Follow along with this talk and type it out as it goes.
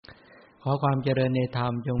ขอความเจริญในธรร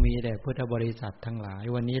มจงมีแด่พุทธบริษัททั้งหลาย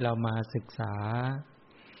วันนี้เรามาศึกษา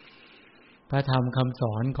พระธรรมคำส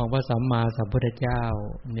อนของพระสัมมาสัมพุทธเจ้า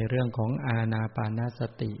ในเรื่องของอานาปานส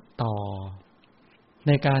ติต่อใ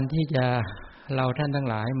นการที่จะเราท่านทั้ง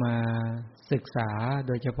หลายมาศึกษาโ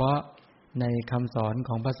ดยเฉพาะในคำสอนข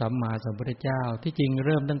องพระสัมมาสัมพุทธเจ้าที่จริงเ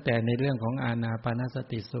ริ่มตั้งแต่ในเรื่องของอานาปานส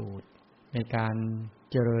ติสูตรในการ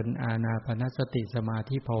เจริญอานาปานสติสมา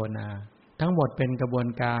ธิภาวนาทั้งหมดเป็นกระบวน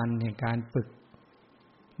การแห่งการฝึก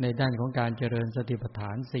ในด้านของการเจริญสติปัฏฐ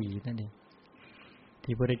าน4นั่นเอง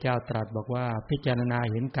ที่พระพุทธเจ้าตรัสบอกว่าพิจารณา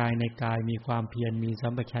เห็นกายในกายมีความเพียรมีสั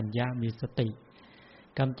มปชัญญะมีสติ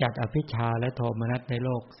กำจัดอภิชฌาและโทมนัสในโล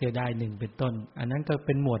กเสียได้1เป็นต้นอันนั้นก็เ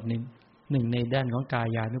ป็นหมวดหนึ่งในด้านของกา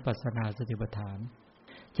ยานุปัสสนาสติปัฏฐาน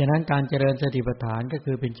ฉะนั้นการเจริญสติปัฏฐานก็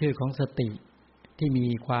คือเป็นชื่อของสติที่มี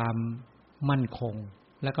ความมั่นคง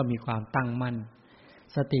และก็มีความตั้งมั่น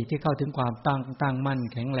สติที่เข้าถึงความตั้งมั่น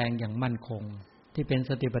แข็งแรงอย่างมั่นคงที่เป็น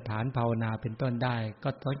สติปัฏฐานภาวนาเป็นต้นได้ก็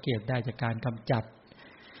สังเกตได้จากการกำจัด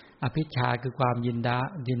อภิชฌาคือความ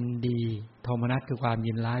ยินดีโทมนัสคือความ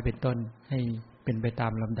ยินร้ายเป็นต้นให้เป็นไปตา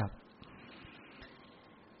มลำดับ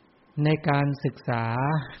ในการศึกษา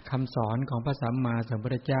คำสอนของพระสัมมาสัมพุ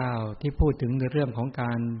ทธเจ้าที่พูดถึงในเรื่องของก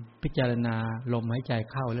ารพิจารณาลมหายใจ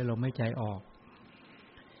เข้าและลมหายใจออก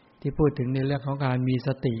ที่พูดถึงในเรื่องของการมี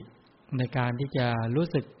สติในการที่จะรู้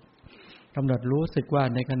สึกกำหนดรู้สึกว่า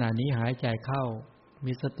ในขณะนี้หายใจเข้า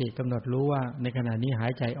มีสติกำหนดรู้ว่าในขณะนี้หา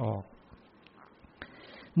ยใจออก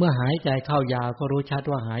เมื่อหายใจเข้ายาวก็รู้ชัด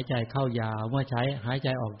ว่าหายใจเข้ายาวเมื่อหายใจ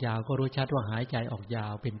ออกยาวก็รู้ชัดว่าหายใจออกยา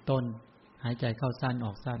วเป็นต้นหายใจเข้าสั้นอ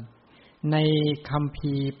อกสั้นในคัม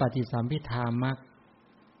ภีร์ปฏิสัมภิธามัค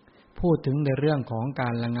พูดถึงในเรื่องของกา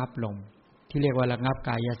รระงับลมที่เรียกว่าระงับก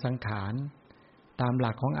ายสังขารตามห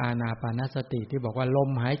ลักของอานาปานสติที่บอกว่าลม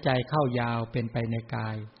หายใจเข้ายาวเป็นไปในกา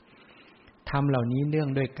ยทำเหล่านี้เนื่อง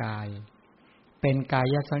ด้วยกายเป็นกา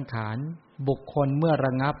ยสังขารบุคคลเมื่อร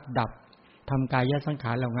ะงับดับทำกายสังข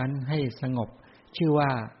ารเหล่านั้นให้สงบชื่อว่า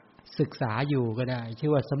ศึกษาอยู่ก็ได้ชื่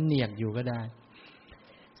อว่าสำเนียกอยู่ก็ได้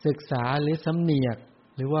ศึกษาหรือสำเนียก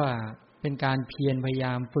หรือว่าเป็นการเพียรพยาย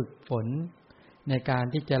ามฝึกฝนในการ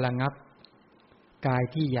ที่จะระงับกาย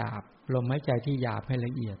ที่หยาบลมหายใจที่หยาบให้ล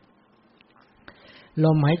ะเอียดล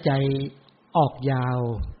มหายใจออกยาว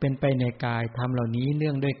เป็นไปในกายทำเหล่านี้เนื่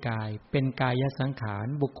องด้วยกายเป็นกายสังขาร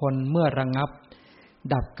บุคคลเมื่อระงับ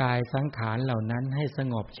ดับกายสังขารเหล่านั้นให้ส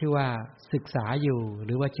งบชื่อว่าศึกษาอยู่ห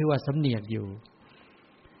รือว่าชื่อว่าสำเนียกอยู่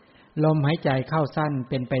ลมหายใจเข้าสั้น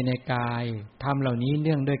เป็นไปในกายทำเหล่านี้เ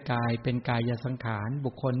นื่องด้วยกายเป็นกายสังขารบุ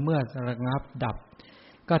คคลเมื่อระงับดับ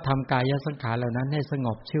ก็ทำกายสังขารเหล่านั้นให้สง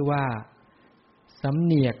บชื่อว่าสำ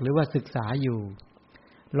เนียกหรือว่าศึกษาอยู่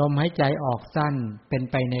ลมหายใจออกสั้นเป็น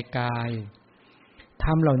ไปในกายท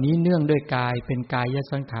ำเหล่านี้เนื่องด้วยกายเป็นกาย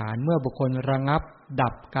สังขารเมื่อบุคคลระงับดั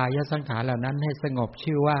บกายสังขารเหล่านั้นให้สงบ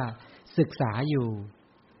ชื่อว่าศึกษาอยู่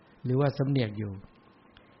หรือว่าสำเนียกอยู่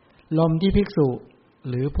ลมที่ภิกษุ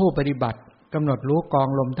หรือผู้ปฏิบัติกำหนดรู้กอง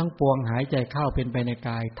ลมทั้งปวงหายใจเข้าเป็นไปในก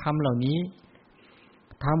ายทำเหล่านี้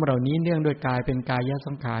เนื่องด้วยกายเป็นกาย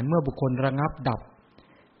สังขารเมื่อบุคคลระงับดับ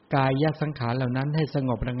กายสังขารเหล่านั้นให้สง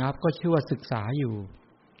บระงับก็ชื่อว่าศึกษาอยู่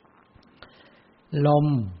ลม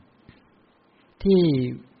ที่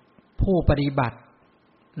ผู้ปฏิบัติ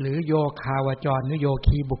หรือโยคาวจรหรือโย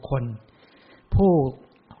คีบุคคลผู้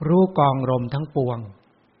รู้กองลมทั้งปวง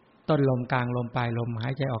ต้นลมกลางลมปลายลมหา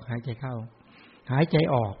ยใจออกหายใจเข้าหายใจ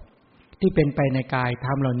ออกที่เป็นไปในกายท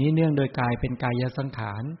ำเหล่านี้เนื่องโดยกายเป็นกายสังข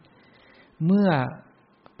ารเมื่อ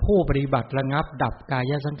ผู้ปฏิบัติระงับดับกา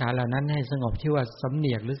ยสังขารเหล่านั้นให้สงบชื่อว่าสำเ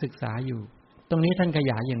นียกหรือศึกษาอยู่ตรงนี้ท่านข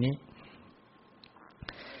ยายอย่างนี้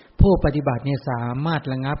ผู้ปฏิบัติเนี่ยสามารถ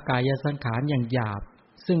ระงับกายสังขารอย่างหยาบ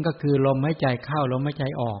ซึ่งก็คือลมหายใจเข้าลมหายใจ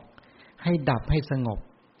ออกให้ดับให้สงบ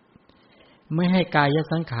ไม่ให้กาย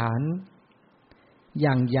สังขารอ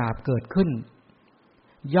ย่างหยาบเกิดขึ้น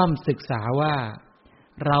ย่อมศึกษาว่า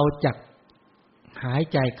เราจักหาย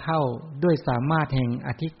ใจเข้าด้วยสามารถแห่งอ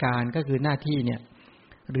ธิการก็คือหน้าที่เนี่ย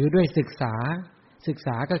หรือด้วยศึกษ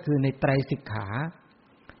าก็คือในไตรสิกขา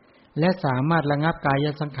และสามารถระงับกาย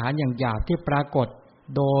สังขารอย่างหยาบที่ปรากฏ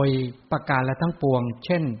โดยประการละทั้งปวงเ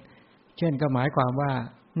ช่นก็หมายความว่า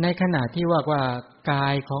ในขณะที่ว่ากา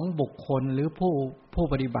ยของบุคคลหรือผู้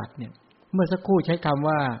ปฏิบัติเนี่ยเมื่อสักครู่ใช้คำ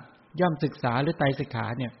ว่าย่อมศึกษาหรือไตรสิกขา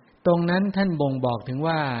เนี่ยตรงนั้นท่านบ่งบอกถึง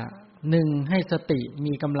ว่า1ให้สติ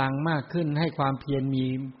มีกำลังมากขึ้นให้ความเพียรมี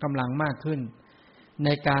กำลังมากขึ้นใน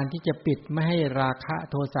การที่จะปิดไม่ให้ราคะ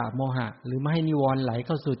โทสะโมหะหรือไม่ให้นิวรณ์ไหลเ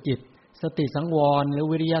ข้าสู่จิตสติสังวรหรือ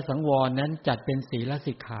วิริยะสังวรนั้นจัดเป็นศีล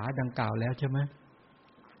สิกขาดังกล่าวแล้วใช่ไหม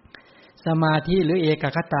สมาธิหรือเอก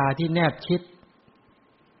คตาที่แนบชิด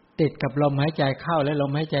ติดกับลมหายใจเข้าและล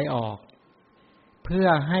มหายใจออก พ พื่อ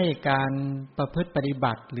ให้การประพฤติปฏิ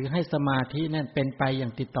บัติหรือให้สมาธินั้นเป็นไปอย่า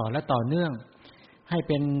งติดต่อและต่อเนื่องให้เ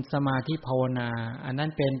ป็นสมาธิภาวนาอันนั้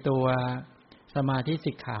นเป็นตัวสมาธิ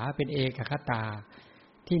สิกขาเป็นเอกคตา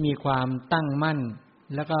ที่มีความตั้งมั่น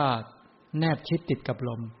แล้วก็แนบชิดติดกับล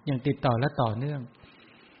มอย่างติดต่อและต่อเนื่อง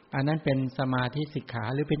อันนั้นเป็นสมาธิสิกขา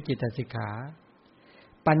หรือเป็นจิตสิกขา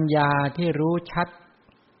ปัญญาที่รู้ชัด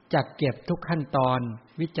จัดเก็บทุกขั้นตอน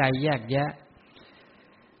วิจัยแยกแยะ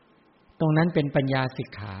ตรงนั้นเป็นปัญญาสิก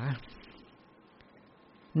ขา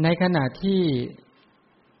ในขณะที่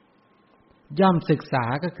ย่อมศึกษา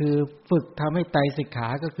ก็คือฝึกทำให้ไตรสิกขา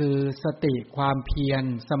ก็คือสติความเพียร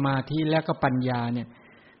สมาธิและก็ปัญญาเนี่ย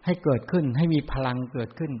ให้เกิดขึ้นให้มีพลังเกิด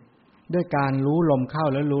ขึ้นด้วยการรู้ลมเข้า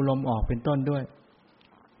และรู้ลมออกเป็นต้นด้วย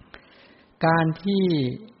การที่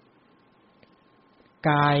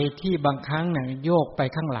กายที่บางครั้งเนี่ยโยกไป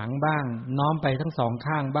ข้างหลังบ้างน้อมไปทั้งสอง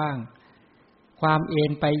ข้างบ้างความเอ็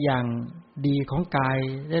นไปอย่างดีของกาย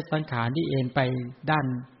และสังขารที่เอ็นไปด้าน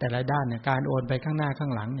แต่ละด้านเนี่ยการโอนไปข้างหน้าข้า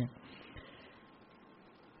งหลังเนี่ย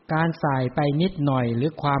การสายไปนิดหน่อยหรื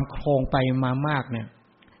อความโครงไปมามากเนี่ย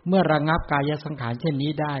เมื่อระงับกายสังขารเช่น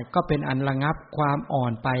นี้ได้ก็เป็นอันระงับความอ่อ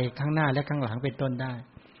นไปข้างหน้าและข้างหลังเป็นต้นได้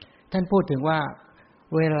ท่านพูดถึงว่า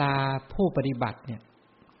เวลาผู้ปฏิบัติเนี่ย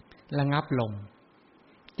ระงับลม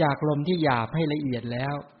จากลมที่หยาบให้ละเอียดแล้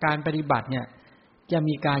วการปฏิบัติเนี่ยจะ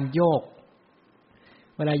มีการโยก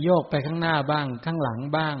เวลาโยกไปข้างหน้าบ้างข้างหลัง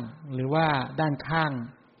บ้างหรือว่าด้านข้าง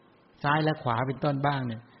ซ้ายและขวาเป็นต้นบ้าง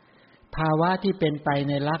เนี่ยภาวะที่เป็นไป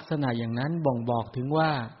ในลักษณะอย่างนั้นบ่งบอกถึงว่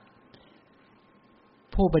า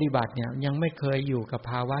ผู้ปฏิบัติเนี่ยยังไม่เคยอยู่กับ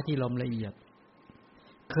ภาวะที่ลมละเอียด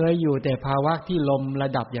เคยอยู่แต่ภาวะที่ลมระ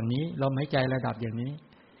ดับอย่างนี้ลมหายใจระดับอย่างนี้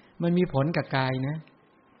มันมีผลกับกายนะ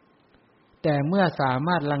แต่เมื่อสาม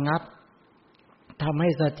ารถระงับทำให้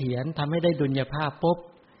เสถียรทำให้ได้ดุลยภาพปุ๊บ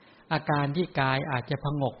อาการที่กายอาจจะผ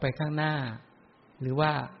งกไปข้างหน้าหรือว่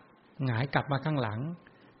าหงายกลับมาข้างหลัง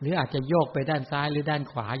หรืออาจจะโยกไปด้านซ้ายหรือด้าน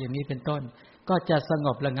ขวาอย่างนี้เป็นต้นก็จะสง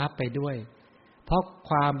บระงับไปด้วยเพราะ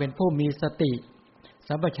ความเป็นผู้มีสติ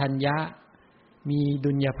สัมปชัญญะมี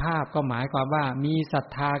ดุลยภาพก็หมายความว่ามีศรัท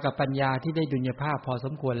ธากับปัญญาที่ได้ดุลยภาพพอส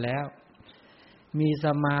มควรแล้วมีส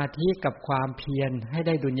มาธิกับความเพียรให้ไ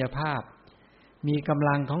ด้ดุลยภาพมีกำ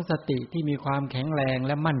ลังของสติที่มีความแข็งแรงแ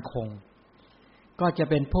ละมั่นคงก็จะ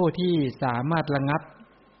เป็นผู้ที่สามารถระงับ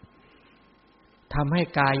ทำให้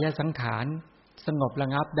กายสังขารสงบระ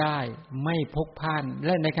งับได้ไม่พกพ่านแล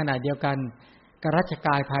ะในขณะเดียวกันกรัชก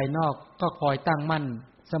ายภายนอกก็คอยตั้งมั่น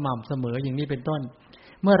สม่ำเสมออย่างนี้เป็นต้น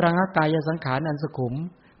เมื่อระงับกายสังขารอันสุขุม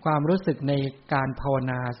ความรู้สึกในการภาว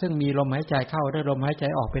นาซึ่งมีลมหายใจเข้าและลมหายใจ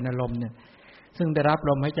ออกเป็นอารมณ์เนี่ยซึ่งได้รับ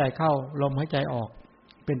ลมหายใจเข้าลมหายใจออก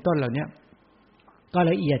เป็นต้นเหล่านี้ก็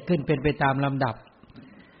ละเอียดขึ้นเป็นไปตามลำดับ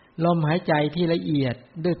ลมหายใจที่ละเอียด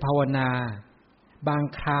ด้วยภาวนาบาง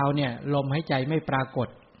คราวเนี่ยลมหายใจไม่ปรากฏ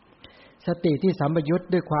สติที่สัมปยุต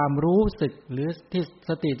ด้วยความรู้สึกหรือที่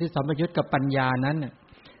สติที่สัมปยุตกับปัญญานั้น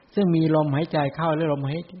ซึ่งมีลมหายใจเข้าและลม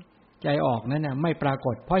หายใจออกนั้นน่ะไม่ปราก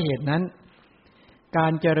ฏเพราะเหตุนั้นกา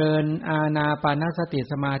รเจริญอานาปานสติ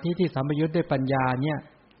สมาธิที่สัมปยุตด้วยปัญญาเนี่ย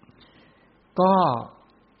ก็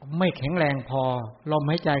ไม่แข็งแรงพอลม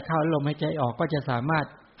หายใจเข้าและลมหายใจออกก็จะสามารถ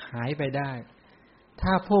หายไปได้ถ้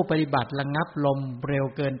าผู้ปฏิบัติระงับลมเร็ว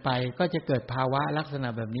เกินไปก็จะเกิดภาวะลักษณะ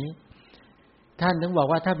แบบนี้ท่านถึงบอก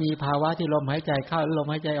ว่าถ้ามีภาวะที่ลมหายใจเข้าและลม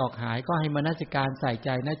หายใจออกหายก็ให้มนสิการใส่ใจ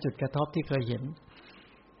ณจุดกระทบที่เคยเห็น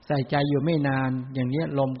ใส่ใจอยู่ไม่นานอย่างนี้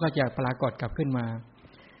ลมก็จะปรากฏกลับขึ้นมา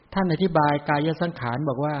ท่านอธิบายกายสังขาร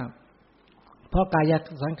บอกว่าเพราะกาย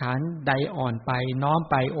สังขารใดอ่อนไปน้อม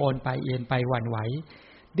ไปโอนไปเอ็นไปหวั่นไหว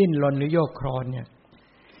ดิ้นรนหรือโยกคลอนเนี่ย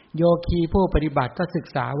โยคีผู้ปฏิบัติก็ศึก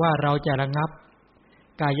ษาว่าเราจะระงับ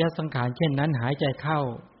กายสังขารเช่นนั้นหายใจเข้า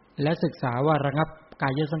และศึกษาว่าระงับกา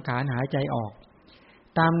ยสังขารหายใจออก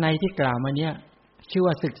ตามในที่กล่าวมาเนี่ยชื่อ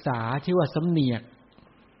ว่าศึกษาชื่อว่าสำเนียก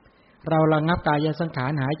เราระงับกายสังขา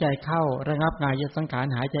รหายใจเข้าระงับกายสังขาร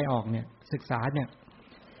หายใจออกเนี่ยศึกษาเนี่ย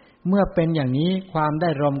เมื่อเป็นอย่างนี้ความได้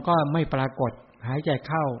ลมก็ไม่ปรากฏหายใจ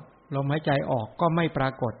เข้าลมหายใจออกก็ไม่ปร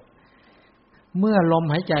ากฏเมื่อลม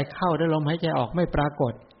หายใจเข้าและลมหายใจออกไม่ปราก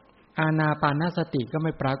ฏอานาปานสติก็ไ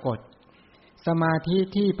ม่ปรากฏสมาธิ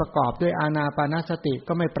ที่ประกอบด้วยอานาปานสติ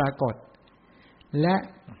ก็ไม่ปรากฏและ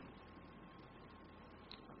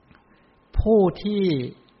ผู้ที่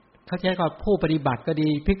เขาใช้คำว่าผู้ปฏิบัติก็ดี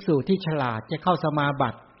ภิกษุที่ฉลาดจะเข้าสมาบั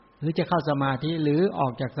ติหรือจะเข้าสมาธิหรือออ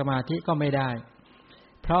กจากสมาธิก็ไม่ได้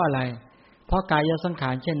เพราะอะไรเพราะกายสังข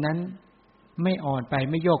ารเช่นนั้นไม่อ่อนไป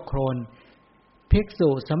ไม่โยกโคลนภิกษุ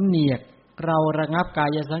สำเนียกเราระงับกา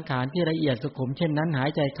ยสังขารที่ละเอียดสุขุมเช่นนั้นหาย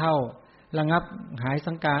ใจเข้าระงับหาย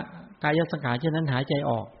สังขารกายสังขารเช่นนั้นหายใจ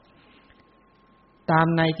ออก ตาม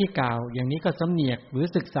ในที่กล่าวอย่างนี้ก็สำเนียกหรือ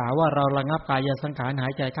ศึกษาว่าเราระงับกายสังขารหา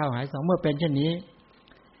ยใจเข้าหายออกเมื่อเป็นเช่นนี้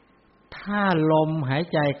ถ้าลมหาย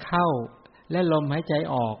ใจเข้าและลมหายใจ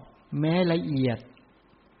ออกแม้ละเอียด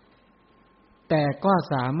แต่ก็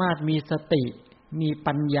สามารถมีสติมี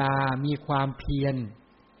ปัญญามีความเพียร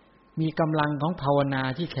มีกำลังของภาวนา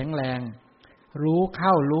ที่แข็งแรงรู้เข้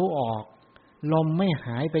ารู้ออกลมไม่ห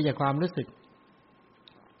ายไปจากความรู้สึก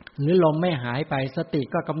หรือลมไม่หายไปสติ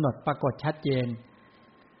ก็กำหนดปรากฏชัดเจน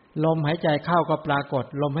ลมหายใจเข้าก็ปรากฏ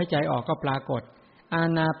ลมหายใจออกก็ปรากฏอา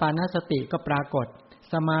นาปานสติก็ปรากฏ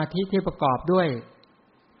สมาธิที่ประกอบด้วย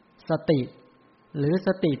สติหรือส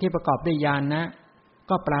ติที่ประกอบด้วยญาณนะ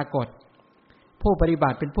ก็ปรากฏผู้ปฏิบั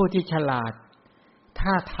ติเป็นผู้ที่ฉลาดถ้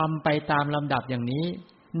าทำไปตามลำดับอย่างนี้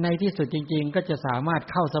ในที่สุดจริงๆก็จะสามารถ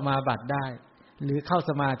เข้าสมาบัติได้หรือเข้า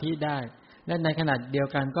สมาธิได้และในขณะเดียว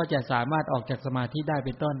กันก็จะสามารถออกจากสมาธิได้เ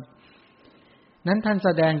ป็นต้นนั้นท่านแส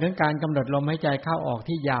ดงถึงการกำหนดลมหายใจเข้าออก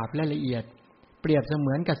ที่หยาบและละเอียดเปรียบเส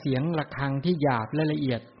มือนกับเสียงระฆังที่หยาบและละเ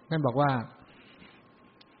อียดท่านบอกว่า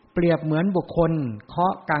เปรียบเหมือนบุคคลเคา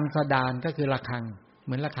ะกังสดานก็คือระฆังเห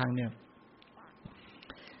มือนระฆังเนี่ย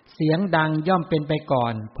เสียงดังย่อมเป็นไปก่อ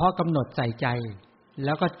นเพราะกำหนดใส่ใจแ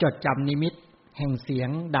ล้วก็จดจำนิมิตแห่งเสียง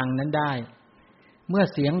ดังนั้นได้เมื่อ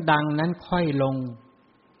เสียงดังนั้นค่อยลง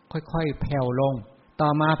ค่อยๆแผ่วลงต่อ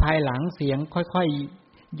มาภายหลังเสียงค่อย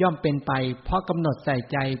ๆย่อมเป็นไปเพราะกำหนดใส่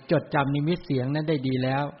ใจจดจำนิมิตเสียงนั้นได้ดีแ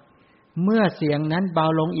ล้วเมื่อเสียงนั้นเบา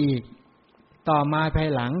ลงอีกต่อมาภาย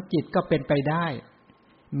หลังจิตก็เป็นไปได้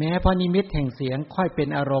แม้เพราะนิมิตแห่งเสียงค่อยเป็น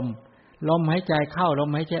อารมณ์ลมหายใจเข้าลม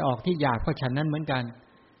หายใจออกที่หยาบก็ฉันนั้นเหมือนกัน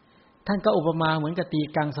ท่านก็อุปมาเหมือนกับตี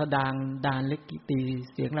กังสดานดานเล็กตี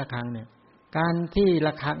เสียงระฆังเนี่ยการที่ร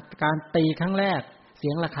ะฆังการตีครั้งแรกเสี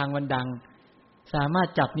ยงระฆังมันดังสามารถ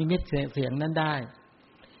จับนิมิตเสียงนั้นได้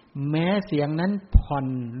แม้เสียงนั้นผ่อน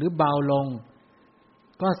หรือเบาลง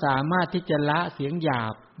ก็สามารถที่จะละเสียงหยา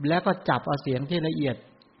บแล้วก็จับเอาเสียงที่ละเอียด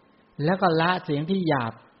แล้วก็ละเสียงที่หยา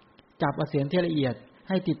บจับเอาเสียงที่ละเอียดใ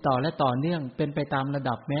ห้ติดต่อและต่อเนื่องเป็นไปตามระ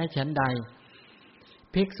ดับแม้ชั้นใด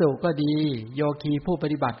ภิกษุก็ดีโยคีผู้ป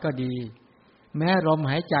ฏิบัติก็ดีแม้ลม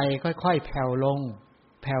หายใจค่อยๆแผ่วลง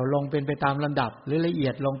เป็นไปตามลำดับหรือละเอี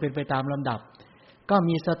ยดลงเป็นไปตามลำดับก็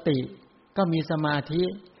มีสติก็มีสมาธิ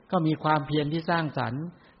ก็มีความเพียรที่สร้างสรรค์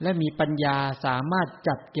และมีปัญญาสามารถ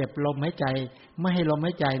จัดเก็บลมหายใจไม่ให้ลมห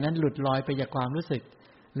ายใจนั้นหลุดลอยไปจากความรู้สึก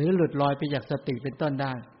หรือหลุดลอยไปจากสติเป็นต้นไ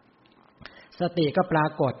ด้สติก็ปรา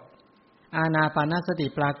กฏอานาปานสติ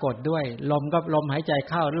ปรากฏด้วยลมหายใจ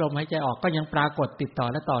เข้าและลมหายใจออกก็ยังปรากฏติดต่อ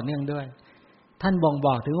และต่อเนื่องด้วยท่านบ่งบ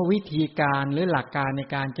อกถึงว่าวิธีการหรือหลักการใน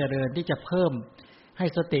การเจริญที่จะเพิ่มให้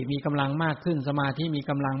สติมีกำลังมากขึ้นสมาธิมี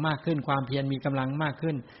กำลังมากขึ้นความเพียรมีกำลังมาก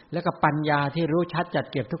ขึ้นแล้วก็ปัญญาที่รู้ชัดจัด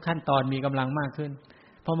เก็บทุกขั้นตอนมีกำลังมากขึ้น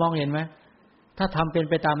พอมองเห็นไหมถ้าทำเป็น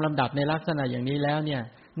ไปตามลำดับในลักษณะอย่างนี้แล้วเนี่ย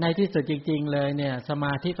ในที่สุดจริงๆเลยเนี่ยสม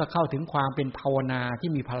าธิก็เข้าถึงความเป็นภาวนา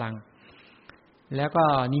ที่มีพลังแล้วก็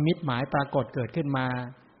นิมิตหมายปรากฏเกิดขึ้นมา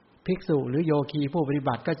ภิกษุหรือโยคีผู้ปฏิ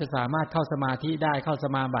บัติก็จะสามารถเข้าสมาธิได้เข้าส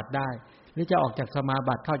มาบัติได้หรือจะออกจากสมา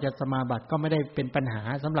บัติเข้าจากสมาบัติก็ไม่ได้เป็นปัญหา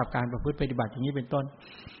สำหรับการประพฤติปฏิบัติอย่างนี้เป็นต้น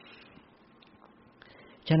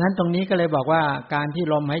ฉะนั้นตรงนี้ก็เลยบอกว่าการที่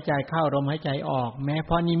ลมหายใจเข้าลมหายใจออกแม้เพ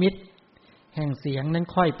ราะนิมิตแห่งเสียงนั้น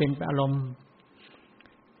ค่อยเป็นอารมณ์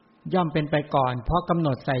ย่อมเป็นไปก่อนเพราะกำหน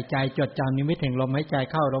ดใส่ใจจดจำนิมิตแห่งลมหายใจ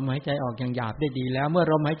เข้าลมหายใจออกอย่างหยาบได้ดีแล้วเมื่อ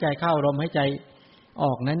ลมหายใจเข้าลมหายใจอ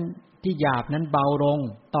อกนั้นที่หยาบนั้นเบาลง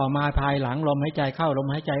ต่อมาภายหลังลมหายใจเข้าลม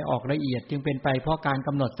หายใจออกละเอียดจึงเป็นไปเพราะการก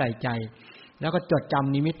ำหนดใส่ใจแล้วก็จดจ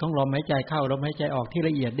ำนิมิตของลมหายใจเข้าลมหายใจออกที่ล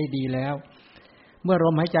ะเอียดได้ดีแล้วเมื่อล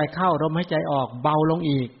มหายใจเข้าลมหายใจออกเบาลง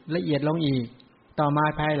อีกละเอียดลงอีกต่อมา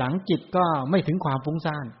ภายหลังจิตก็ไม่ถึงความฟุ้ง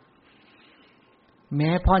ซ่านแ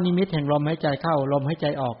ม้เพราะนิมิตแห่งลมหายใจเข้าลมหายใจ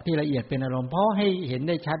ออกที่ละเอียดเป็นอารมณ์เพราะให้เห็นไ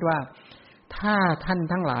ด้ชัดว่าถ้าท่าน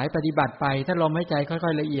ทั้งหลายปฏิบัติไปถ้าลมหายใจค่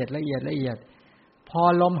อยๆละเอียดพอ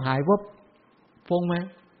ลมหายปุ๊บฟุ้งไหม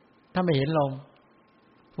ถ้าไม่เห็นลม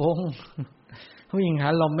ฟุ้งผู้หญิงหา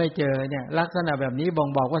ลมไม่เจอเนี่ยลักษณะแบบนี้บ่ง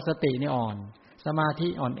บอกว่าสตินี่อ่อนสมาธิ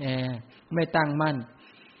อ่อนแอไม่ตั้งมั่น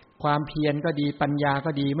ความเพียรก็ดีปัญญาก็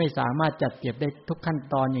ดีไม่สามารถจัดเก็บได้ทุกขั้น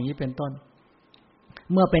ตอนอย่างนี้เป็นต้น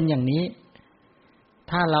เมื่อเป็นอย่างนี้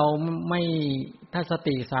ถ้าเราไม่ถ้าส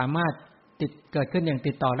ติสามารถเกิดขึ้นอย่าง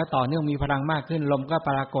ติดต่อและต่อเนื่องมีพลังมากขึ้นลมก็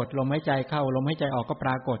ปรากฏลมหายใจเข้าลมหายใจออกก็ป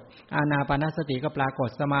รากฏอานาปานสติก็ปรากฏ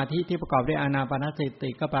สมาธิที่ประกอบด้วยอานาปานสติ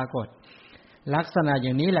ก็ปรากฏลักษณะอย่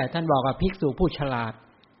างนี้แหละท่านบอกว่าภิกษุผู้ฉลาด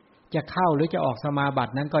จะเข้าหรือจะออกสมาบั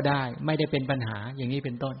ตินั้นก็ได้ไม่ได้เป็นปัญหาอย่างนี้เ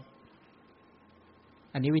ป็นต้น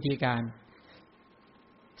อันนี้วิธีการ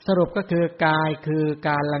สรุปก็คือกายคือก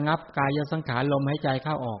ารระงับกายสังขารลมหายใจเ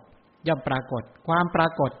ข้าออกย่อมปรากฏความปรา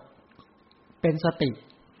กฏเป็นสติ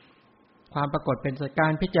ความปรากฏเป็นกา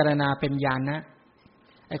รพิจารณาเป็นญาณนะ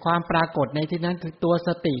ไอ้ความปรากฏในที่นั้นคือตัวส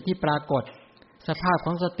ติที่ปรากฏสภาพข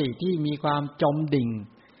องสติที่มีความจมดิ่ง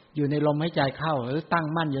อยู่ในลมหายใจเข้าหรือตั้ง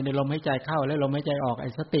มั่นอยู่ในลมหายใจเข้าและลมหายใจออกไอ้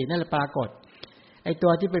สตินั่นแหละปรากฏไอ้ตั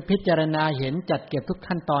วที่ไปพิจารณาเห็นจัดเก็บทุก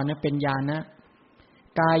ขั้นตอนนั้นเป็นญาณนะ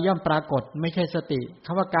กายย่อมปรากฏไม่ใช่สติค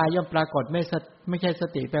ำว่ากายย่อมปรากฏไม่ใช่ส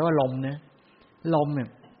ติแปลว่าลมนะลมเนี่ย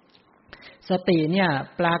สติเนี่ย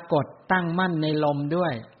ปรากฏตั้งมั่นในลมด้ว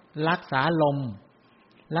ยรักษาลม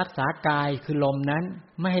รักษากายคือลมนั้น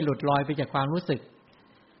ไม่ให้หลุดลอยไปจากความรู้สึก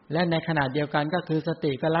และในขณะเดียวกันก็คือส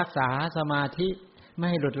ติก็รักษาสมาธิไม่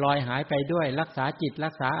ให้หลุดลอยหายไปด้วยรักษาจิตรั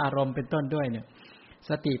กษาอารมณ์เป็นต้นด้วยเนี่ย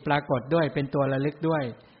สติปรากฏด้วยเป็นตัวระลึกด้วย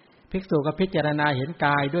ภิกษุก็พิจารณาเห็นก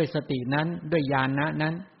ายด้วยสตินั้นด้วยญาณ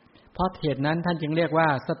นั้นเพราะเหตุนั้นท่านจึงเรียกว่า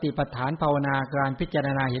สติปัฏฐานภาวนาการพิจาร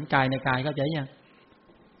ณาเห็นกายในกายเข้าใจยัง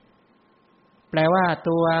แปลว่า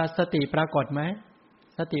ตัวสติปรากฏไหม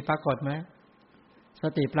สติปรากฏไหมส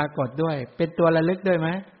ติปรากฏด้วยเป็นตัวระลึกด้วยไหม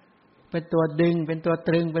เป็นตัวดึงเป็นตัวต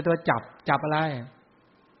รึงเป็นตัวจับอะไร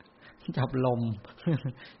จับลม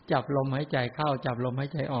จับลมหายใจเข้าจับลมหาย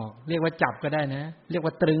ใจออกเรียกว่าจับก็ได้นะเรียก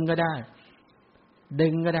ว่าตรึงก็ได้ดึ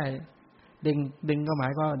งก็ได้ดึงก็หมา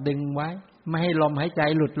ยก็ดึงไว้ไม่ให้ลมหายใจ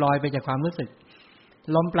หลุดลอยไปจากความรู้สึก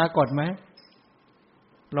ลมปรากฏไหม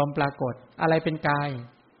ลมปรากฏอะไรเป็นกาย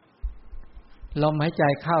ลมหายใจ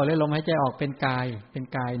เข้าและลมหายใจออกเป็นกาย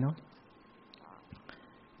เนาะ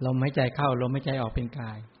ลมหายใจเข้าลมหายใจออกเป็นก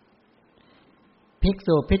ายภิก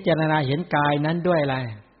ษุพิจารณาเห็นกายนั้นด้วยอะไร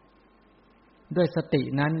ด้วยสติ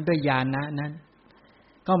นั้นด้วยญาณนั้น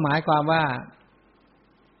ก็หมายความว่า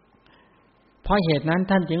เพราะเหตุนั้น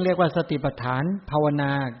ท่านจึงเรียกว่าสติปัฏฐานภาวน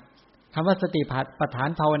าคำว่าสติปัฏฐาน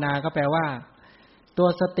ภาวนาก็แปลว่าตัว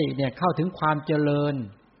สติเนี่ยเข้าถึงความเจริญ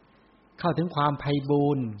เข้าถึงความไพบู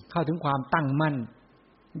รย์เข้าถึงความตั้งมั่น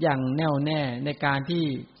อย่างแน่วแน่ในการที่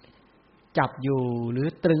จับอยู่หรือ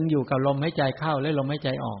ตรึงอยู่กับลมหายใจเข้าและลมหายใจ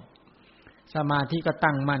ออกสมาธิก็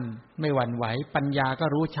ตั้งมั่นไม่หวั่นไหวปัญญาก็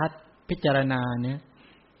รู้ชัดพิจารณาเนี่ย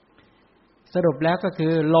สรุปแล้วก็คื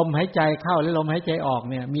อลมหายใจเข้าและลมหายใจออก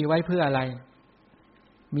เนี่ยมีไว้เพื่ออะไร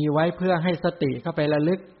มีไว้เพื่อให้สติเข้าไประ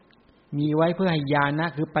ลึกมีไว้เพื่อให้ญาณะ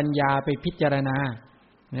คือปัญญาไปพิจารณา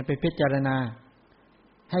เนี่ยไปพิจารณา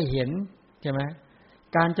ให้เห็นใช่ไหม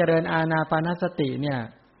การเจริญอานาปานสติเนี่ย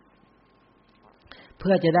เ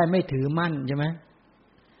พื่อจะได้ไม่ถือมั่นใช่ไหม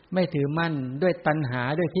ไม่ถือมั่นด้วยตัณหา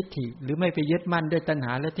ด้วยทิฏฐิหรือไม่ไปยึดมั่นด้วยตัณห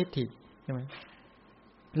าและทิฏฐิใช่ไหม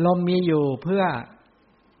ลมมีอยู่เพื่อ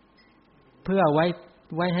ไ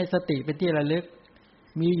ว้ให้สติเป็นที่ระลึก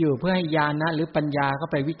มีอยู่เพื่อให้ญาณะหรือปัญญาเข้า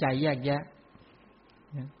ไปวิจัยแยกแยะ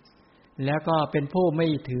แล้วก็เป็นผู้ไม่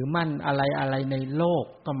ถือมั่นอะไรในโลก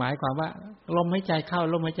ก็หมายความว่าลมหายใจเข้า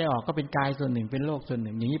ลมหายใจออกก็เป็นกายส่วนหนึ่งเป็นโลกส่วนห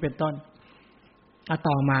นึ่งอย่างนี้เป็นต้น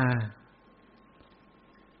ต่อมา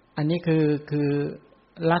อันนี้คือ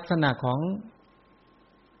ลักษณะของ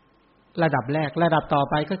ระดับแรกระดับต่อ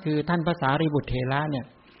ไปก็คือท่านพระสารีบุตรเถระเนี่ย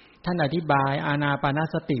ท่านอธิบายอานาปาน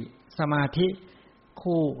สติสมาธิ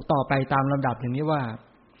คู่ต่อไปตามลำดับอย่างนี้ว่า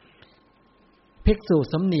ภิกษุ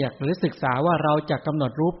สำเนียกหรือศึกษาว่าเราจะกำหน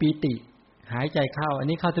ดรู้ปีติหายใจเข้าอัน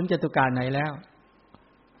นี้เข้าถึงจตุกะไหนแล้ว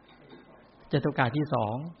จตุกะที่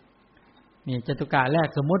2นี่จตุกะแรก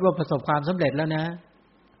สมมุติว่าประสบความสำเร็จแล้วนะ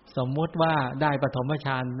สมมุติว่าได้ปฐมฌ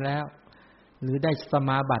านแล้วหรือได้สม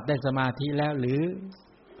าบัติได้สมาธิแล้วหรือ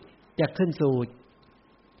จะขึ้นสู่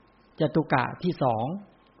จตุกะที่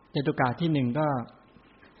2จตุกะที่1ก็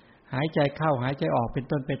หายใจเข้าหายใจออกเป็น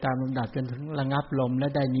ต้นไปตามลำดับจนถึงระงับลมและ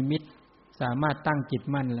ได้นิมิตสามารถตั้งจิต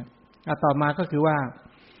มั่นแล้วต่อมาก็คือว่า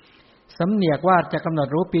สำเนียกว่าจะกำหนด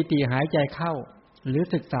รู้ปีติหายใจเข้าหรือ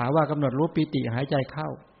ศึกษาว่ากำหนดรู้ปีติหายใจเข้า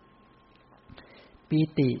ปี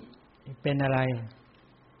ติเป็นอะไร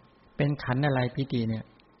เป็นขันธ์อะไรปีติเนี่ย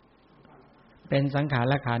เป็นสังขา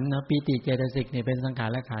รขันธ์นะปีติเจตสิกเนี่ยเป็นสังขา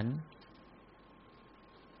รขันธ์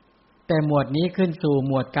แต่หมวดนี้ขึ้นสู่ห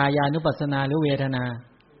มวดกายานุปัสสนาหรือเวทนา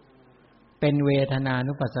เป็นเวทนา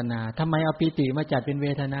นุปัสสนาทำไมเอาปีติมาจัดเป็นเว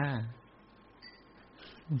ทนา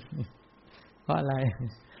เพราะอะไร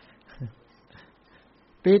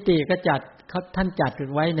ปีติก็จัดท่านจัด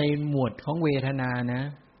ไว้ในหมวดของเวทนานะ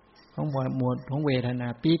ของหมวดของเวทนา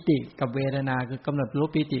ปีติกับเวทนาคือกำหนดรู้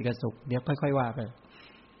ปีติกับสุขเดี๋ยวค่อยๆว่าไป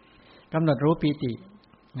กำหนดรู้ปีติ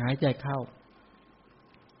หายใจเข้า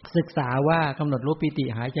ศึกษาว่ากำหนดรู้ปีติ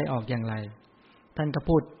หายใจออกอย่างไรท่านก็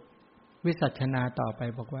พูดวิสัชนาต่อไป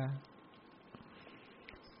บอกว่า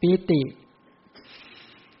ปีติ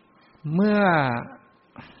เมื่อ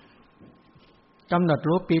กำหนด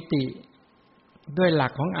รู้ปีติด้วยหลั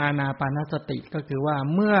กของอานาปานสติก็คือว่า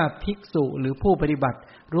เมื่อภิกษุหรือผู้ปฏิบัติ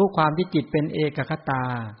รู้ความที่จิตเป็นเอกคตา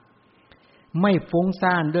ไม่ฟุ้ง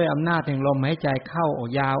ซ่านด้วยอำนาจแห่งลมหายใจเข้าออก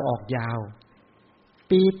ยาวออกยาว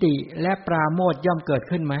ปีติและปราโมทย์ย่อมเกิด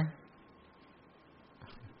ขึ้นไหม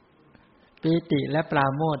ปีติและปรา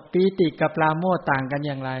โมทย์ปีติกับปราโมทย์ต่างกันอ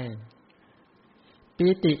ย่างไรปี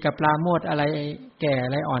ติกับปราโมทย์อะไรแก่อ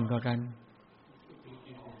ะไรอ่อนกว่ากัน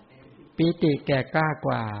ปีติแก่กล้าก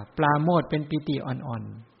ว่าปราโมทย์เป็นปีติอ่อน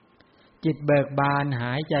ๆจิตเบิกบานห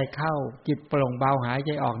ายใจเข้าจิตโปร่งเบาหายใจ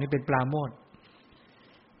ออกนี่เป็นปราโมทย์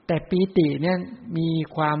แต่ปีติเนี่ยมี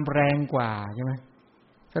ความแรงกว่าใช่ไหม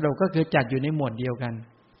สรุปก็คือจัดอยู่ในหมวดเดียวกัน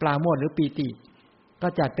ปราโมทย์หรือปีติก็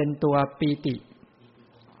จัดเป็นตัวปีติ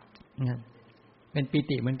เป็นปี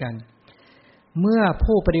ติเหมือนกันเมื่อ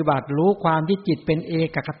ผู้ปฏิบัติรู้ความที่จิตเป็นเอ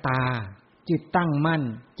กคตาจิตตั้งมั่น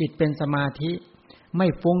จิตเป็นสมาธิไม่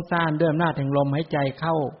ฟุ้งซ่านด้วยอำนาจแห่งลมหายใจเ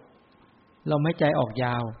ข้าลมหายใจออกย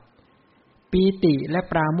าวปีติและ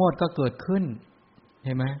ปราโมทย์ก็เกิดขึ้นเ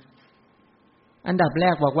ห็นไหมอันดับแร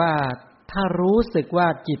กบอกว่าถ้ารู้สึกว่า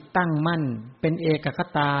จิตตั้งมั่นเป็นเอกค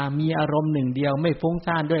ตามีอารมณ์หนึ่งเดียวไม่ฟุ้ง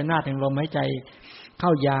ซ่านด้วยอำนาจแห่งลมหายใจเข้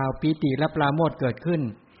ายาวปีติและปราโมทย์เกิดขึ้น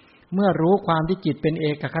เมื่อรู้ความที่จิตเป็นเอ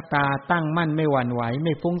กคตาตั้งมั่นไม่หวั่นไหวไ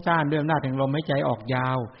ม่ฟุ้งซ่านด้วยอำนาจแห่งลมหายใจออกยา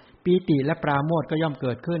วปีติและปราโมทย์ก็ย่อมเ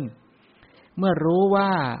กิดขึ้นเมื่อรู้ว่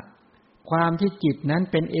าความที่จิตนั้น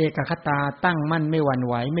เป็นเอกคตาตั้งมั่นไม่หวั่นไ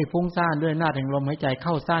หวไม่ฟุ้งซ่านด้วยอำนาจแห่งลมหายใจเ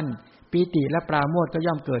ข้าสั้นปีติและปราโมทย์ก็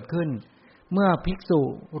ย่อมเกิดขึ้นเมื่อภิกษุ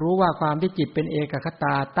รู้ว่าความที่จิตเป็นเอกคต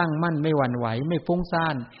าตั้งมั่นไม่หวั่นไหวไม่ฟุ้งซ่า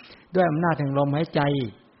นด้วยอำนาจแห่งลมหายใจ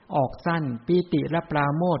ออกสั้นปีติและปรา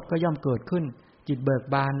โมทย์ก็ย่อมเกิดขึ้นจิตเบิก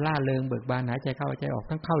บานล่าเริงเบิกบานหายใจเข้าหายใจออก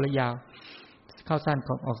ทั้งเข้าและยาวเข้าสั้น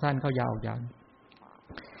ออกสั้นเข้ายาวออกยาว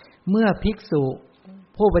เมื่อภิกษุ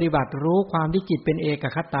ผู้ปฏิบัติรู้ความที่จิตเป็นเอก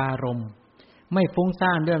คตารมณ์ไม่ฟุ้งซ่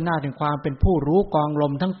านด้วยอำนาจแห่งความเป็นผู้รู้กองล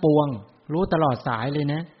มทั้งปวงรู้ตลอดสายเลย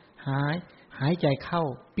นะหายใจเข้า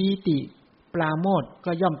ปีติปราโมทย์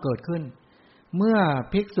ก็ย่อมเกิดขึ้นเมื่อ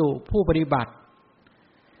ภิกษุผู้ปฏิบัติ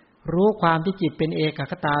รู้ความที่จิตเป็นเอก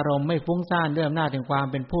คตารมณ์ไม่ฟุ้งซ่านด้วยอำนาจแห่งความ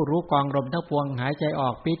เป็นผู้รู้กองลมทั้งปวงหายใจออ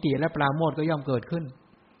กปีติและปราโมทย์ก็ย่อมเกิดขึ้น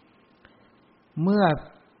เมื่อ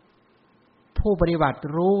ผู้ปฏิบัติ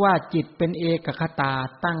รู้ว่าจิตเป็นเอกคตา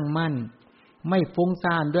ตั้งมั่นไม่ฟุ้ง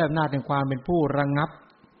ซ่านด้วยอำนาจแห่งความเป็นผู้ระงับ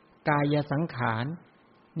กายสังขาร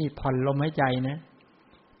นี่ผ่อนลมหายใจนะ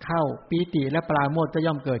เข้าปีติและปราโมทย์ก็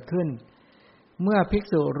ย่อมเกิดขึ้นเมื่อภิก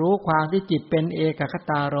ษุรู้ความที่จิตเป็นเอกค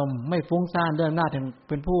ตารมณ์ไม่ฟุ้งซ่านด้วยอำนาจแห่งเ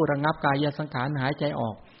ป็นผู้ระงับกายสังขารหายใจออ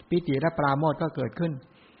กปีติและปราโมทย์ก็เกิดขึ้น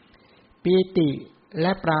ปีติแล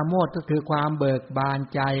ะปราโมทย์ก็คือความเบิกบาน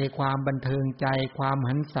ใจความบันเทิงใจความ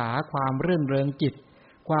หันษาความรื่นเริงจิต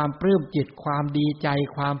ความปลื้มจิตความดีใจ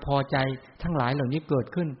ความพอใจทั้งหลายเหล่านี้เกิด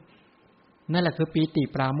ขึ้นนั่นแหละคือปีติ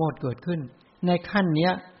ปราโมทย์เกิดขึ้นในขั้นเนี้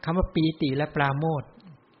ยคำว่าปีติและปราโมทย์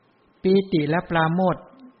ปีติและปราโมทย์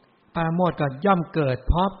ก็ย่อมเกิด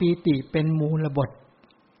เพราะปีติเป็นมูลบท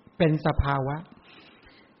เป็นสภาวะ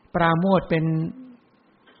ปราโมทย์เป็น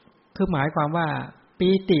คือหมายความว่าปี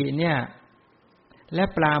ติเนี่ยและ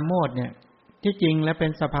ปราโมทย์เนี่ยที่จริงแล้วเป็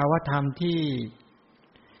นสภาวธรรม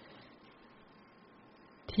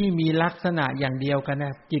ที่มีลักษณะอย่างเดียวกันน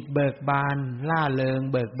ะจิตเบิกบานล่าเริง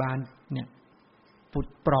เบิกบานเนี่ยปุด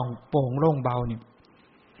ปล่องโปร่งโล่งเบาเนี่ย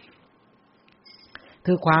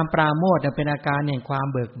คือความปราโมทย์เป็นอาการแห่งความ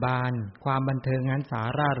เบิกบานความบันเทิงหันษา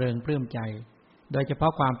ร่าเริงปลื้มใจโดยเฉพา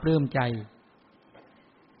ะความปลื้มใจ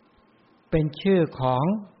เป็นชื่อของ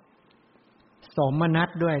สมนัส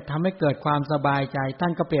ด้วยทำให้เกิดความสบายใจท่า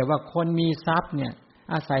นก็เปรียบว่าคนมีทรัพย์เนี่ย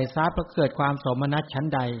อาศัยทรัพย์แล้วเกิดความสมนัสชั้น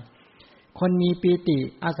ใดคนมีปีติ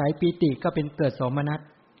อาศัยปีติก็เป็นเกิดสมนัส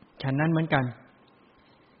ฉะนั้นเหมือนกัน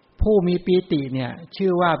ผู้มีปีติเนี่ยชื่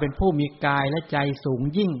อว่าเป็นผู้มีกายและใจสูง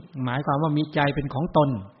ยิ่งหมายความว่ามีใจเป็นของตน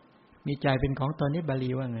มีใจเป็นของตนนี่บาลี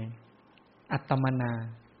ว่าไงอัตตมนา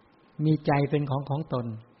มีใจเป็นของตน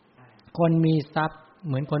คนมีทรัพย์เ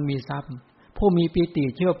หมือนคนมีทรัพย์ผู้มีปีติ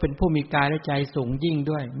ชื่อว่าเป็นผู้มีกายและใจสูงยิ่ง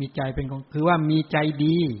ด้วยมีใจเป็นของคือว่ามีใจ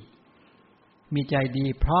ดีมีใจดี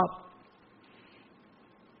เพราะ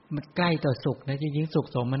มันใกล้ต่อสุขนะจริงๆสุข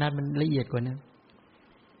สมนัสมันละเอียดกว่านั้น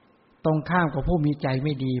ตรงข้ามกับผู้มีใจไ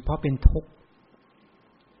ม่ดีเพราะเป็นทุกข์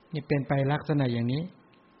นี่เป็นไปลักษณะอย่างนี้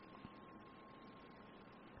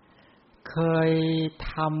เค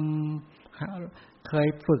ย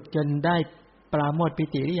ฝึกจนได้ปราโมทย์ปิ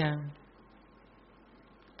ติหรือยัง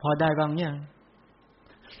พอได้บ้างยัง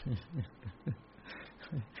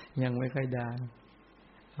ยังไม่ค่อยได้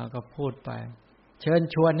เราก็พูดไปเชิญ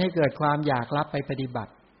ชวนให้เกิดความอยากรับไปปฏิบั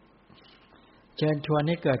ติเชิญชวนใ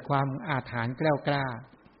ห้เกิดความอาถรรพ์แกล้วกล้า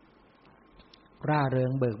ร่าเริ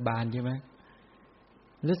งเบิกบานใช่ไหม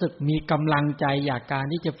รู้สึกมีกำลังใจอยากการ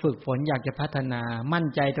ที่จะฝึกฝนอยากจะพัฒนามั่น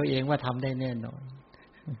ใจตัวเองว่าทำได้แน่นอน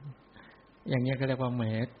อย่างนี้ก็เรียกว่าแหม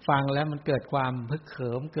ฟังแล้วมันเกิดความพึกเ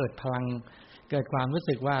ขิมเกิดพลังเกิดความรู้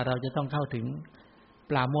สึกว่าเราจะต้องเข้าถึง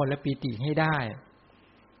ปราโมทย์และปีติให้ได้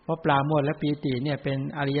เพราะปราโมทย์และปีติเนี่ยเป็น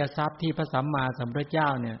อริยทรัพย์ที่พระสัมมาสัมพุทธเจ้า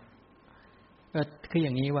เนี่ยก็คืออ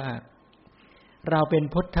ย่างนี้ว่าเราเป็น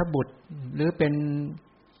พุทธบุตรหรือเป็น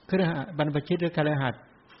คฤหัสถ์บรรพชิตหรือคฤหัสถ์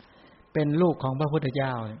เป็นลูกของพระพุทธเจ้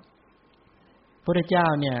าพระพุทธเจ้า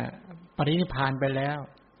เนี่ยปรินิพพานไปแล้ว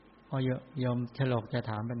โยมฉลกจะ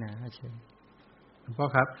ถามปัญหาเชิญหลวงพ่อ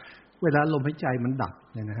ครับเวลาลมหายใจมันดับ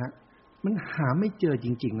เนี่ยนะฮะมันหาไม่เจอจ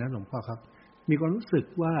ริงๆนะหลวงพ่อครับมีความรู้สึก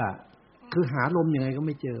ว่าคือหาลมยังไงก็ไ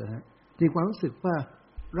ม่เจอฮะมีความรู้สึกว่า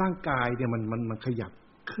ร่างกายเนี่ยมันขยับ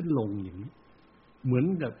ขึ้นลงอย่างนี้เหมือ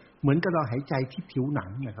นกับเราหายใจที่ผิวหนัง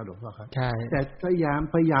นะครับหลวงพ่อครับใช่แต่พยา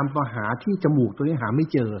ยามมาหาที่จมูกตัวนี้หาไม่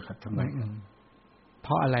เจอครับทำไมเพ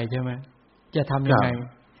ราะอะไรใช่ไหมจะทำยังไง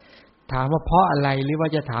ถามว่าเพราะอะไรหรือว่า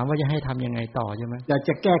จะถามว่าจะให้ทำยังไงต่อใช่ไหมจ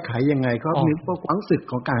ะแก้ไขยังไงก็มีความรู้สึก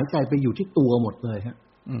ของการหายใจไปอยู่ที่ตัวหมดเลยฮะ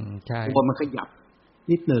ใช่ตัวมันขยับ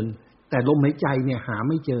นิดนึงแต่ลมหายใจเนี่ยหา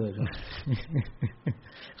ไม่เจอครับ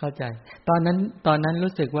เข้าใจตอนนั้น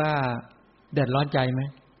รู้สึกว่าเดือดร้อนใจไหม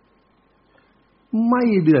ไม่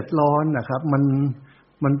เดือดร้อนนะครับ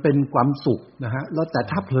มันเป็นความสุขนะฮะแล้วแต่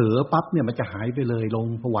ถ้าเผลอปั๊บเนี่ยมันจะหายไปเลยลง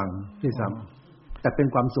ผวังค์ที่ซ้ำแต่เป็น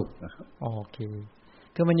ความสุขนะครับโอเค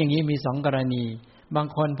คือมันอย่างนี้มี2กรณีบาง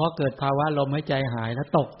คนพอเกิดภาวะลมหายใจหายแล้ว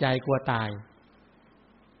ตกใจกลัวตาย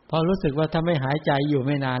พอรู้สึกว่าถ้าไม่หายใจอยู่ไ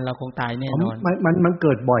ม่นานเราคงตายแน่นอนมันเ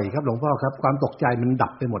กิดบ่อยครับหลวงพ่อครับความตกใจมันดั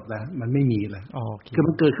บไปหมดแล้วมันไม่มีแล้วคือ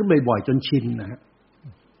มันเกิดขึ้นบ่อยๆจนชินนะฮะ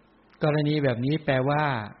กรณีแบบนี้แปลว่า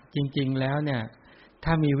จริงๆแล้วเนี่ย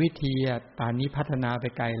ถ้ามีวิธีป่านนี้พัฒนาไป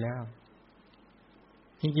ไกลแล้ว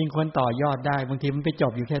จริงๆคนต่อยอดได้บางทีมันไปจ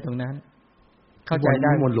บอยู่แค่ตรงนั้นเข้าใจไ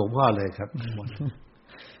ด้หมดหลวงพ่อเลยครับ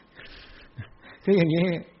คืออย่างนี้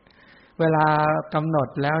เวลากำหนด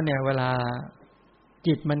แล้วเนี่ยเวลา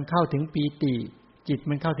จิตมันเข้าถึงปีติจิต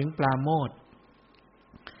มันเข้าถึงปราโมทย์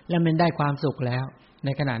แล้วมันได้ความสุขแล้วใน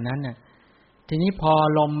ขณะนั้นน่ะทีนี้พอ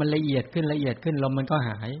ลมมันละเอียดขึ้นลมมันก็ห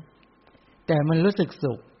ายแต่มันรู้สึก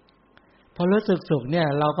สุขพอรู้สึกสุขเนี่ย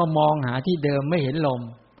เราก็มองหาที่เดิมไม่เห็นลม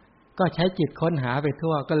ก็ใช้จิตค้นหาไป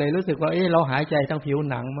ทั่วก็เลยรู้สึกว่าเราหายใจทั้งผิว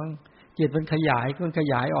หนังมั้งจิตมันขย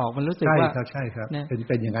ายออกมันรู้สึกว่าใช่ครับ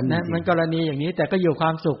เป็นอย่างนั้นนะมันกรณีอย่างนี้แต่ก็อยู่คว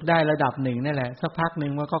ามสุขได้ระดับหนึ่งนั่นแหละสักพักนึ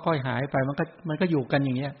งมันก็ค่อยหายไปมันก็อยู่กันอ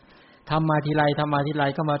ย่างเงี้ยทำมาทีไรก็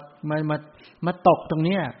มาตกตรงเ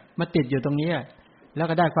นี้ยมาติดอยู่ตรงเนี้ยแล้ว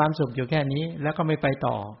ก็ได้ความสุขอยู่แค่นี้แล้วก็ไม่ไป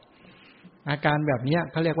ต่ออาการแบบนี้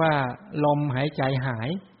เขาเรียกว่าลมหายใจหาย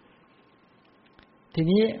ที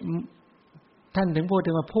นี้ท่านถึงพูดถึ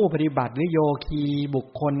งว่าผู้ปฏิบัติหรือโยคีบุค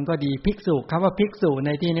คลก็ดีภิกษุคำว่าภิกษุใ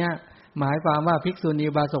นที่เนี้ยหมายความว่าภิกษุณี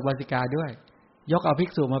อุบาสกอุบาสิกาด้วยยกเอาภิ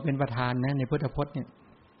กษุมาเป็นประธานนะในพุทธพจน์เนี่ย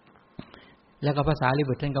แล้วก็ภาษาลิ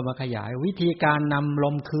บุตรท่านก็มาขยายวิธีการนำล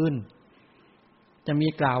มคืนจะมี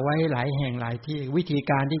กล่าวไว้หลายแห่งหลายที่วิธี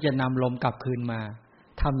การที่จะนำลมกลับคืนมา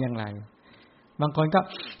ทำอย่างไรบางคนก็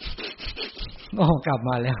กลับ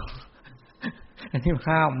มาแล้วอันนี้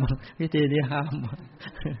ห้ามวิธีนี้ห้าม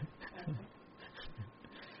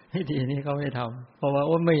วิธีนี้เขาไม่ทำเพราะว่า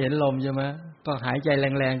ไม่เห็นลมใช่ไหมก็หายใจแ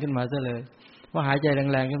รงๆขึ้นมาซะเลยพอหายใจแ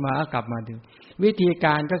รงๆขึ้นมาก็กลับมาถึงวิธีก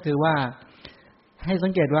ารก็คือว่าให้สั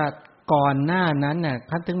งเกตว่าก่อนหน้านั้นน่ะ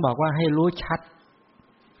ท่านถึงบอกว่าให้รู้ชัด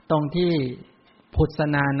ตรงที่พุทธ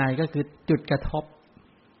นาในก็คือจุดกระทบ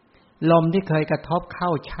ลมที่เคยกระทบเข้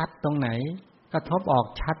าชัดตรงไหนกระทบออก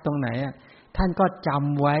ชัดตรงไหนท่านก็จ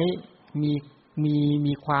ำไว้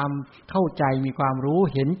มีความเข้าใจมีความรู้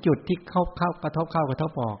เห็นจุดที่เข้ากระทบเข้ากระท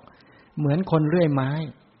บออกเหมือนคนเลื่อยไม้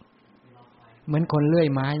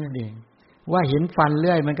นั่นเองว่าเห็นฟันเ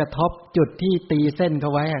ลื่อยมันกระทบจุดที่ตีเส้นเข้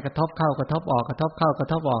าไว้กระทบเข้ากระทบออกกระทบเข้ากระ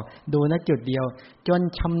ทบออกดูนะจุดเดียวจน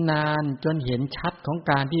ชำนาญจนเห็นชัดของ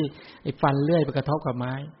การที่ไอ้ฟันเลื่อยไปกระทบกับไ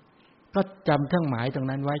ม้ก็จำเครื่องหมายตรง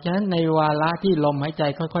นั้นไว้ฉะนั้นในวาระที่ลมหายใจ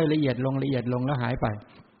ค่อยๆละเอียดลงแล้วหายไป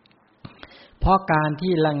เพราะการ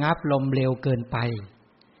ที่ระงับลมเร็วเกินไป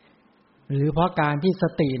หรือเพราะการที่ส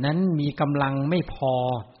ตินั้นมีกำลังไม่พอ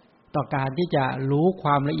ต่อการที่จะรู้คว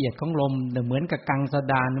ามละเอียดของลมเหมือนกับกังส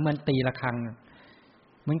ดานหรือมันตีระฆัง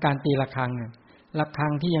เหมือนการตีระฆั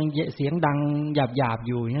งที่ยังเสียงดังหยาบๆอ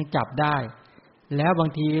ยู่ยังจับได้แล้วบาง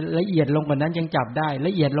ทีละเอียดลงกว่านั้นยังจับได้ล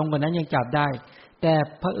ะเอียดลงกว่านั้นยังจับได้แต่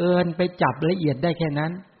เผอิญไปจับละเอียดได้แค่นั้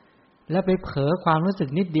นแล้วไปเผลอความรู้สึก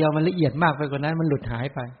นิดเดียวมันละเอียดมากไปกว่านั้นมันหลุดหาย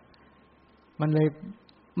ไปมั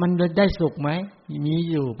นได้สุขไหมมี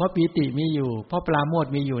อยู่เพราะปีติมีอยู่เพราะปราโมท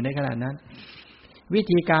ย์มีอยู่ในขณะนั้นวิ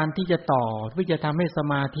ธีการที่จะต่อที่จะทำให้ส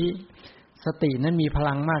มาธิสตินั้นมีพ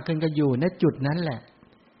ลังมากขึ้นก็อยู่ณจุดนั้นแหละ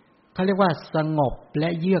เขาเรียกว่าสงบและ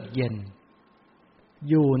เยือกเย็น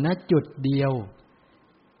อยู่ณจุดเดียว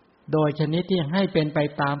โดยชนิดที่ให้เป็นไป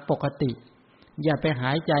ตามปกติอย่าไปห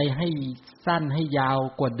ายใจให้สั้นให้ยาว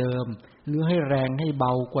กว่าเดิม หรือให้แรงให้เบ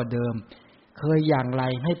ากว่าเดิมเคยอย่างไร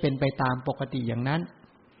ให้เป็นไปตามปกติอย่างนั้น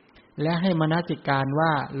และให้มนสิการว่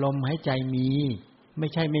าลมหายใจมีไม่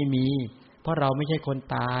ใช่ไม่มีเพราะเราไม่ใช่คน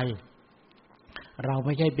ตายเราไ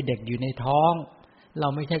ม่ใช่เป็นเด็กอยู่ในท้องเรา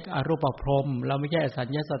ไม่ใช่อรูปพรหมเราไม่ใช่อสัญ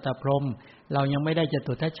ญาสัตตพรหมเรายังไม่ได้จ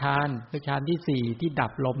ตุทัชฌานคือฌานที่4ที่ดั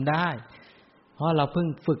บลมได้เพราะเราเพิ่ง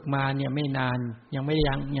ฝึกมาเนี่ยไม่นานยังไ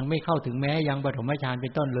ม่เข้าถึงแม้ยังปฐมฌานเป็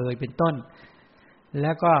นต้นเลยเป็นต้นแ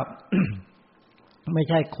ล้วก็ ไม่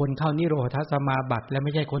ใช่คนเข้านิโรธสมาบัติและไ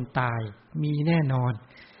ม่ใช่คนตายมีแน่นอน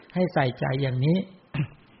ให้ใส่ใจอย่างนี้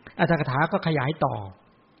อรรถกถาก็ขยายต่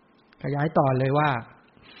อเลยว่า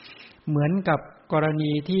เหมือนกับกร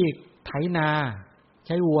ณีที่ไถนาใ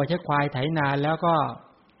ช้วัวใช้ควายไถนาแล้วก็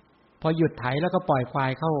พอหยุดไถแล้วก็ปล่อยควา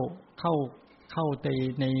ยเข้า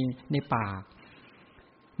ในป่า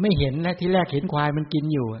ไม่เห็นนะที่แรกเห็นควายมันกิน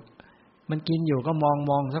อยู่ก็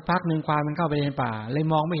มองสักพักนึงควายมันเข้าไปในป่าเลย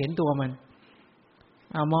มองไม่เห็นตัวมัน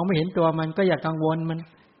มองไม่เห็นตัวมันก็อย่ากังวลมัน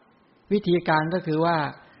วิธีการก็คือว่า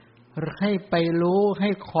ให้ไปรู้ให้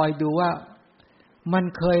คอยดูว่ามัน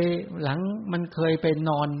เคยไปน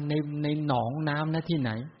อนในหนองน้ำนะที่ไห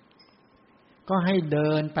นก็ให้เ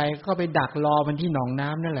ดินไปก็ไปดักรอมันที่หนองน้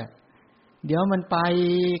ำนั่นแหละเดี๋ยวมันไป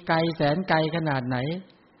ไกลแสนไกลขนาดไหน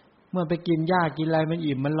เมื่อไปกินหญ้ากินอะไรมัน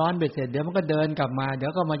อิ่มมันร้อนเบ็ดเสร็จเดี๋ยวมันก็เดินกลับมาเดี๋ย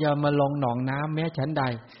วก็มาลงหนองน้ำแม้ฉันใด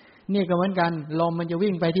นี่ก็เหมือนกันลมมันจะ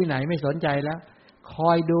วิ่งไปที่ไหนไม่สนใจแล้วค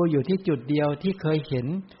อยดูอยู่ที่จุดเดียวที่เคยเห็น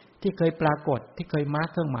ที่เคยปรากฏที่เคยมาร์ค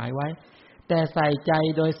เครื่องหมายไว้แต่ใส่ใจ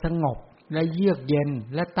โดยสงบและเยือกเย็น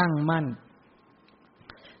และตั้งมั่น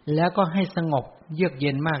แล้วก็ให้สงบเยือกเ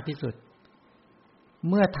ย็นมากที่สุด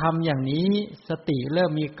เมื่อทำอย่างนี้สติเริ่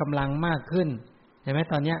มมีกำลังมากขึ้นเห็นไหม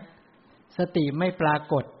ตอนนี้สติไม่ปรา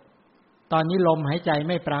กฏตอนนี้ลมหายใจ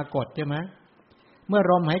ไม่ปรากฏใช่ไหมเมื่อ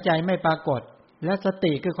ลมหายใจไม่ปรากฏและส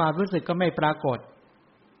ติคือความรู้สึกก็ไม่ปรากฏ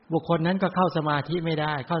บุคคลนั้นก็เข้าสมาธิไม่ไ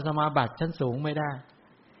ด้เข้าสมาบัติชั้นสูงไม่ได้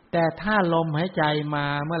แต่ถ้าลมหายใจมา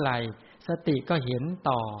เมื่อไหร่สติก็เห็น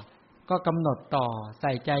ต่อก็กำหนดต่อใ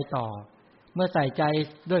ส่ใจต่อเมื่อใส่ใจ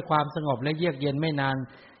ด้วยความสงบและเยือกเย็นไม่นาน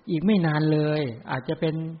อีกไม่นานเลยอาจจะเป็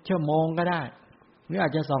นชั่วโมงก็ได้หรืออา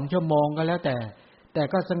จจะ2 ชั่วโมงก็แล้วแต่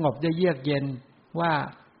ก็สงบด้วยเยือกเย็นว่า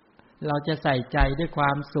เราจะใส่ใจด้วยคว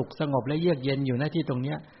ามสุขสงบและเยือกเย็นอยู่หน้าที่ตรงเ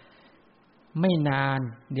นี้ยไม่นาน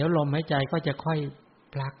เดี๋ยวลมหายใจก็จะค่อย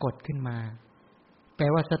ปรากฏขึ้นมาแปล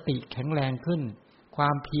ว่าสติแข็งแรงขึ้นควา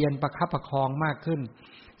มเพียรประคับประคองมากขึ้น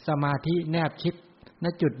สมาธิแนบชิดณ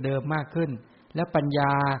จุดเดิมมากขึ้นและปัญญ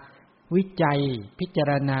าวิจัยพิจา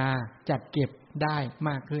รณาจัดเก็บได้ม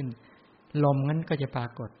ากขึ้นลมนั้นก็จะปรา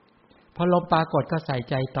กฏพอลมปรากฏก็ใส่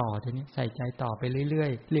ใจต่อทีนี้ใส่ใจต่อไปเรื่อ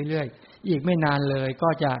ยๆอีกไม่นานเลยก็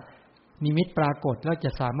จะนิมิตปรากฏแล้วจ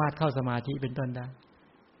ะสามารถเข้าสมาธิเป็นต้นได้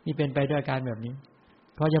นี่เป็นไปด้วยการแบบนี้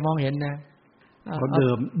พอจะมองเห็นนะเพราะเ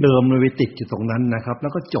ดิมมันไปติดอยู่ตรงนั้นนะครับแล้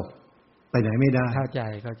วก็จบไปไหนไม่ได้เข้าใจ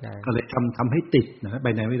ก็เลยทำให้ติดนะไป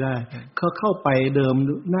ไหนไม่ได้เข้าไปเดิม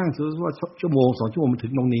นั่งสมมุติว่าชั่วโมง2 ชั่วโมงถึ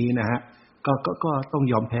งตรงนี้นะฮะก็ต้อง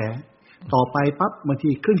ยอมแพ้ต่อไปปั๊บบางที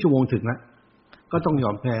ครึ่งชั่วโมงถึงแล้วก็ต้องย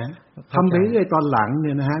อมแพ้ทำไปเรื่อยตอนหลังเ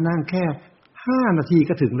นี่ยนะฮะนั่งแค่5 นาที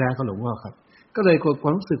ก็ถึงแล้วครับหลวงพ่อครับก็เลยเกิดควา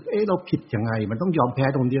มรู้สึกเราผิดยังไงมันต้องยอมแพ้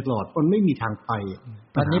ตรงนี้ตลอดมันไม่มีทางไป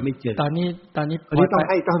ตอนนี้ไม่เจอตอนนี้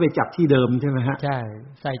ต้องไปจับที่เดิมใช่ไหมฮะใช่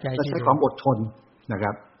ใส่ใจใช้ความอดทนนะค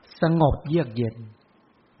รับสงบเยือกเย็น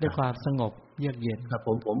ด้วยความสงบเยือกเย็นครับ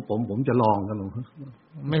ผมจะลองกันหลวง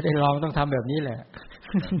ไม่ได้ลองต้องทำแบบนี้แหละ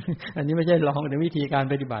อันนี้ไม่ใช่ลองแต่วิธีการ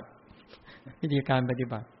ปฏิบัติ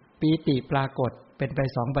ปีติปรากฏเป็นไป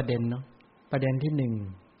2 ประเด็นเนาะประเด็นที่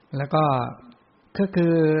1แล้วก็คื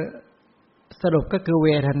อสรุปก็คือเว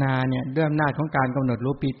ทนาเนี่ยด้วยอำนาจของการกำหนด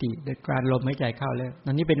รู้ปีติโดยการลมหายใจเข้าแล้ว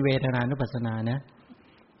อันนี้เป็นเวทนานุปัสสนานะ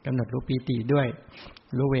กำหนดรู้ปีติด้วย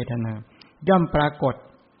รู้เวทนาย่อมปรากฏ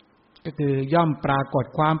ก็คือย่อมปรากฏ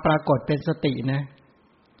ความปรากฏเป็นสตินะ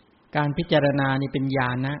การพิจารณานี่เป็นญา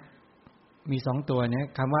ณนะมี2 ตัวนะ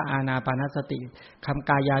คำว่าอานาปานสติคำ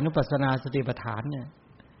กายานุปัสสนาสติปัฏฐานเนี่ย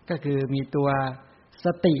ก็คือมีตัวส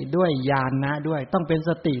ติด้วยญาณนะด้วยต้องเป็น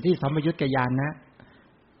สติที่สัมปยุตกับญาณนะ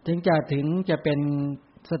ถึงจะเป็น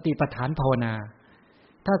สติปัฏฐานภาวนา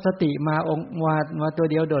ถ้าสติมาองค์มาตัว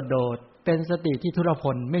เดียวโดดๆเป็นสติที่ทุรพ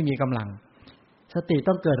ลไม่มีกำลังสติ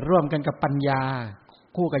ต้องเกิดร่วมกันกับปัญญา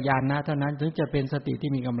คู่กับญาณนะเท่านั้นถึงจะเป็นสติ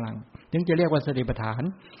ที่มีกำลังถึงจะเรียกว่าสติปัฏฐาน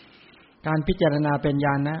การพิจารณาเป็นญ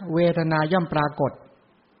าณนะเวทนาย่อมปรากฏ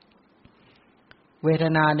เวท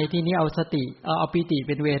นาในที่นี้เอาสติเอาปิติเ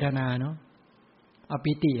ป็นเวทนาเนาะเอา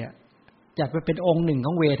ปิติจัดไปเป็นองค์หนึ่งข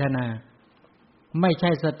องเวทนาไม่ใ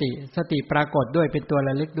ช่สติปรากฏด้วยเป็นตัวร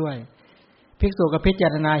ะลึกด้วยภิกษุก็พิจา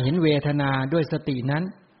รณาเห็นเวทนาด้วยสตินั้น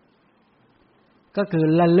ก็คือ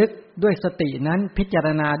ระลึกด้วยสตินั้นพิจาร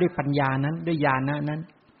ณาด้วยปัญญานั้นด้วยญาณนั้น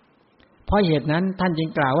เพราะเหตุนั้นท่านจึง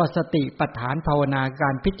กล่าวว่าสติปัฏฐานภาวนากา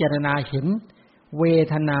รพิจารณาเห็นเว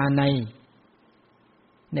ทนาใ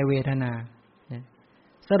นเวทนา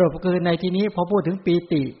สรุปคือในที่นี้พอพูดถึงปี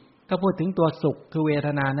ติก็พูดถึงตัวสุขคือเวท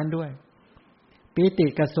นานั้นด้วยปีติ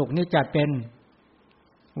กับสุขนี่จัดเป็น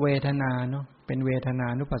เวทนาเนาะเป็นเวทนา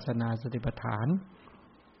นุปัสสนาสติปัฏฐาน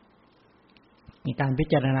มีการพิ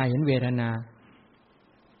จารณาเห็นเวทนา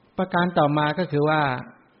ประการต่อมาก็คือว่า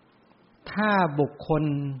ถ้าบุคคล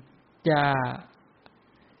จะ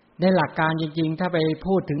ในหลักการจริงๆถ้าไป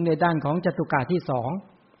พูดถึงในด้านของจตุกะที่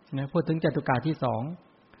2นะพูดถึงจตุกะที่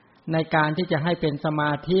2ในการที่จะให้เป็นสม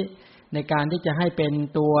าธิในการที่จะให้เป็น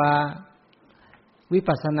ตัววิ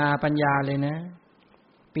ปัสสนาปัญญาเลยนะ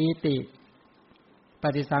ปีติป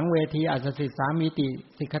ฏิสังเวทีอัสสสิสามีติ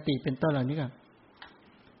สิกขติเป็นต้นเหล่านี้ก็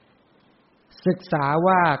ศึกษา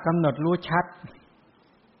ว่ากำหนดรู้ชัด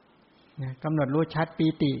กำหนดรู้ชัดปี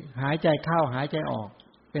ติหายใจเข้าหายใจออก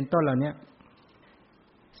เป็นต้นเหล่านี้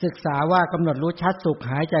ศึกษาว่ากำหนดรู้ชัดสุข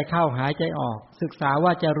หายใจเข้าหายใจออกศึกษาว่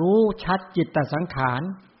าจะรู้ชัดจิตตสังขาร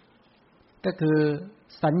ก็คือ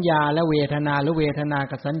สัญญาและเวทนาหรือเวทนา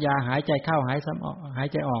กับสัญญาหายใจเข้าหาย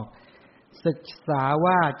ใจออกศึกษา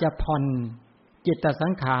ว่าจะผ่อนจิตตสั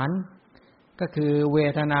งขารก็คือเว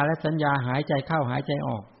ทนาและสัญญาหายใจเข้าหายใจอ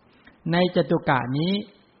อกในจตุกะนี้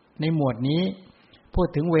ในหมวดนี้พูด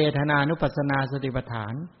ถึงเวทนานุปัสสนาสติปัฏฐา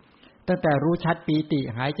นตั้งแต่รู้ชัดปีติ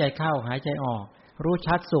หายใจเข้าหายใจออกรู้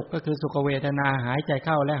ชัดสุขก็คือสุขเวทนาหายใจเ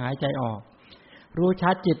ข้าและหายใจออกรู้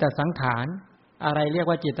ชัดจิตตสังขารอะไรเรียก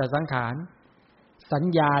ว่าจิตตสังขารสัญ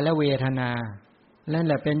ญาและเวทนานั่นแ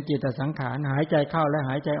หละเป็นจิตตสังขารหายใจเข้าและ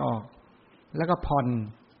หายใจออกแล้วก็ผ่อน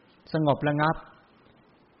สงบระงับ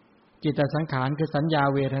จิตตสังขารคือสัญญา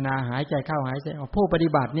เวทนาหายใจเข้าหายใจออกผู้ปฏิ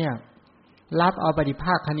บัติเนี่ยรับเอาปฏิภ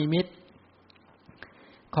าคนิมิต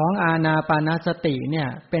ของอานาปานสติเนี่ย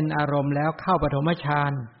เป็นอารมณ์แล้วเข้าปฐมฌา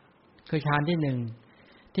นคือฌานที่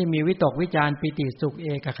1ที่มีวิตกวิจารปิติสุขเอ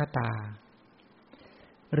กคตา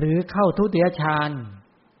หรือเข้าทุติยฌาน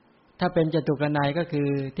ถ้าเป็นจตุกนัยก็คือ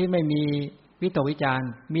ที่ไม่มีวิตกวิจาร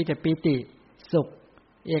มีแต่ปิติสุข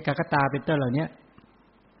เอกคตาเป็นต้นเหล่านี้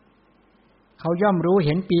เขาย่อมรู้เ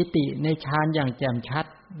ห็นปีติในฌานอย่างแจ่มชัด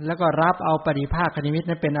แล้วก็รับเอาปฏิภาคนิมิต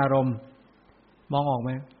นั้นเป็นอารมณ์มองออกไห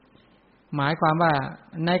มหมายความว่า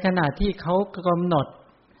ในขณะที่เขากำหนด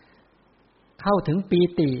เข้าถึงปี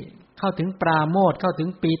ติเข้าถึงปราโมทย์เข้าถึง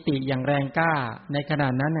ปีติอย่างแรงกล้าในขณะ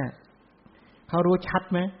นั้นน่ะเขารู้ชัด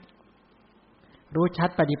ไหมรู้ชัด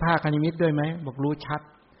ปฏิภาคนิมิตด้วยไหมบอกรู้ชัด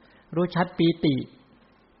รู้ชัดปีติ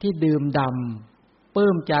ที่ดื่มด่ำปลื้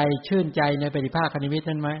มใจชื่นใจในปฏิภาคนิมิต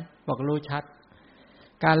นั้นไหมบอกรู้ชัด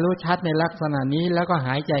การรู้ชัดในลักษณะนี้แล้วก็ห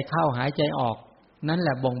ายใจเข้าหายใจออกนั่นแหล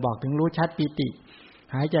ะบ่งบอกถึงรู้ชัดปีติ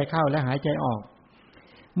หายใจเข้าและหายใจออก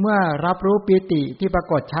เมื่อรับรู้ปีติที่ปรา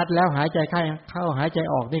กฏชัดแล้วหายใจเข้าหายใจ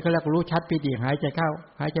ออกนี่เขาเรียกรู้ชัดปีติหายใจเข้า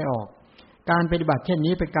หายใจออกการปฏิบัติเช่น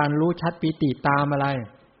นี้เป็นการรู้ชัดปีติตามอะไร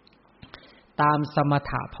ตามสม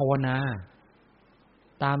ถะภาวนา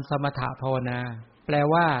ตามสมถะภาวนาแปล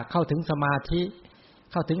ว่าเข้าถึงสมาธิ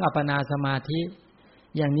เข้าถึงอัปปนาสมาธิ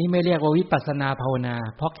อย่างนี้ไม่เรียกว่าวิปัสสนาภาวนา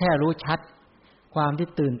เพราะแค่รู้ชัดความที่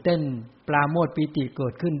ตื่นเต้นปราโมทย์ปีติเกิ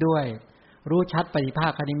ดขึ้นด้วยรู้ชัดปฏิภา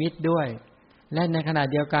คนิมิตด้วยและในขณะ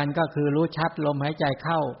เดียวกันก็คือรู้ชัดลมหายใจเ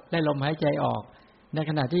ข้าและลมหายใจออกใน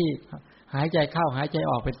ขณะที่หายใจเข้าหายใจ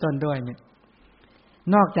ออกเป็นต้นด้วยเนี่ย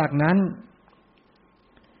นอกจากนั้น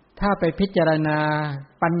ถ้าไปพิจารณา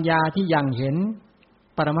ปัญญาที่ยังเห็น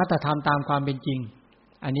ปรมัตถธรรมตามความเป็นจริง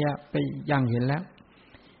อันนี้ไปยังเห็นแล้ว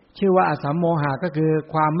ชื่อว่าอสัมโมหะก็คือ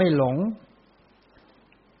ความไม่หลง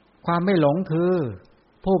ความไม่หลงคือ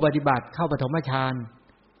ผู้ปฏิบัติเข้าปฐมฌาน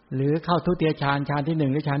หรือเข้าทุติยฌานฌานที่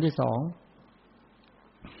1หรือฌานที่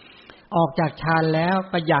2ออกจากฌานแล้ว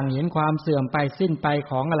ก็ยังเห็นความเสื่อมไปสิ้นไป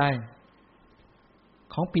ของอะไร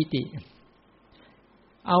ของปีติ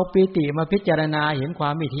เอาปีติมาพิจารณาเห็นควา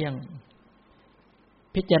มไม่เที่ยง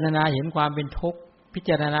พิจารณาเห็นความเป็นทุกข์พิ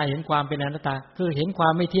จารณาเห็นความเป็นอนัตตาคือเห็นควา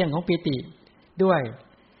มไม่เที่ยงของปีติด้วย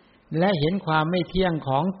และเห็นความไม่เที่ยงข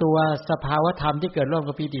องตัวสภาวธรรมที่เกิดร่วม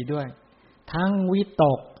กับปีติด้วยทั้งวิต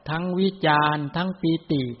กทั้งวิจารทั้งปี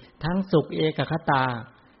ติทั้งสุขเอกคตา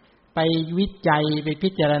ไปวิจัยไปพิ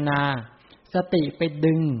จารณาสติไป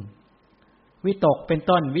ดึงวิตกเป็น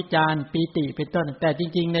ต้นวิจารปีติเป็นต้นแต่จ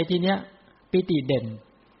ริงๆในที่เนี้ยปีติเด่น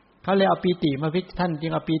เขาเลยเอาปีติมาท่านจึ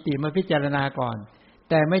งเอาปีติมาพิจารณาก่อน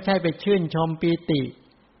แต่ไม่ใช่ไปชื่นชมปีติ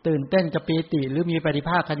ตื่นเต้นกับปีติหรือมีปฏิภ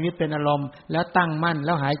าคนิมิตเป็นอารมณ์แล้วตั้งมั่นแ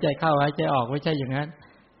ล้วหายใจเข้าหายใจออกไม่ใช่อย่างนั้น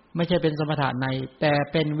ไม่ใช่เป็นสมถะในแต่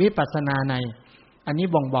เป็นวิปัสสนาในอันนี้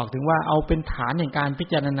บ่งบอกถึงว่าเอาเป็นฐานแห่งการพิ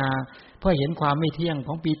จารณาเพื่อเห็นความไม่เที่ยงข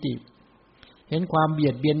องปีติ เห็นความเบี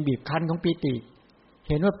ยดเบียนบีบคั้นของปีติ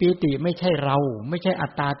เห็นว่าปีติไม่ใช่เราไม่ใช่อั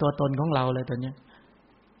ตตาตัวตนของเราเลยตัวเนี้ย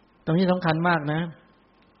ตรงนี้สำคัญมากนะ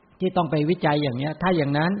ที่ต้องไปวิจัยอย่างเนี้ยถ้าอย่า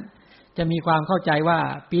งนั้นจะมีความเข้าใจว่า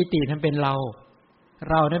ปีตินั้นเป็นเรา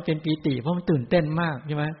นั้นเป็นปีติเพราะมันตื่นเต้นมากใ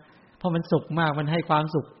ช่ไหมเพราะมันสุขมากมันให้ความ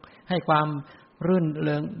สุขให้ความรื่นเ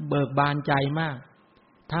ริงเบิกบานใจมาก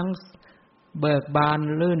ทั้งเบิกบาน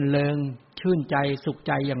รื่นเริงชื่นใจสุขใ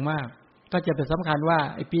จอย่างมากก็จะเป็นสำคัญว่า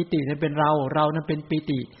ไอ้ปีตินั้นเป็นเรานั้นเป็นปี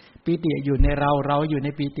ติอยู่ในเราอยู่ใน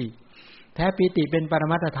ปีติแท้ปีติเป็นปร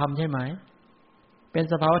มัตถธรรมใช่ไหมเป็น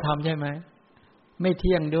สภาวธรรมใช่ไหมไม่เ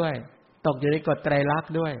ที่ยงด้วยตกอยู่ในกฎไตรลักษ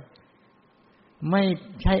ณ์ด้วยไม่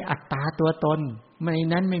ใช่อัตตาตัวตนใน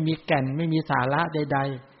นั้นไม่มีแก่นไม่มีสาระใด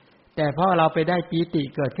ๆแต่เพราะเราไปได้ปีติ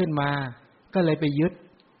เกิดขึ้นมาก็เลยไปยึด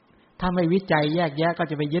ถ้าไม่วิจัยแยกแยะก็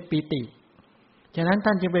จะไปยึดปีติฉะนั้นท่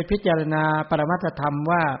านจึงไปพิจารณาปรมัตถธรรม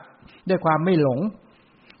ว่าด้วยความไม่หลง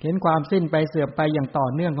เห็นความสิ้นไปเสื่อมไปอย่างต่อ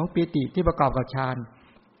เนื่องของปีติที่ประกอบกับฌาน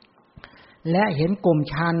และเห็นกลุ่ม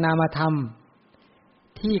ฌานนามธรรม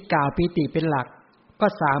ที่กล่าวปีติเป็นหลักก็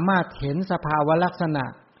สามารถเห็นสภาวะลักษณะ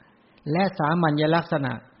และสามัญลักษณ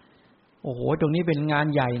ะโอ้โหตรงนี้เป็นงาน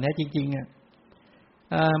ใหญ่นะจริงๆอ่ะ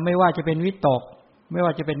ไม่ว่าจะเป็นวิตกไม่ว่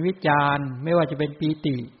าจะเป็นวิจารณ์ไม่ว่าจะเป็นปี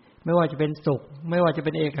ติไม่ว่าจะเป็นสุขไม่ว่าจะเ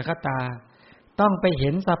ป็นเอกคตาต้องไปเห็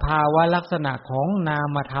นสภาวะลักษณะของนา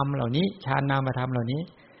มธรรมเหล่านี้ฌานนามธรรมเหล่านี้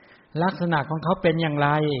ลักษณะของเขาเป็นอย่างไร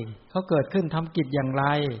เขาเกิดขึ้นทำกิจอย่างไร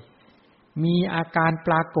มีอาการป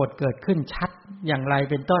รากฏเกิดขึ้นชัดอย่างไร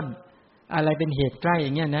เป็นต้นอะไรเป็นเหตุใกล้อย่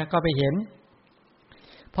างเงี้ยนะก็ไปเห็น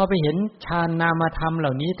พอไปเห็นฌานนามธรรมเห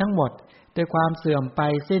ล่านี้ทั้งหมดด้วยความเสื่อมไป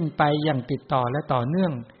สิ้นไปอย่างติดต่อและต่อเนื่อ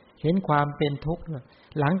งเห็นความเป็นทุกข์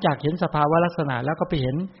หลังจากเห็นสภาวะลักษณะแล้วก็ไปเ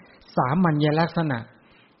ห็นสามัญลักษณะ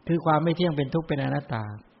คือความไม่เที่ยงเป็นทุกข์เป็นอนัตตา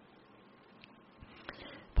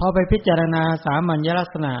พอไปพิจารณาสามัญลัก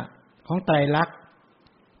ษณะของไตรลักษณ์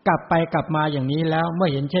กลับไปกลับมาอย่างนี้แล้วเมื่อ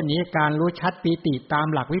เห็นเช่นนี้การรู้ชัดปีติตาม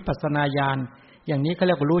หลักวิปัสสนาญาณอย่างนี้เขาเ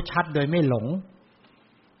รียกว่ารู้ชัดโดยไม่หลง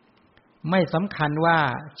ไม่สำคัญว่า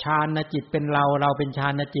ฌานจิตเป็นเราเป็นฌา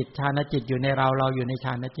นจิตฌานจิตอยู่ในเราอยู่ในฌ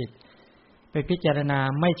านจิตไปพิจารณา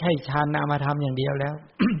ไม่ใช่ฌานนามธรรมอย่างเดียวแล้ว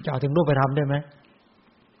จะถึงรูปธรรมได้ไหม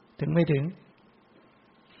ถึงไม่ถึง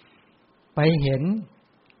ไปเห็น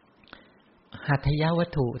หัตถยวัต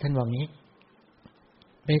ถุท่านบอกนี้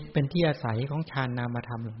เป็นที่อาศัยของฌานนามธ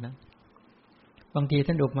รรมเหล่านั้นบางที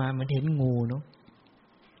ท่านดูมาเหมือนเห็นงูเนาะ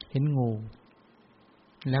เห็นงู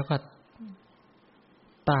แล้วก็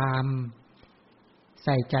ตามใ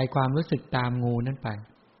ส่ใจความรู้สึกตามงูนั้นไป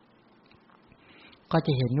ก็จ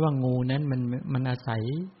ะเห็นว่างูนั้นมันอาศัย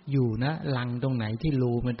อยู่นะรังตรงไหนที่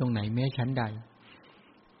รูมันตรงไหนแม้ชั้นใด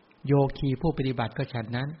โยคีผู้ปฏิบัติก็ฉัน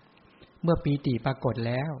นั้นเมื่อปีติปรากฏแ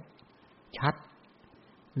ล้วชัด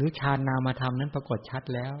หรือฌานนามธรรมนั้นปรากฏชัด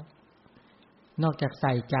แล้วนอกจากใ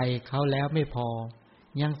ส่ใจเขาแล้วไม่พอ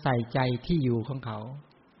ยังใส่ใจที่อยู่ของเขา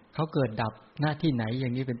เกิดดับหน้าที่ไหนอย่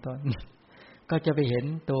างนี้เป็นต้นก็จะไปเห็น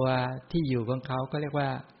ตัวที่อยู่ของเขาก็เรียกว่า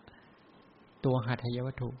ตัวหัตถย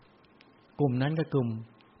วัตถุกลุ่มนั้นก็กลุ่ม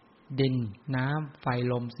ดินน้ำไฟ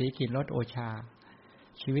ลมสีกลิ่นรสโอชา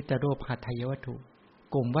ชีวิตรูปหัตถยวัตถุ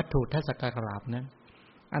กลุ่มวัตถุทัศกกราบนั้น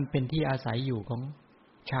อันเป็นที่อาศัยอยู่ของ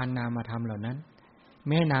ฌานนามธรรมเหล่านั้นแ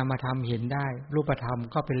ม้นามธรรมเห็นได้รูปธรรม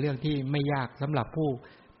ก็เป็นเรื่องที่ไม่ยากสำหรับผู้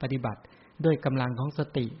ปฏิบัติด้วยกำลังของส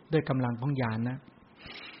ติด้วยกำลังของญาณนะ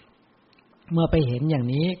เมื่อไปเห็นอย่าง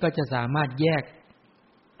นี้ก็จะสามารถแยก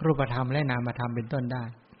รูปธรรมและนามธรรมเป็นต้นได้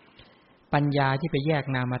ปัญญาที่ไปแยก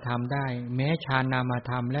นามธรรมได้แม้ฌานนาม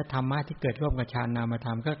ธรรมและธรรมะที่เกิดร่วมกับฌานนามธร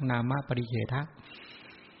รมก็นามปริเฉทะ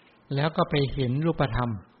แล้วก็ไปเห็นรูปธรร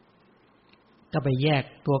มก็ไปแยก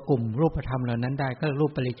ตัวกลุ่มรูปธรรมเหล่านั้นได้ก็รู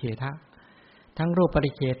ปปริเฉทะทั้งรูปป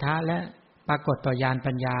ริเฉทะและปรากฏต่อญาณ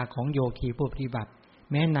ปัญญาของโยคีผู้ปฏิบัติ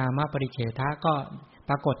แม้นามปริเฉทะก็ป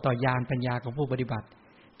รากฏต่อญาณปัญญาของผู้ปฏิบัติ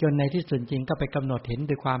จนในที่สุดจริงก็ไปกำหนดเห็น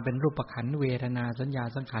ด้วยความเป็นรูปขันธ์เวทนาสัญญา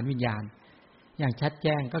สังขารวิญญาณอย่างชัดแ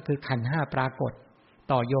จ้งก็คือขันธ์5ปรากฏ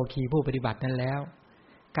ต่อโยคีผู้ปฏิบัตินั้นแล้ว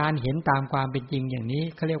การเห็นตามความเป็นจริงอย่างนี้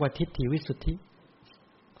เขาเรียกว่าทิฏฐิวิสุทธิ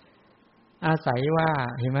อาศัยว่า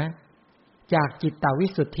เห็นไหมจากจิตตวิ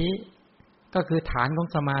สุทธิก็คือฐานของ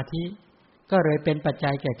สมาธิก็เลยเป็นปัจ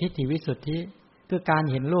จัยแก่ทิฏฐิวิสุทธิคือการ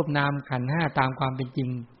เห็นรูปนามขันธ์5ตามความเป็นจริง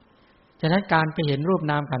ฉะนั้นการไปเห็นรูป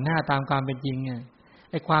นามขันธ์5ตามความเป็นจริงเนี่ย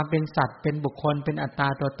ไอ้ความเป็นสัตว์เป็นบุคคลเป็นอัตตา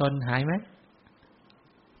ตัวตนหายไหม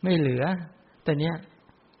ไม่เหลือแต่เนี้ย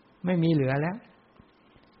ไม่มีเหลือแล้ว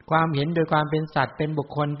ความเห็นโดยความเป็นสัตว์เป็นบุค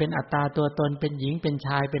คลเป็นอัตตาตัวตนเป็นหญิงเป็นช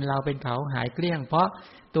ายเป็นเราเป็นเขาหายเกลี้ยงเพราะ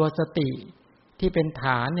ตัวสติที่เป็นฐ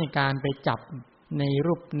านในการไปจับใน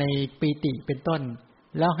รูปในปีติเป็นต้น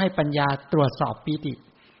แล้วให้ปัญญาตรวจสอบปีติ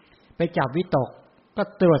ไปจับวิตกก็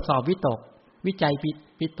ตรวจสอบวิตก วิจัย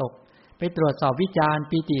ปิตกไปตรวจสอบวิจารณ์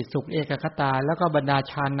ปีติสุขเอกคตาแล้วก็บรรดา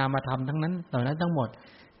ฌานนามธรรมทั้งนั้นเหล่านั้นทั้งหมด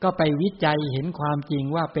ก็ไปวิจัยเห็นความจริง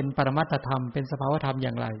ว่าเป็นปรมัตถธรรมเป็นสภาวธรรมอ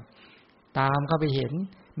ย่างไรตามเข้าไปเห็น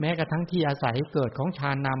แม้กระทั่งที่อาศัยเกิดของฌ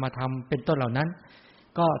านนามธรรมเป็นต้นเหล่านั้น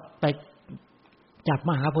ก็ไปจับ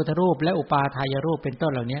มหาพุทธรูปและอุปาทายรูปเป็นต้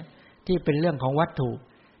นเหล่านี้ที่เป็นเรื่องของวัตถุ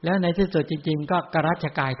แล้วในที่สุดจริงๆก็กรัช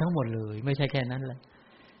กายทั้งหมดเลยไม่ใช่แค่นั้นแหละ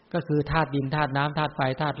ก็คือธาตุดินธาตุน้ำธาตุไฟ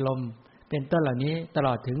ธาตุลมเป็นต้นเหล่านี้ตล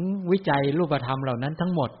อดถึงวิจัยรูปธรรมเหล่านั้นทั้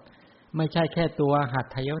งหมดไม่ใช่แค่ตัวหัต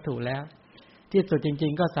ถยวัตถุแล้วที่สุดจริ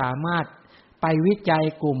งๆก็สามารถไปวิจัย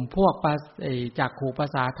กลุ่มพวกจักขุประ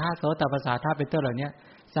สาทธาตุโสตประสาทธาตุเป็นต้นเหล่านี้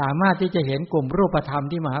สามารถที่จะเห็นกลุ่มรูปธรรม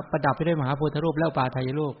ที่ประดับไปด้วยมหาพุทธรูปและอุปาทาย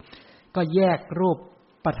รูปก็แยกรูป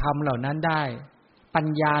ประธรรมเหล่านั้นได้ปัญ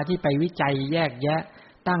ญาที่ไปวิจัยแยกแยะ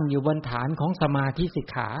ตั้งอยู่บนฐานของสมาธิสิก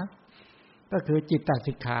ขาก็คือจิตต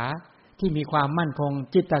สิกขาที่มีความมั่นคง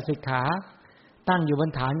จิตตสิกขาตั้งอยู่บน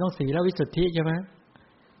ฐานของศีลวิสุทธิใช่ไหม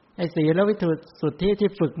ไอ้ศีลวิสุทธิที่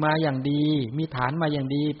ฝึกมาอย่างดีมีฐานมาอย่าง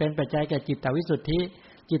ดีเป็นปัจจัยแก่จิตตวิสุทธิ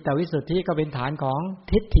จิตตวิสุทธิก็เป็นฐานของ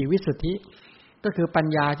ทิฏฐิวิสุทธิก็คือปัญ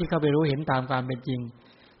ญาที่เข้าไปรู้เห็นตามความเป็นจริง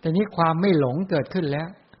แต่นี้ความไม่หลงเกิดขึ้นแล้ว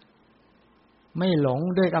ไม่หลง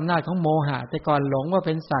ด้วยอำนาจของโมหะแต่ก่อนหลงว่าเ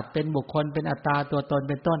ป็นสัตว์เป็นบุคคลเป็นอัตตาตัวตน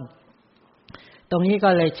เป็นต้นตรงนี้ก็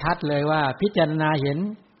เลยชัดเลยว่าพิจารณาเห็น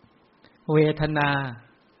เวทนา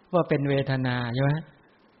ว่าเป็นเวทนาใช่ไหม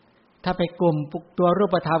ถ้าไปกลุ่มตัวรู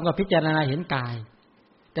ปธรรมก็พิจารณาเห็นกาย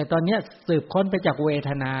แต่ตอนนี้สืบค้นไปจากเวท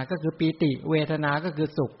นาก็คือปีติเวทนาก็คือ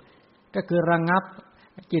สุขก็คือระงับ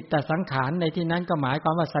จิตตสังขารในที่นั้นก็หมายคว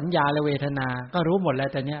ามว่าสัญญาและเวทนาก็รู้หมดแล้ว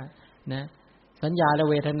แต่เนี้ยนะสัญญาและ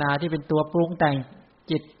เวทนาที่เป็นตัวปรุงแต่ง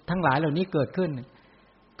จิตทั้งหลายเหล่านี้เกิดขึ้น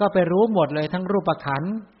ก็ไปรู้หมดเลยทั้งรูปขัน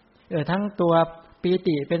ธ์ทั้งตัวปี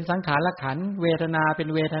ติเป็นสังขารขันธ์เวทนาเป็น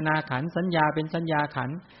เวทนาขันธ์สัญญาเป็นสัญญาขัน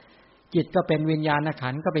ธ์จิตก็เป็นวิญญาณขั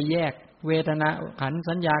นธ์ก็ไปแยกเวทนาขันธ์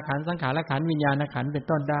สัญญาขันธ์สังขารขันธ์วิญญาณขันธ์เป็น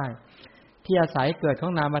ต้นได้ที่อาศัยเกิดขอ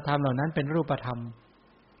งนามธรรมเหล่านั้นเป็นรูปธรรม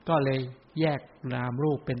ก็เลยแยกนาม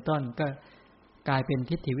รูปเป็นต้นก็กลายเป็น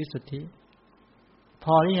ทิฏฐิวิสุทธิพ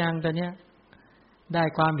อหรือยังตอนเนี้ยได้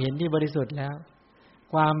ความเห็นที่บริสุทธิ์แล้ว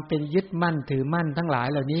ความเป็นยึดมั่นถือมั่นทั้งหลาย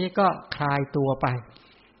เหล่านี้ก็คลายตัวไป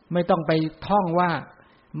ไม่ต้องไปท่องว่า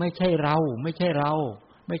ไม่ใช่เราไม่ใช่เรา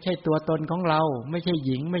ไม่ใช่ตัวตนของเราไม่ใช่ห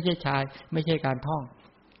ญิงไม่ใช่ชายไม่ใช่การท่อง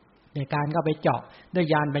ในการก็ไปเจาะด้วย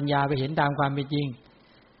ญาณปัญญาไปเห็นตามความเป็นจริง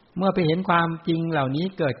เมื่อไปเห็นความจริงเหล่านี้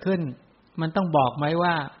เกิดขึ้นมันต้องบอกไหม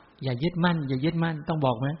ว่าอย่ายึดมั่นอย่ายึดมั่นต้องบ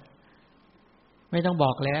อกไหมไม่ต้องบ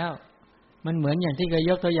อกแล้วมันเหมือนอย่างที่เคย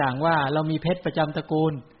ยกตัวอย่างว่าเรามีเพชรประจำตระกู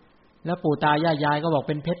ลแล้วปู่ตายายก็บอก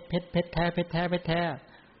เป็นเพชรแท้เพชรแท้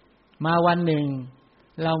มาวันหนึ่ง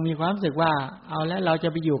เรามีความรู้สึกว่าเอาแล้วเราจะ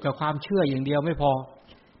ไปอยู่กับความเชื่ออย่างเดียวไม่พอ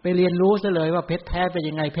ไปเรียนรู้ซะเลยว่าเพชรแท้เป็น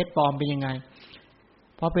ยังไงเพชรปลอมเป็นยังไง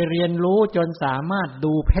พอไปเรียนรู้จนสามารถ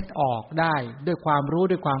ดูเพชรออกได้ด้วยความรู้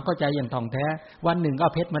ด้วยความเข้าใจอย่างถ่องแท้วันหนึ่งก็เอ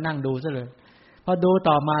าเพชรมานั่งดูซะเลยพอดู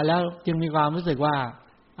ต่อมาแล้วจึงมีความรู้สึกว่า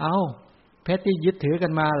เพชรที่ยึดถือกั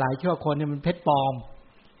นมาหลายชั่วคนเนี่ยมันเพชรปลอม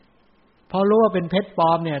พอรู้ว่าเป็นเพชรปล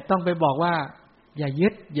อมเนี่ยต้องไปบอกว่าอย่า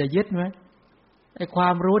ยึดไหมไอ้ควา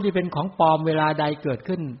มรู้ที่เป็นของปลอมเวลาใดเกิด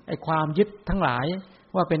ขึ้นไอ้ความยึดทั้งหลาย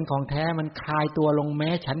ว่าเป็นของแท้มันคลายตัวลงแม้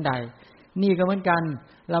ชั้นใดนี่ก็เหมือนกัน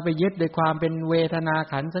เราไปยึดโดยความเป็นเวทนา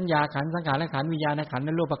ขันธ์สัญญาขันธ์สังขารขันธ์วิญญาณขันธ์แล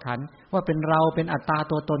ะรูปขันธ์ว่าเป็นเราเป็นอัตตา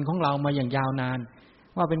ตัวตนของเรามาอย่างยาวนาน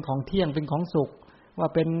ว่าเป็นของเที่ยงเป็นของสุขว่า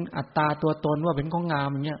เป็นอัตตาตัวตนว่าเป็นของงาม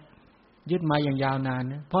อย่างเงี้ยยึดมาอย่างยาวนาน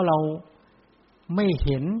เพราะเราไม่เ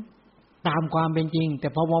ห็นตามความเป็นจริงแต่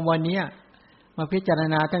พอวันนี้มาพิจาร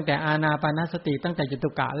ณาตั้งแต่อานาปานสติตั้งแต่จตุ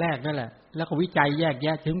กะแรกนั่นแหละแล้วก็วิจัยแยกแย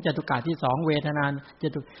ะถึงจตุกะที่2เวทนา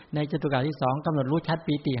ในจตุกะที่2กำหนดรู้ชัด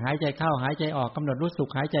ปีติหายใจเข้าหายใจออกกำหนดรู้สุ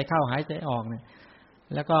ขหายใจเข้าหายใจออกเนี่ย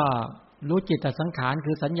แล้วก็รู้จิตตสังขาร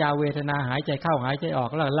คือสัญญาเวทนาหายใจเข้าหายใจออก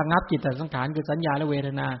แล้วระงับจิตตสังขารคือสัญญาและเวท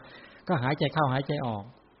นาก็หายใจเข้าหายใจออก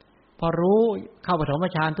พอรู้เข้าปฐม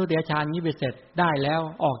ฌานทุติยฌานนี้ไปเสร็จได้แล้ว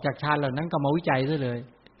ออกจากฌานเหล่านั้นก็มาวิจัยซะเลย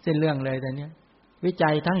เส้นเรื่องเลยแต่เนี้ยวิจั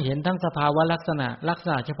ยทั้งเห็นทั้งสภาวะลักษณ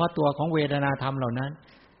ะเฉพาะตัวของเวทนาธรรมเหล่านั้น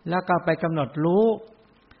แล้วก็ไปกำหนดรู้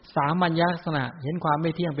สามัญญลักษณะเห็นความไ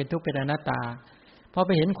ม่เที่ยงเป็นทุกข์เป็นอนัตตาพอไ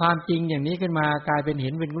ปเห็นความจริงอย่างนี้ขึ้นมากลายเป็นเห็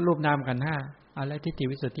นเป็นรูปนามขันธ์5อะไรทิฏฐิ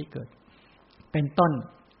วิสุทธิเกิดเป็นต้น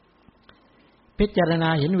พิจารณา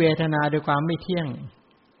เห็นเวทนาโดยความไม่เที่ยง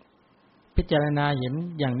พิจารณาเห็น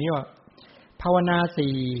อย่างนี้ว่าภาวนา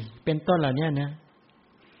4เป็นต้นเหล่านี้นะ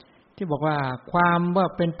ที่บอกว่าความว่า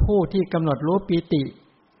เป็นผู้ที่กำหนดรู้ปีติ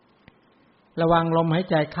ระวังลมหาย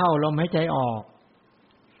ใจเข้าลมหายใจออก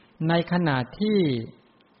ในขณะที่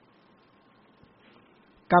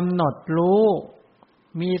กำหนดรู้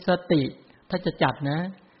มีสติถ้าจะจัดนะ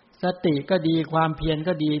สติก็ดีความเพียร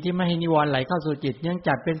ก็ดีที่ไม่ให้นิวรณ์ไหลเข้าสู่จิตยัง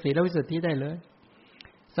จัดเป็นศีลวิสุทธิได้เลย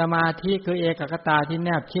สมาธิคือเอกคตาที่แน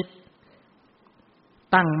บชิด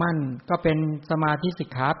ตั้งมั่นก็เป็นสมาธิสิก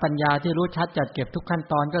ขาปัญญาที่รู้ชัดจัดเก็บทุกขั้น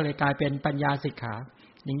ตอนก็เลยกลายเป็นปัญญาสิกขา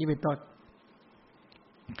อย่างนี้เป็นต้น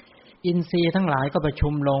อินทรีย์ทั้งหลายก็ประชุ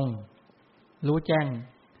มลงรู้แจ้ง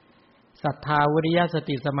ศรัทธาวิริยะส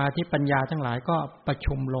ติสมาธิปัญญาทั้งหลายก็ประ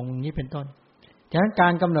ชุมลงนี้เป็นต้นฉะนั้นกา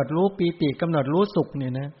รกำหนดรู้ปีติกำหนดรู้สุขเนี่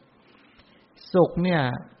ยนะสุขเนี่ย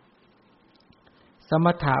สม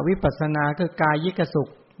ถะวิปัสสนาคือกายิกสุข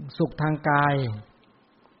สุขทางกาย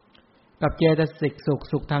กับเจตสิกสุข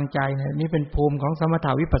สุขทางใจเนี่ยนี่เป็นภูมิของสมถ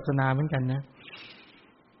ะวิปัสสนาเหมือนกันนะ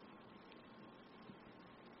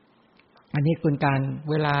อันนี้คือการ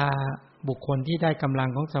เวลาบุคคลที่ได้กำลัง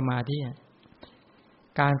ของสมาธิ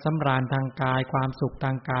การสำราญทางกายความสุขท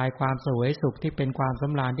างกายความเสวยสุขที่เป็นความส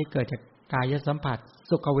ำราญที่เกิดจากกายสัมผัส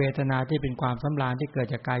สุขเวทนาที่เป็นความสำราญที่เกิด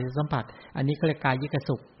จากกายสัมผัสอันนี้ก็เรียกกายิก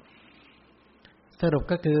สุขสรุป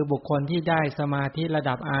ก็คือบุคคลที่ได้สมาธิระ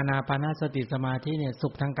ดับอานาปานสติสมาธิเนี่ยสุ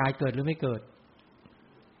ขทางกายเกิดหรือไม่เกิด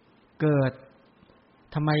เกิด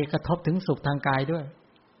ทำไมกระทบถึงสุขทางกายด้วย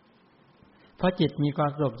เพราะจิตมีควา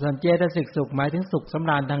มสุขส่วนเจตสิกสุขหมายถึงสุขสำ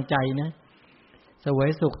ราญทางใจนะเสวย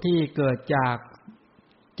สุขที่เกิดจาก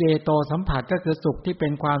เจโตสัมผัสก็คือสุขที่เป็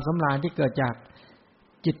นความสำราญที่เกิดจาก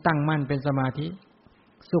จิตตั้งมั่นเป็นสมาธิ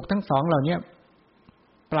สุขทั้งสองเหล่านี้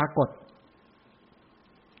ปรากฏ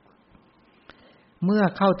เมื่อ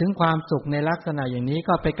เข้าถึงความสุขในลักษณะอย่างนี้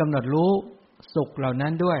ก็ไปกำหนดรู้สุขเหล่านั้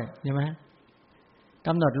นด้วยใช่ไหมก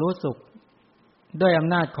ำหนดรู้สุขด้วยอ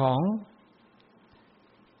ำนาจของ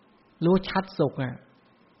รู้ชัดสุข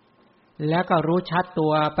แล้วก็รู้ชัดตั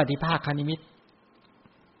วปฏิภาคนิมิต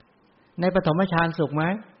ในปฐมฌานสุขไหม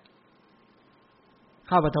เ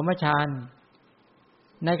ข้าปฐมฌาน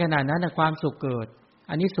ในขณะนั้นความสุขเกิด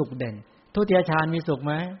อันนี้สุขเด่นทุติยฌานมีสุขไ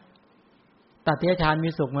หมตติยฌานมี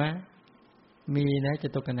สุขไหมมีนะจ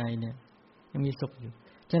ตุกนัยเนี่ยยังมีสุขอยู่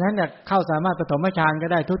ฉะนั้นเข้าสามารถปฐมฌานก็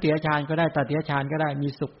ได้ทุติยฌานก็ได้ตติยฌานก็ได้มี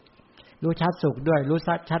สุขรู้ชัดสุขด้วยรู้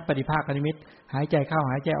ชัดปฏิภาคนิมิตหายใจเข้า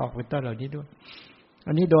หายใจออกเป็นต้นเหล่านี้ด้วย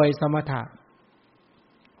อันนี้โดยสมถะ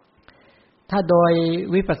ถ้าโดย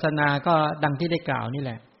วิปัสสนาก็ดังที่ได้กล่าวนี่แ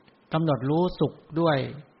หละกำหนดรู้สุขด้วย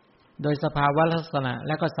โดยสภาวะลักษณะแ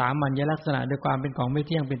ละก็สามัญลักษณะโดยความเป็นของไม่เ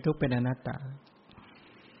ที่ยงเป็นทุกข์เป็นอนัตตา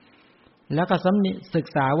แล้วก็ศึก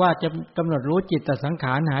ษาว่าจะกำหนดรู้จิตตสังข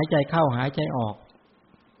ารหายใจเข้าหายใจออก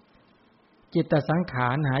จิตตสังขา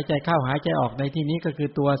รหายใจเข้าหายใจออกในที่นี้ก็คือ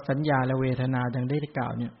ตัวสัญญาและเวทนาดังได้กล่า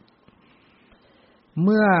วเนี่ยเ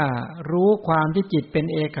มื่อรู้ความที่จิตเป็น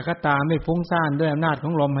เอกคตาไม่ฟุ้งซ่านด้วยอำนาจขอ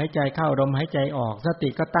งลมหายใจเข้าลมหายใจออกสติ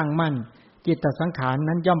ก็ตั้งมั่นจิตตสังขาร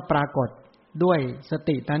นั้นย่อมปรากฏด้วยส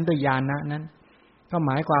ตินั้นด้วยญาณะนั้นก็ห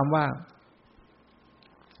มายความว่า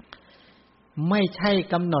ไม่ใช่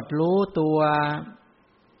กำหนดรู้ตัว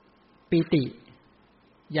ปีติ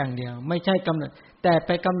อย่างเดียวไม่ใช่กำหนดแต่ไป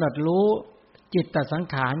กำหนดรู้จิตตสัง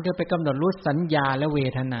ขารคือไปกำหนดรู้สัญญาและเว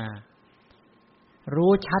ทนา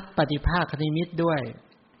รู้ชัดปฏิภาคนิมิตด้วย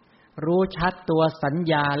รู้ชัดตัวสัญ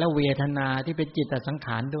ญาและเวทนาที่เป็นจิตตสังข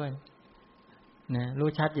ารด้วยนะรู้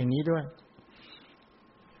ชัดอย่างนี้ด้วย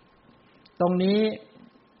ตรงนี้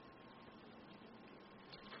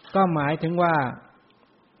ก็หมายถึงว่า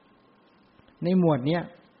ในหมวดเนี้ย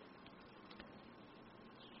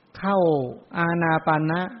เข้าอานาปา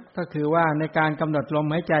นะก็คือว่าในการกำหนดลม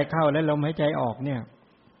หายใจเข้าและลมหายใจออกเนี่ย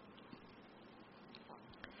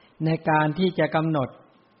ในการที่จะกำหนด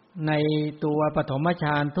ในตัวปฐมฌ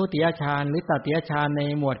านทุติยฌานหรือตติยฌานใน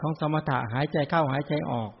หมวดของสมถะหายใจเข้าหายใจ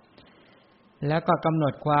ออกแล้วก็กำหน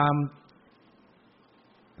ดความ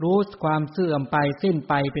รู้ความเสื่อมไปสิ้น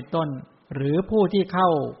ไปเป็นต้นหรือผู้ที่เข้า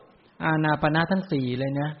อานาปานะทั้ง4เล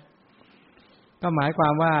ยนะก็หมายควา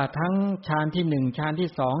มว่าทั้งฌานที่1ฌานที่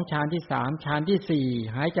2ฌานที่3ฌานที่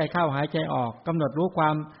4หายใจเข้าหายใจออกกำหนดรู้คว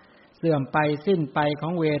ามเสื่อมไปสิ้นไปขอ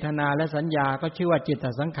งเวทนาและสัญญาก็ชื่อว่าจิตต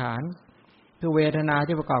สังขารคือเวทนา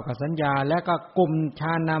ที่ประกอบกับสัญญาและก็กลุ่มฌ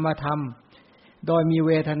านนามธรรมโดยมีเ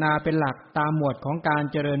วทนาเป็นหลักตามหมวดของการ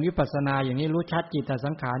เจริญวิปัสสนาอย่างนี้รู้ชัดจิตต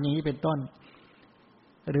สังขารอย่างนี้เป็นต้น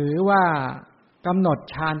หรือว่ากำหนด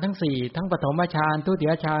ฌานทั้ง4ทั้งปฐมฌานทุติ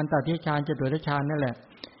ยฌานตติยฌานจตุตฌานนั่นแหละ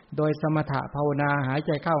โดยสมถะภาวนาหายใ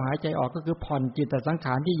จเข้าหายใจออกก็คือผ่อนจิตตสังข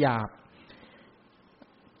ารที่หยาบ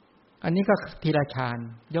อันนี้ก็ทีละฌาน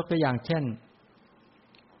ยกตัวอย่างเช่น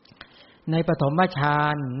ในปฐมฌา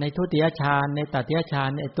นในทุติยฌานในตติยฌาน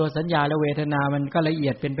ไอ้ตัวสัญญาและเวทนามันก็ละเอี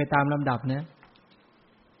ยดเป็นไปตามลำดับนะ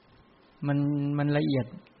มันละเอียด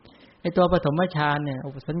ไอ้ตัวปฐมฌานเนี่ย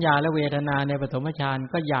สัญญาและเวทนาในปฐมฌาน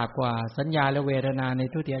ก็หยาบกว่าสัญญาและเวทนาใน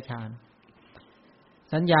ทุติยฌาน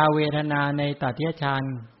สัญญาเวทนาในตติยฌาน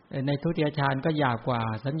ในทุติยฌานก็หยาบกว่า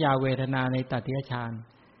สัญญาเวทนาในตติยฌาน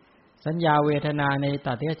สัญญาเวทนาในต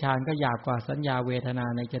ติยฌานก็หยาบกว่าสัญญาเวทนา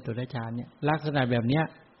ในจตุตฌานเนี่ยลักษณะแบบเนี้ย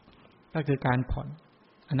ก็คือการผ่อน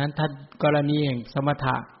อันนั้นถ้ากรณีแห่งสมถ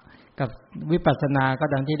ะกับวิปัสสนาก็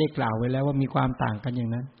ดังที่ได้กล่าวไว้แล้วว่ามีความต่างกันอย่า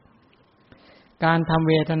งนั้นการทำ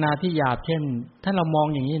เวทนาที่หยาบเช่นถ้าเรามอง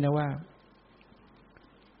อย่างนี้นะว่า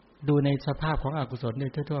ดูในสภาพของอกุศลโด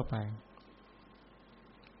ยทั่วๆไป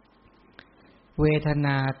เวทน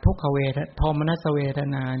าทุกขเวทนาโทมนัสเวท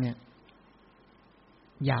นาเนี่ย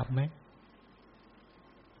หยาบไหม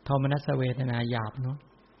โทมนัสเวทนาหยาบเนาะ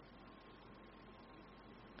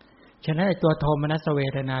ฉะนั้นไอ้ตัวโทมนัสเว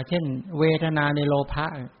ทนาเช่นเวทนาในโลภะ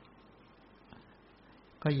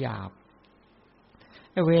ก็หยาบ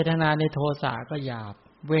ไอ้เวทนาในโทสะก็หยาบ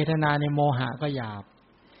เวทนาในโมหะก็หยาบ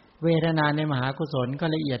เวทนาในมหากุศลก็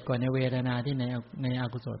ละเอียดกว่าในเวทนาที่ในอ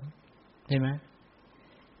กุศลเห็นไหม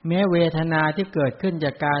แม้เวทนาที่เกิดขึ้นจ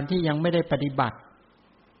ากการที่ยังไม่ได้ปฏิบัติ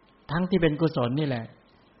ทั้งที่เป็นกุศลนี่แหละ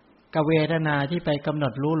กับเวทนาที่ไปกำหน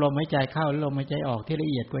ดรู้ลมหายใจเข้าลมหายใจออกที่ละ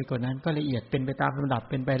เอียดกว่านั้นก็ละเอียดเป็นไปตามลำดับ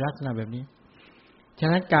เป็นไปลักษณะแบบนี้ฉะ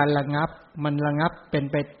นั้นการระงับมันระงับเป็น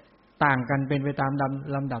ไปต่างกันเป็นไปตาม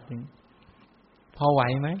ลำดับนี้พอไหว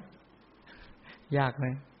ไหมยากไหม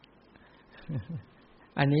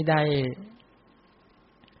อันนี้ได้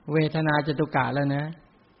เวทนาจตุกะแล้วนะ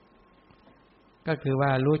ก็คือว่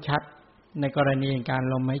ารู้ชัดในกรณีการ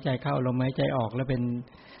ลมหายใจเข้าลมหายใจออกแล้วเ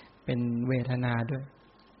ป็นเวทนาด้วย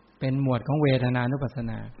เป็นหมวดของเวทนานุปัสส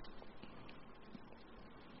นา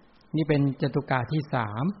นี่เป็นจตุกะที่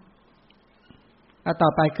3ต่อ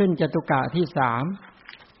ไปขึ้นจตุกะที่3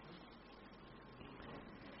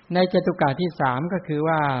ในจตุกะที่3ก็คือ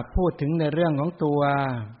ว่าพูดถึงในเรื่องของตัว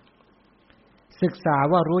ศึกษา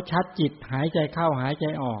ว่ารู้ชัดจิตหายใจเข้าหายใจ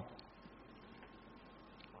ออก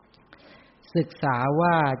ศึกษา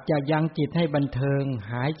ว่าจะยังจิตให้บันเทิง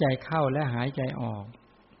หายใจเข้าและหายใจออก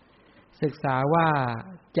ศึกษาว่า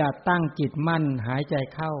จะตั้งจิตมั่นหายใจ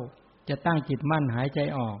เข้าจะตั้งจิตมั่นหายใจ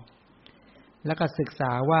ออกแล้วก็ศึกษ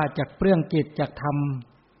าว่าจะเปลื้องจิตจะท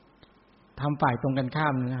ำฝ่ายตรงกันข้า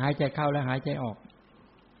มหายใจเข้าและหายใจออก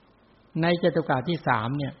ในจตุกะที่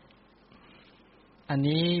3เนี่ยอัน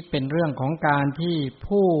นี้เป็นเรื่องของการที่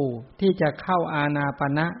ผู้ที่จะเข้าอานาป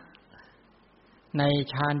นะใน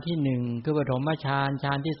ฌานที่1คือปฐมฌานฌ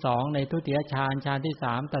านที่2ในทุติยฌานฌานที่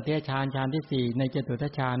3ตติยฌานฌานที่4ในจตุต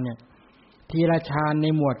ฌานเนี่ยทีละฌานใน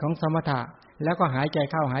หมวดของสมถะแล้วก็หายใจ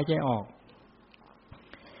เข้าหายใจออก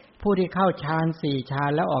ผู้ที่เข้าฌาน4ฌาน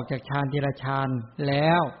แล้วออกจากฌานทีละฌานแล้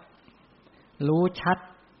วรู้ชัด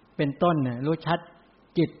เป็นต้นเนี่ยรู้ชัด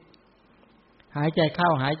จิตหายใจเข้า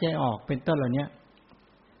หายใจออกเป็นต้นเหล่านี้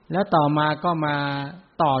แล้วต่อมาก็มา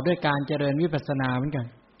ต่อด้วยการเจริญวิปัสสนาเหมือนกัน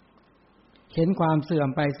เห็นความเสื่อม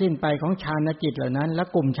ไปสิ้นไปของฌานจิตเหล่านั้นและ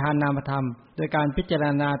กลุ่มฌานนามธรรมโดยการพิจาร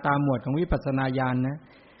ณาตามหมวดของวิปัสสนาญาณนะ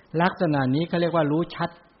ลักษณะนี้เขาเรียกว่ารู้ชัด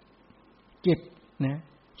จิตนะ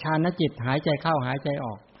ฌานจิตหายใจเข้าหายใจอ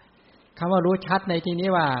อกคำว่ารู้ชัดในที่นี้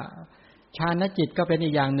ว่าฌานจิตก็เป็นอี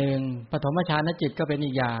กอย่างหนึ่งปฐมฌานจิตก็เป็น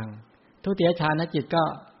อีกอย่างทุติยฌานจิตก็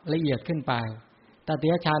ละเอียดขึ้นไปตติ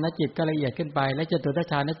ยฌานจิตก็ละเอียดขึ้นไปและจตุต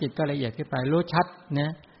ฌานจิตก็ละเอียดขึ้นไปรู้ชัดน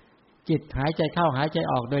ะจิตหายใจเข้าหายใจ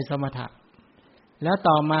ออกโดยสมถะแล้ว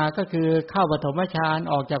ต่อมาก็คือเข้าปฐมฌาน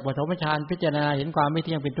ออกจากปฐมฌานพิจารณาเห็นความไม่เ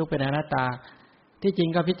ที่ยงเป็นทุกข์เป็นอนัตตาที่จริง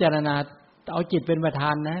ก็พิจารณาเอาจิตเป็นประธ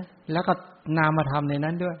านนะแล้วก็นามธรรมใน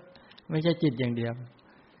นั้นด้วยไม่ใช่จิตอย่างเดียว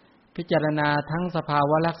พิจารณาทั้งสภา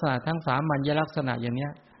วะลักษณะทั้งสามัญลักษณะอย่างเนี้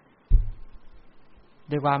ย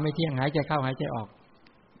ด้วยความไม่เที่ยงหายใจเข้าหายใจออก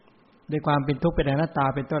ด้วยความเป็นทุกข์เป็นอนัตตา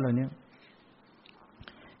เป็นต้นเหล่านี้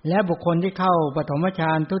และบุคคลที่เข้าปฐมฌ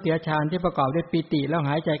านทุติยฌานที่ประกอบด้วยปีติแล้ว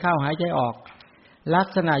หายใจเข้าหายใจออกลัก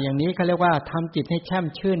ษณะอย่างนี้เขาเรียกว่าทำจิตให้แช่ม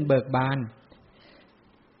ชื่นเบิกบาน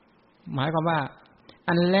หมายความว่า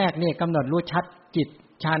อันแรกนี่กำหนดรู้ชัดจิต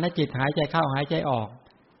ฌานจิตหายใจเข้าหายใจออก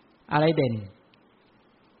อะไรเด่น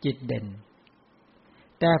จิตเด่น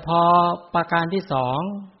แต่พอประการที่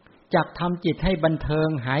2จักทำจิตให้บันเทิง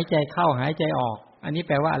หายใจเข้าหายใจออกอันนี้แ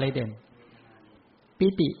ปลว่าอะไรเด่นปิ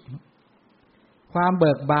ติความเ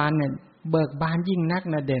บิกบานเนี่ยเบิกบานยิ่งนัก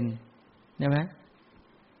นะเด่นใช่ไหม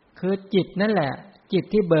คือจิตนั่นแหละจิต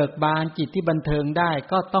ที่เบิกบานจิตที่บันเทิงได้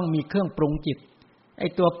ก็ต้องมีเครื่องปรุงจิตไอ้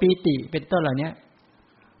ตัวปีติเป็นต้นเหล่านี้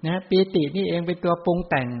นะปีตินี่เองเป็นตัวปรุง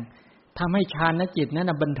แต่งทำให้ฌานจิตนั้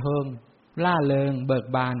นบันเทิงล่าเริงเบิก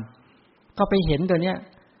บานก็ไปเห็นตัวเนี้ย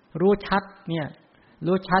รู้ชัดเนี่ย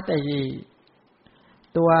รู้ชัดไอ้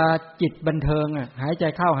ตัวจิตบันเทิงอ่ะหายใจ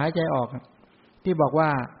เข้าหายใจออกที่บอกว่า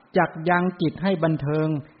จักยังจิตให้บันเทิง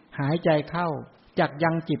หายใจเข้าจักยั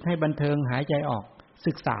งจิตให้บันเทิงหายใจออก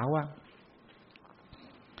ศึกษาว่า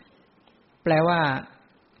แปลว่า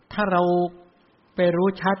ถ้าเรา ไปรู้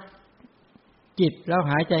ชัดจิตแล้ว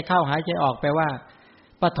หายใจเข้าหายใจออกแปลว่า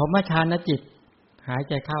ปฐมฌานจิตหาย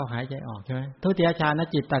ใจเข้าหายใจออกใช่ไหมทุติยฌาน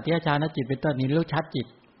จิตตติยฌานจิตเป็นต้นนี้รู้ชัดจิต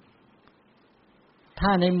ถ้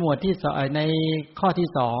าในหมวดที่ในข้อที่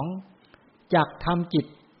2จักทำจิต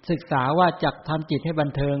ศึกษาว่าจักทำจิตให้บัน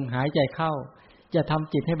เทิงหายใจเข้าจะท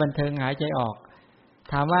ำจิตให้บันเทิงหายใจออก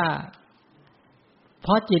ถามว่าเพ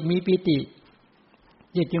ราะจิตมีปีติ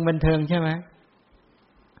จิตจึงบันเทิงใช่ไหม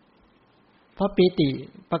เพราะปีติ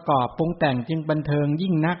ประกอบปรุงแต่งจึงบันเทิง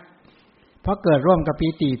ยิ่งนักเพราะเกิดร่วมกับปี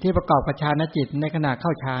ติที่ประกอบกับฌานจิตในขณะเข้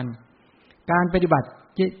าฌานการปฏิบัติ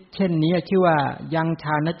เช่นนี้ชื่อว่ายังฌ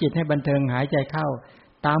านจิตให้บันเทิงหายใจเข้า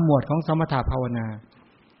ตามหมวดของสมถภาวนา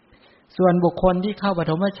ส่วนบุคคลที่เข้าป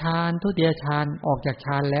ฐมฌานทุติยฌานออกจากฌ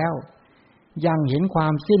านแล้วยังเห็นควา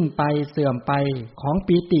มสิ้นไปเสื่อมไปของ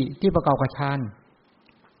ปีติที่ประกอบกับฌาน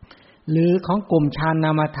หรือของกลุ่มฌานน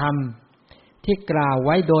ามธรรมที่กล่าวไ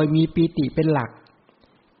ว้โดยมีปีติเป็นหลัก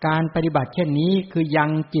การปฏิบัติเช่นนี้คือยัง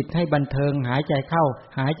จิตให้บันเทิงหายใจเข้า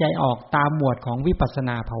หายใจออกตามหมวดของวิปัสสน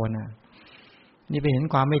าภาวนานี่ไปเห็น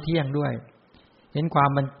ความไม่เที่ยงด้วยเห็นความ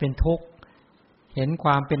มันเป็นทุกข์เห็นคว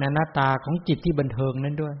ามเป็นอนัตตาของจิตที่บันเทิง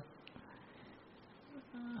นั้นด้วย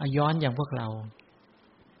ย้อนอย่างพวกเรา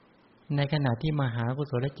ในขณะที่มหากุ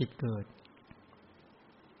ศลจิตเกิด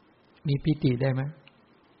มีปีติได้ไหม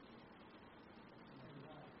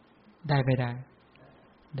ได้ไม่ได้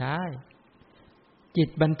ได้จิต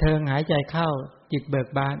บันเทิงหายใจเข้าจิตเบิก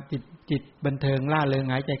บานจิตบันเทิงล่าเริง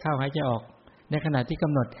หายใจเข้าหายใจออกในขณะที่ก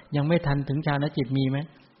ำหนดยังไม่ทันถึงฌานจิตมีไหม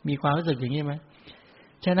มีความรู้สึกอย่างนี้ไหม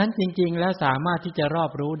ฉะนั้นจริงๆแล้วสามารถที่จะรอ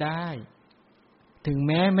บรู้ได้ถึงแ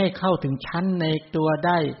ม้ไม่เข้าถึงชั้นในตัวไ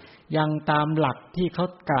ด้ยังตามหลักที่เขา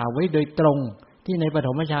กล่าวไว้โดยตรงที่ในปฐ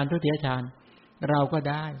มฌานทุติยฌานเราก็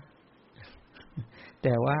ได้แ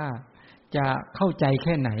ต่ว่าจะเข้าใจแ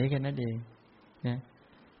ค่ไหนกันนั่นเองนะ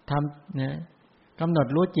ทำนะกำหนด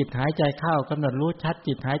รู้จิตหายใจเข้ากำหนดรู้ชัด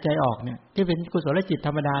จิตหายใจออกเนี่ยที่เป็นกุศลจิตธ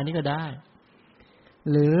รรมดานี่ก็ได้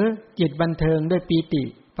หรือจิตบันเทิงด้วยปีติ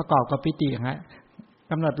ประกอบกับปีติฮะ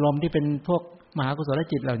กำหนดลมที่เป็นพวกมหากุศล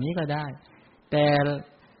จิตเหล่านี้ก็ได้แต่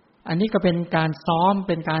อันนี้ก็เป็นการซ้อมเ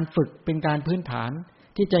ป็นการฝึกเป็นการพื้นฐาน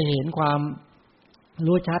ที่จะเห็นความ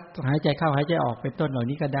รู้ชัดหายใจเข้าหายใจออกเป็นต้นเหล่า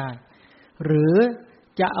นี้ก็ได้หรือ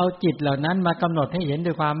จะเอาจิตเหล่านั้นมากำหนดให้เห็นด้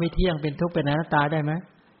วยความไม่เที่ยงเป็นทุกข์เป็นอนัตตาได้ไหม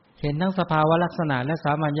เห็นทั้งสภาวะลักษณะและส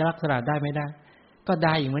ามัญลักษณะได้ไม่ได้ก็ไ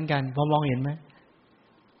ด้อีกเหมือนกันพอมองเห็นไหม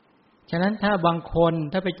ฉะนั้นถ้าบางคน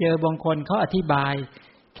ถ้าไปเจอบางคนเขาอธิบาย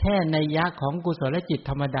แค่นัยยะของกุศลจิต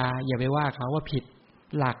ธรรมดาอย่าไปว่าเขาว่าผิด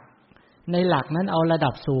หลักในหลักนั้นเอาระดั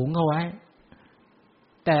บสูงเอาไว้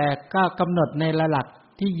แต่ก็กำหนดในระดับ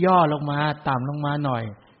ที่ย่อลงมาต่ำลงมาหน่อย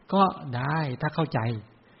ก็ได้ถ้าเข้าใจ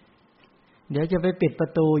เดี๋ยวจะไปปิดปร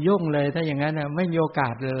ะตูยุ่งเลยถ้าอย่างนั้นนะไม่มีโอกา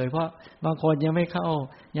สเลยเพราะบางคนยังไม่เข้า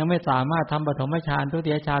ยังไม่สามารถทำปฐมฌานทุ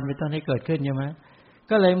ติยฌานเป็นต้นให้เกิดขึ้นใช่ไหม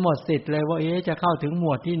ก็เลยหมดสิทธิ์เลยว่าจะเข้าถึงหม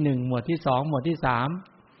วดที่1หมวดที่2หมวดที่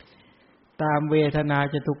3ตามเวทนา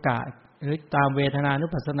จตุกะหรือตามเวทนานุ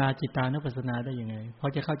ปัสสนาจิตานุปัสสนาได้ยังไงพอ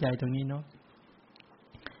จะเข้าใจตรงนี้เนาะ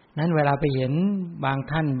นั้นเวลาไปเห็นบาง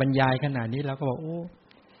ท่านบรรยายขนาดนี้เราก็บอกโอ้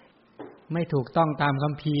ไม่ถูกต้องตามคั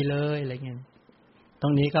มภีร์เลยอะไรเงี้ยตร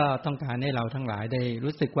งนี้ก็ต้องการให้เราทั้งหลายได้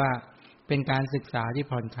รู้สึกว่าเป็นการศึกษาที่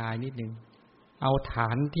ผ่อนคลายนิดนึงเอาฐา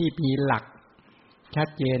นที่มีหลักชัด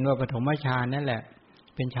เจนว่าปฐมฌานนั่นแหละ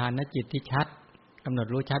เป็นฌานจิตที่ชัดกำหนด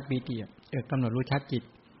รู้ชัดปีติกำหนดรู้ชัดจิต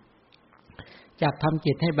จากทำ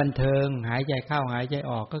จิตให้บันเทิงหายใจเข้าหายใจ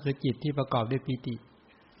ออกก็คือจิตที่ประกอบด้วยปีติ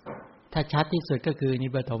ถ้าชัดที่สุดก็คือนิ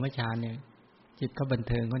ปฐมฌานเนี่ยจิตก็บัน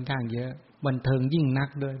เทิงค่อนข้างเยอะบันเทิงยิ่งนัก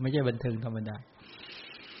ด้วยไม่ใช่บันเทิงธรรมดา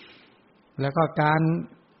แล้วก็การ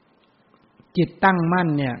จิตตั้งมั่น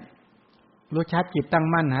เนี่ยรู้ชัดจิตตั้ง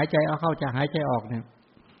มั่นหายใจเอาเข้าจากหายใจออกเนี่ย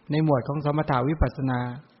ในหมวดของสมถาวิปัสสนา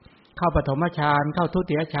เข้าปฐมฌานเข้าทุ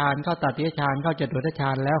ติยฌานเข้าตติยฌานเข้าจตุตฌา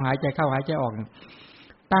นแล้วหายใจเข้าหายใจออก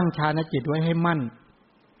ตั้งฌานจิตไว้ให้มั่น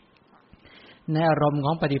ในอารมณ์ข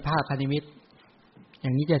องปฏิภาคนิมิตอย่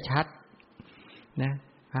างนี้จะชัดนะ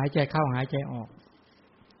หายใจเข้าหายใจออก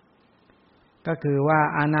ก็คือว่า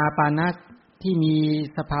อานาปานสที่มี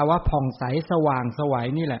สภาวะผ่องใสสว่างไสว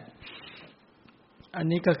นี่แหละอัน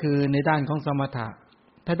นี้ก็คือในด้านของสมถะ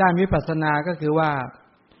ถ้าด้านวิปัสสนาก็คือว่า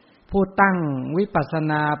ผู้ตั้งวิปัสส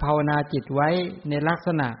นาภาวนาจิตไว้ในลักษ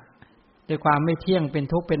ณะด้วยความไม่เที่ยงเป็น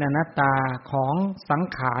ทุกข์เป็นอนัตตาของสัง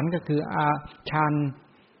ขารก็คือฌาน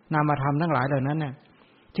นามธรรมทั้งหลายเหล่านั้นน่ะ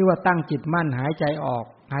ชื่อว่าตั้งจิตมั่นหายใจออก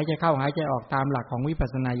หายใจเข้าหายใจออกตามหลักของวิปัส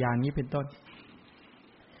สนาญาณนี้เป็นต้น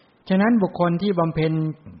ฉะนั้นบุคคลที่บำเพ็ญ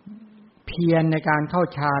เพียรในการเข้า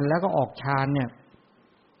ฌานแล้วก็ออกฌานเนี่ย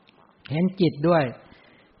เห็นจิตด้วย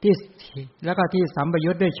ที่แล้วก็ที่สัมป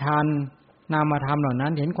ยุตด้วยฌาน นามธรรมเหล่านั้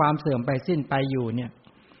นเห็นความเสื่อมไปสิ้นไปอยู่เนี่ย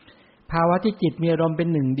ภาวะที่จิตมีอารมณ์เป็น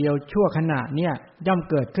หนึ่งเดียวชั่วขณะเนี่ยย่อม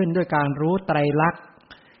เกิดขึ้นด้วยการรู้ไตรลักษณ์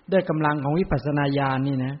ด้วยกำลังของวิปัสสนาญาณ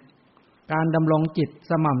นี่นะการดำรงจิต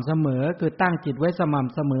สม่ำเสมอคือตั้งจิตไว้สม่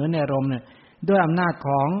ำเสมอในอารมณ์เนี่ยด้วยอำนาจข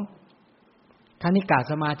องคณิกะ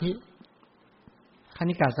สมา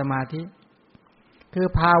ธิคือ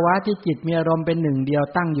ภาวะที่จิตมีอารมณ์เป็นหนึ่งเดียว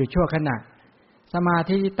ตั้งอยู่ชั่วขณะสมา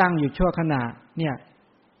ธิที่ตั้งอยู่ชั่วขณะเนี่ย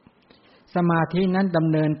สมาธินั้นด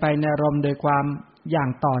ำเนินไปในอารมณ์โดยความอย่าง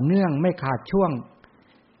ต่อเนื่องไม่ขาดช่วง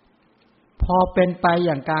พอเป็นไปอ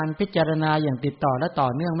ย่างการพิจารณาอย่างติดต่อและต่อ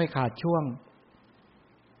เนื่องไม่ขาดช่วง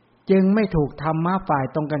จึงไม่ถูกธรรมะฝ่าย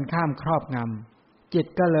ตรงกันข้ามครอบงำจิต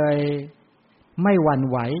ก็เลยไม่หวั่น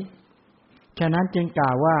ไหวฉะนั้นจึงกล่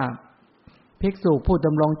าวว่าภิกษุผู้ด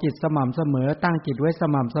ำรงจิตสม่ำเสมอตั้งจิตไว้ส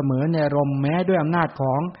ม่ำเสมอในอารมณ์แม้ด้วยอำนาจข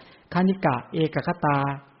องคณิกะเอกคตา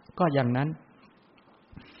ก็อย่างนั้น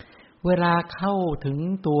เวลาเข้าถึง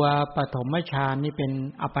ตัวปฐมฌานนี่เป็น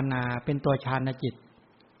อัปปนาเป็นตัวฌานจิต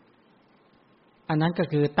อันนั้นก็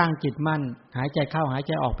คือตั้งจิตมั่นหายใจเข้าหายใ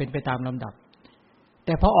จออกเป็นไปตามลำดับแ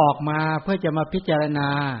ต่พอออกมาเพื่อจะมาพิจารณา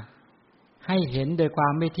ให้เห็นโดยควา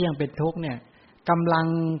มไม่เที่ยงเป็นทุกข์เนี่ยกำลัง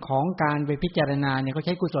ของการไปพิจารณาเนี่ยเขาใ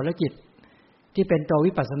ช้กุศลจิตที่เป็นตัว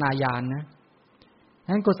วิปัสสนาญาณนะ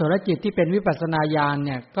นั้นกุศลจิตที่เป็นวิปัสสนาญาณเ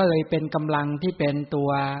นี่ยก็เลยเป็นกำลังที่เป็นตัว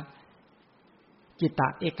จิตตะ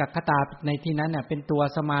เอกคตาในที่นั้นเนี่ยเป็นตัว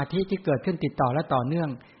สมาธิที่เกิดขึ้นติดต่อและต่อเนื่อง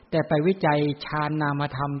แต่ไปวิจัยฌานนาม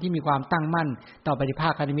ธรรมที่มีความตั้งมั่นต่อปฏิภา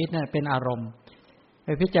คนิมิตนั่นเป็นอารมณ์ไป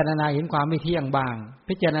พิจารณาเห็นความไม่เที่ยงบ้าง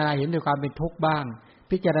พิจารณาเห็นโดยความเป็นทุกข์บ้าง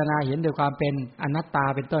พิจารณาเห็นโดยความเป็นอนัตตา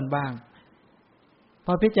เป็นต้นบ้างพ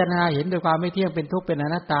อพิจารณาเห็นโดยความไม่เที่ยงเป็นทุกข์เป็นอ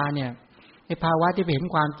นัตตาเนี่ยไอ้ภาวะที่ไปเห็น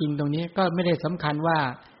ความจริงตรงนี้ก็ไม่ได้สำคัญว่า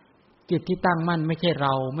จิตที่ตั้งมั่นไม่ใช่เร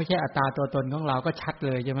าไม่ใช่อัตตาตัวตนของเราก็ชัดเ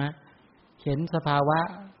ลยใช่ไหมเห็นสภาวะ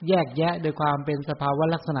แยกแยะโดยความเป็นสภาวะ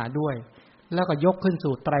ลักษณะด้วยแล้วก็ยกขึ้น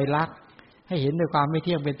สู่ไตรลักษณ์ให้เห็นโดยความไม่เ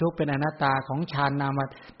ที่ยงเป็นทุกข์เป็นอนัตตาของฌานนาม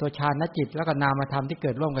ตัวฌานจิตแล้วก็นามธรรมที่เ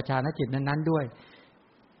กิดร่วมกับฌานจิตนั้นๆด้วย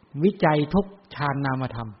วิจัยทุกฌานนาม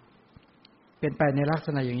ธรรมเป็นไปในลักษ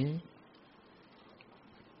ณะอย่างนี้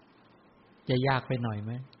จะยากไปหน่อยไห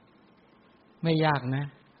มไม่ยากนะ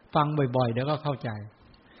ฟังบ่อยๆเดี๋ยวก็เข้าใจ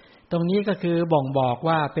ตรงนี้ก็คือบ่งบอก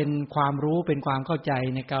ว่าเป็นความรู้เป็นความเข้าใจ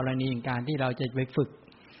ในกรณีการที่เราจะไปฝึก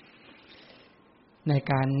ใน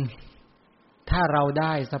การถ้าเราไ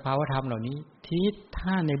ด้สภาวธรรมเหล่านี้ที่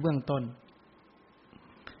ถ้าในเบื้องต้น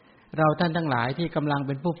เราท่านทั้งหลายที่กำลังเ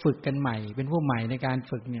ป็นผู้ฝึกกันใหม่เป็นผู้ใหม่ในการ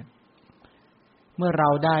ฝึกเนี่ยเมื่อเรา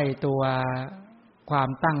ได้ตัวความ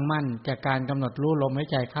ตั้งมั่นจากการกำหนดรู้ลมหาย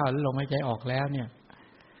ใจเข้าและลมหายใจออกแล้วเนี่ย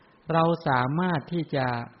เราสามารถที่จะ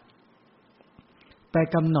ไป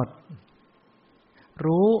กำหนด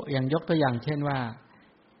รู้อย่างยกตัวอย่างเช่นว่า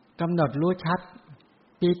กำหนดรู้ชัด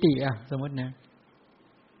ปีติสมมตินะ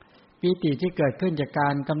ปีติที่เกิดขึ้นจากกา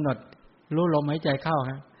รกำหนดรู้ลมหายใจเข้า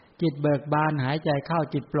ครับจิตเบิกบานหายใจเข้า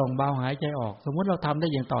จิตโปร่งเบาหายใจออกสมมติเราทำได้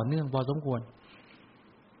อย่างต่อเนื่องพอสมควร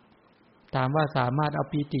ถามว่าสามารถเอา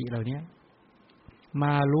ปีติเหล่านี้ม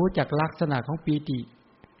ารู้จากลักษณะของปีติ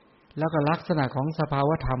แล้วก็ลักษณะของสภาว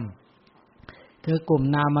ธรรมคือกลุ่ม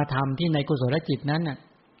นามธรรมที่ในกุศลจิตนั้นน่ะ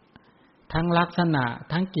ทั้งลักษณะ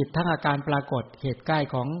ทั้งกิจทั้งอาการปรากฏเหตุใกล้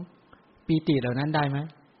ของปีติเหล่านั้นได้ไหม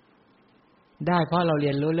ได้เพราะเราเรี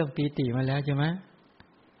ยนรู้เรื่องปีติมาแล้วใช่ไหม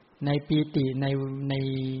ในปีติใ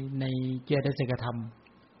นเจตสิกธรรม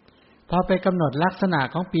พอไปกำหนดลักษณะ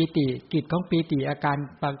ของปีติกิจของปีติอาการ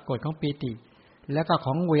ปรากฏของปีติแล้วก็ข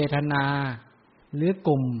องเวทนาหรือก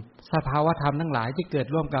ลุ่มสภาวธรรมทั้งหลายที่เกิด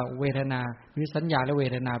ร่วมกับเวทนาหรือสัญญาและเว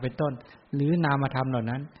ทนาเป็นต้นหรือนามธรรมเหล่า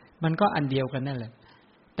นั้นมันก็อันเดียวกันนั่นแหละ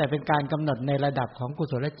แต่เป็นการกำหนดในระดับของกุ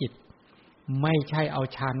ศลจิตไม่ใช่เอา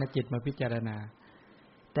ฌานจิตมาพิจารณา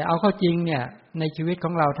แต่เอาเข้าจริงเนี่ยในชีวิตข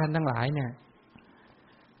องเราท่านทั้งหลายเนี่ย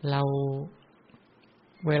เรา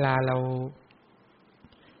เวลาเรา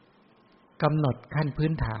กำหนดขั้นพื้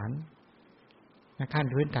นฐานขั้น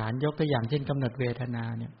พื้นฐานยกตัวอย่างเช่นกำหนดเวทนา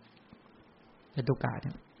เนี่ยจตุกะเ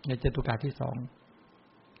นี่ยในจตุกะที่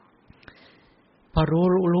2พอ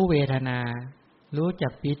รู้เวทนารู้จั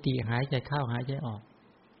กปีติหายใจเข้าหายใจออก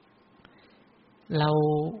เ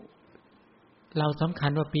ราสำคั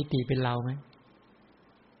ญว่าปีติเป็นเราไหม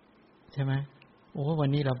ใช่ไหมโอ้วัน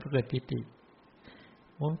นี้เราเกิดปีติ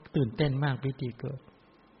โอ้ตื่นเต้นมากปีติเกิด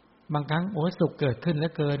บางครั้งโอ้สุขเกิดขึ้นแล้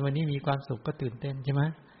วเกินวันนี้มีความสุขก็ตื่นเต้นใช่ไหม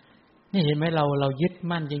นี่เห็นไหมเรายึด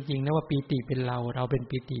มั่นจริงๆนะว่าปีติเป็นเราเป็น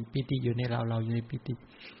ปีติอยู่ในเราอยู่ในปีติ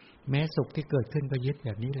แม้สุขที่เกิดขึ้นก็ยึดแบ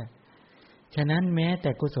บนี้แหละฉะนั้นแม้แต่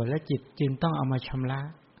กุศลจิตจึงต้องเอามาชำระ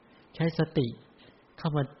ใช้สติเข้า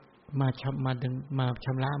มาช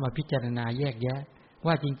ำระมาพิจารณาแยกแยะ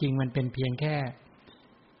ว่าจริงๆมันเป็นเพียงแค่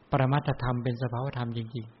ปรมัตถธรรมเป็นสภาวธรรมจ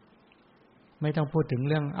ริงๆไม่ต้องพูดถึง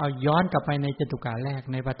เรื่องเอาย้อนกลับไปในจตุกะแรก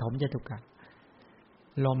ในปฐมจตุกะ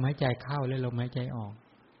ลมหายใจเข้าและลมหายใจออก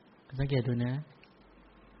สังเกตดูนะ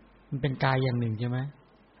มันเป็นกายอย่างหนึ่งใช่ไหม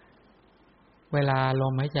เวลาล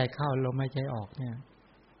มหายใจเข้าลมหายใจออกเนี่ย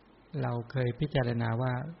เราเคยพิจารณาว่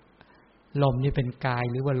าลมนี้เป็นกาย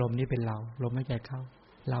หรือว่าลมนี้เป็นเราลมหายใจเข้า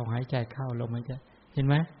เราหายใจเข้าลมหายใจเห็น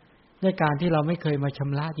ไหมด้วยการที่เราไม่เคยมาช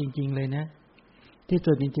ำระจริงๆเลยนะที่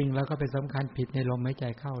สุดจริงๆเราก็ไปสำคัญผิดในลมหายใจ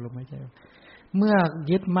เข้าลมหายใจออกเมื่อ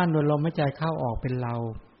ยึดมั่นว่าลมหายใจเข้าออกเป็นเรา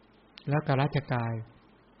แล้วกับราชกาย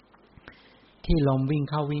ที่ลมวิ่ง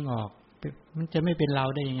เข้าวิ่งออกมันจะไม่เป็นเรา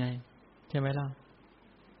ได้ยังไงใช่ไหมล่ะ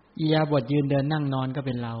อิริยาบถยืนเดินนั่งนอนก็เ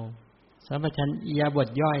ป็นเราสัมปชัญญะอิริยาบถ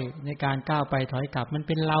ย่อยในการก้าวไปถอยกลับมันเ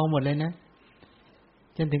ป็นเราหมดเลยนะ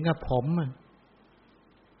จนถึงกับผม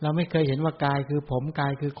เราไม่เคยเห็นว่ากายคือผมกา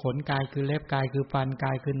ยคือขนกายคือเล็บกายคือฟันก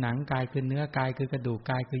ายคือหนังกายคือเนื้อกายคือกระดูก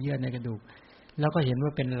กายคือเยื่อในกระดูกแล้วก็เห็นว่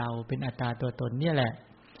าเป็นเราเป็นอัตตาตัวตนเนี่ยแหละ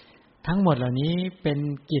ทั้งหมดเหล่านี้เป็น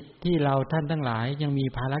กิจที่เราท่านทั้งหลายยังมี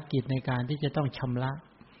ภารกิจในการที่จะต้องชำระ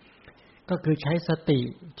ก็คือใช้สติ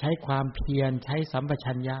ใช้ความเพียรใช้สัมป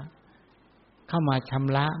ชัญญะเข้ามาช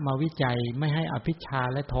ำระมาวิจัยไม่ให้อภิชฌา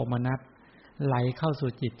และโทมนัสไหลเข้าสู่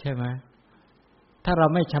จิตใช่ไหมถ้าเรา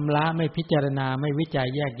ไม่ชำระไม่พิจารณาไม่วิจัย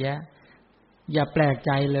แยกแยะอย่าแปลกใ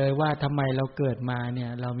จเลยว่าทำไมเราเกิดมาเนี่ย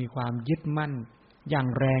เรามีความยึดมั่นอย่าง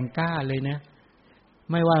แรงกล้าเลยนะ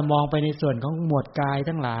ไม่ว่ามองไปในส่วนของหมวดกาย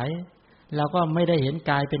ทั้งหลายเราก็ไม่ได้เห็น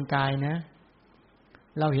กายเป็นกายนะ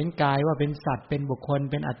เราเห็นกายว่าเป็นสัตว์เป็นบุคคล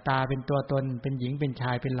เป็นอัตตาเป็นตัวตนเป็นหญิงเป็นช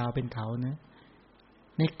ายเป็นเราเป็นเขานะ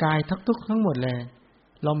ในกายทุกทั้งหมดเลย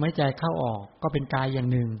ลมหายใจเข้าออกก็เป็นกายอย่าง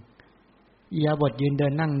หนึ่งอิริยาบถยืนเดิ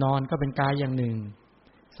นนั่งนอนก็เป็นกายอย่างหนึ่ง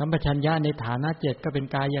สัมปชัญญะในฐานะ7ก็เป็น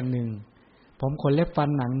กายอย่างหนึ่งผมขนเล็บฟัน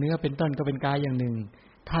หนังเนื้อเป็นต้นก็เป็นกายอย่างหนึ่ง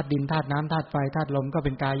ธาตุดินธาตุน้ำธาตุไฟธาตุลมก็เ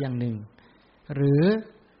ป็นกายอย่างหนึ่งหรือ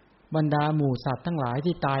บรรดาหมู่สัตว์ทั้งหลาย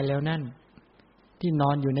ที่ตายแล้วนั่นที่น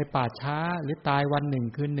อนอยู่ในป่าช้าหรือตายวันหนึ่ง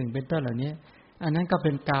คืนหนึ่งเป็นต้นเหล่านี้อันนั้นก็เ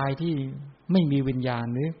ป็นกายที่ไม่มีวิญญาณ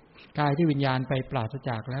หรือกายที่วิญญาณไปปราศจ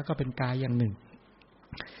ากแล้วก็เป็นกายอย่างหนึ่ง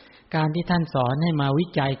การที่ท่านสอนให้มาวิ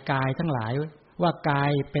จัยกายทั้งหลายว่ากา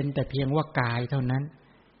ยเป็นแต่เพียงว่ากายเท่านั้น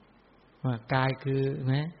ว่ากายคือ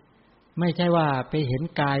ไม่ใช่ว่าไปเห็น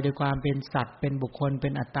กายโดยความเป็นสัตว์เป็นบุคคลเป็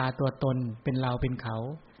นอัตตาตัวตนเป็นเราเป็นเขา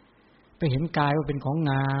ไปเห็นกายว่าเป็นของ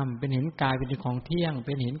งามเป็นเห็นกายเป็นของเที่ยงเ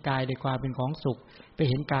ป็นเห็นกายโดยความเป็นของสุขไป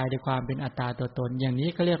เห็นกายโดยความเป็นอัตตาตัวตนอย่างนี้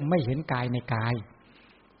ก็เรียกไม่เห็นกายในกาย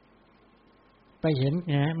ไปเห็น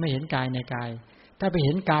ไม่เห็นกายในกายถ้าไปเ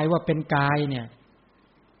ห็นกายว่าเป็นกายเนี่ย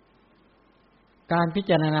การพิ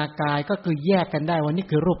จารณากายก็คือแยกกันได้ว่านี่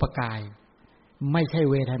คือรูปกายไม่ใช่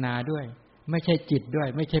เวทนาด้วยไม่ใช่จิตด้วย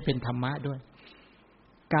ไม่ใช่เป็นธรรมะด้วย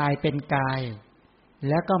กายเป็นกาย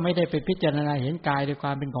แล้วก็ไม่ได้ไปพิจารณาเห็นกายโดยคว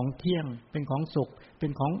ามเป็นของเที่ยงเป็นของสุขเป็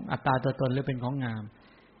นของอัตตาตัวตนหรือเป็นของงาม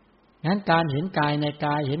งั้นการเห็นกายในก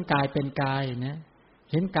ายเห็นกายเป็นกายนะ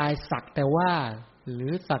เห็นกายสักแต่ว่าหรื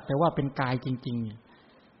อสักแต่ว่าเป็นกายจริง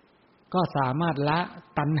ๆก็สามารถละ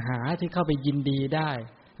ตัณหาที่เข้าไปยินดีได้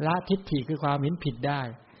ละทิฏฐิคือความเห็นผิดได้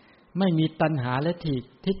ไม่มีตัณหาและ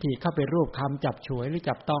ทิฏฐิเข้าไปรูปคำจับฉวยหรือ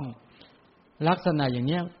จับต้องลักษณะอย่าง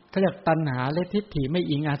นี้เขาเรียกตัณหาและทิฏฐิไม่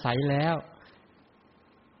อิงอาศัยแล้ว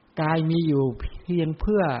กายมีอยู่เพียงเ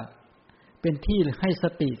พื่อเป็นที่ให้ส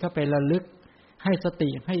ติเข้าไประลึกให้สติ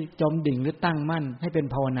ให้จมดิ่งหรือตั้งมั่นให้เป็น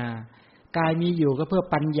ภาวนากายมีอยู่ก็เพื่อ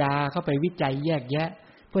ปัญญาเข้าไปวิจัยแยกแยะ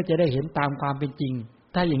เพื่อจะได้เห็นตามความเป็นจริง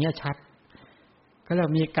ถ้าอย่างนี้ชัดก็เรา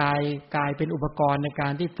มีกายเป็นอุปกรณ์ในกา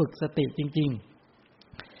รที่ฝึกสติจริง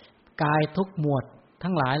ๆกายทุกหมวด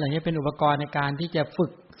ทั้งหลายเหล่านี้เป็นอุปกรณ์ในการที่จะฝึ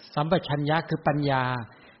กสัมปชัญญะคือปัญญา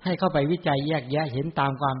ให้เข้าไปวิจัยแยกแยะเห็นตา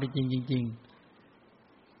มความเป็นจริงจริง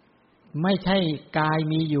ๆไม่ใช่กาย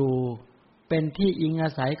มีอยู่เป็นที่อิงอา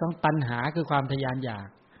ศัยของตัณหาคือความทะยานอยาก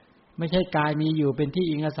ไม่ใช่กายมีอยู่เป็นที่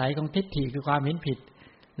อิงอาศัยของทิฏฐิคือความเห็นผิด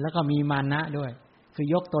แล้วก็มีมานะด้วยคือ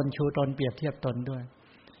ยกตนชูตนเปรียบเทียบตนด้วย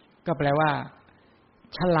ก็แปลว่า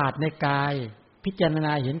ฉลาดในกายพิจารณ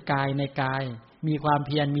าเห็นกายในกายมีความเ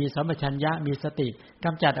พียรมีสัมปชัญญะมีสติก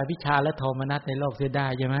ำจัดอวิชชาและโทมนัสในโลกเสียได้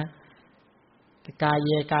ใช่ไหมกายเย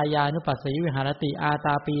กายานุปัสสีวิหารติอาต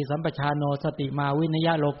าปีสัมปชาโนสติมาวินย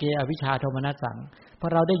ะโลเกอวิชชาโทมนัสสังพอ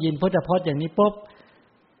เราได้ยินพุทธพจน์อย่างนี้ปุ๊บ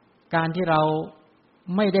การที่เรา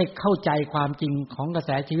ไม่ได้เข้าใจความจริงของกระแส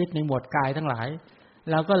ชีวิตในหมวดกายทั้งหลาย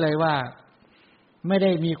เราก็เลยว่าไม่ไ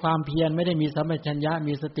ด้มีความเพียรไม่ได้มีสัมปชัญญะ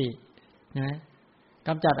มีสตินะก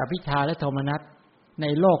ำจัดอวิชชาและโทมนัสใน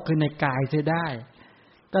โลกคือในกายเสียได้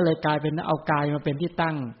ก็เลยกลายเป็นเอากายมาเป็นที่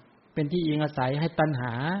ตั้งเป็นที่อิงอาศัยให้ตัณห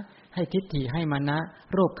าให้ทิฏฐิให้มานะ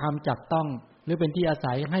รูปคำจับต้องหรือเป็นที่อา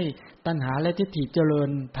ศัยให้ตัณหาและทิฏฐิเจริญ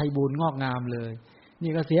ไพบูลย์งอกงามเลย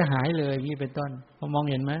นี่ก็เสียหายเลยนี่เป็นต้นพอมอง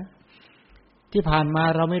เห็นไหมที่ผ่านมา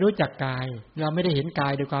เราไม่รู้จักกายเราไม่ได้เห็นกา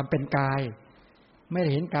ยโดยความเป็นกายไม่ได้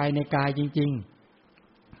เห็นกายในกายจริง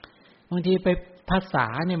ๆบางทีไปภาษา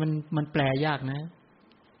เนี่ยมันแปลยากนะ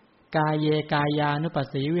กายเยกายานุปัส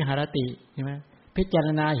สีวิหารติใช่ไหมพิจาร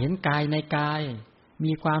ณาเห็นกายในกาย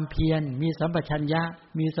มีความเพียรมีสัมปชัญญะ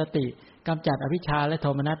มีสติกำจัดอวิชชาและโท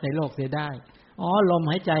มนัสในโลกเสียได้ลม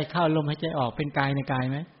หายใจเข้าลมหายใจออกเป็นกายในกาย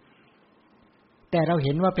ไหมแต่เราเ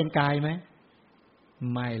ห็นว่าเป็นกายไหม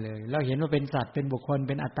ไม่เลยเราเห็นว่าเป็นสัตว์เป็นบุคคลเ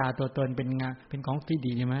ป็นอัตตาตัวตนเป็นงานเป็นของที่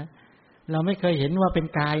ดีใช่ไหมเราไม่เคยเห็นว่าเป็น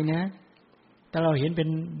กายนะแต่เราเห็นเป็น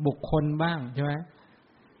บุคคลบ้างใช่ไหม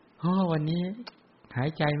วันนี้หาย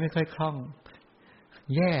ใจไม่ค่อยคล่อง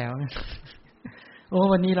แย่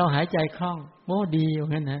วันนี้เราหายใจคล่องดีอย่า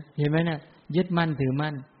งนั้นนะเห็นไหมนะยึดมั่นถือ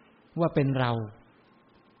มั่นว่าเป็นเรา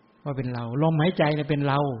ว่าเป็นเราลมหายใจเนี่ยเป็น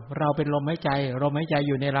เราเป็นลมหายใจลมหายใจอ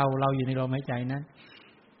ยู่ในเราอยู่ในลมหายใจนั้น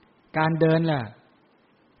การเดินล่ะ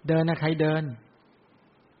เดินนะใครเดิน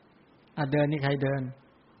เดินนี่ใครเดิน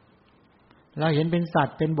เราเห็นเป็นสัต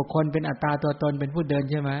ว์เป็นบุคคลเป็นอัตตาตัวตนเป็นผู้เดิน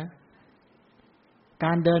ใช่ไหมก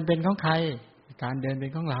ารเดินเป็นของใครการเดินเป็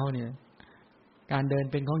นของเราเนี่ยการเดิน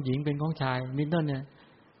เป็นของหญิงเป็นของชายมิต้นเนี่ย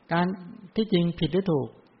การที่จริงผิดหรือถูก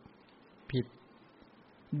ผิด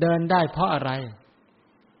เดินได้เพราะอะไร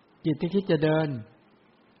จิตที่คิดจะเดิน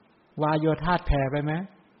วายโยธาแผ่ไปไหม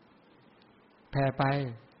แผ่ไป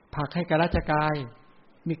ผลักให้กรัชกาย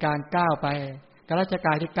มีการก้าวไปกรัชก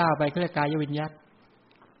ายที่ก้าวไปเรียกกายวิญญัต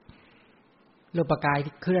รูปกาย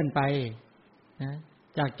ที่เคลื่อนไปนะ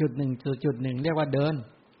จากจุดหนึ่งสู่จุดหนึ่งเรียกว่าเดิน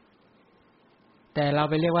แต่เรา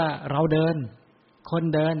ไปเรียกว่าเราเดินคน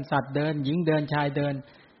เดินสัตว์เดินหญิงเดินชายเดิน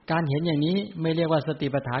การเห็นอย่างนี้ไม่เรียกว่าสติ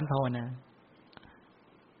ปัฏฐานภาวนา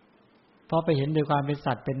เพราะไปเห็นโดยความเป็น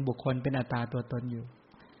สัตว์เป็นบุคคลเป็นอัตตาตัวตนอยู่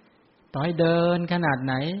ต่อให้เดินขนาดไ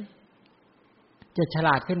หนจะฉล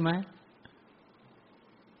าดขึ้นไหม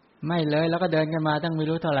ไม่เลยแล้วก็เดินกันมาตั้งไม่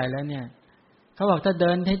รู้เท่าไหร่แล้วเนี่ยเขาบอกถ้าเ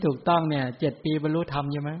ดินให้ถูกต้องเนี่ย7 ปีบรรลุธรรม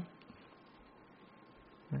ใช่ไหม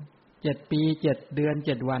7 ปี7 เดือน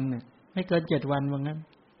7 วันเนี่ยไม่เกิน7 วันว่างั้น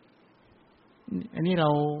อันนี้เ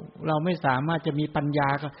ราไม่สามารถจะมีปัญญา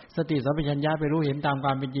สติสัมปชัญญะไปรู้เห็นตามคว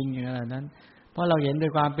ามเป็นจริงอย่างนั้นเพราะเราเห็นโด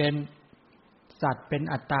ยความเป็นสัตว์เป็น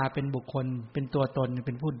อัตตาเป็นบุคคลเป็นตัวตนเ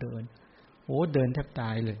ป็นผู้เดินเดินแทบตา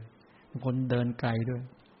ยเลยบางคนเดินไกลด้วย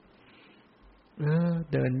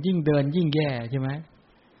เดินยิ่งแย่ใช่ไหม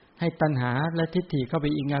ให้ตัณหาและทิฏฐิเข้าไป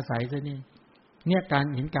อิงอาศัยซะนี่เนี่ยการ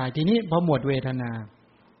เห็นกายทีนี้พอหมดเวทนา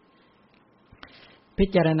พิ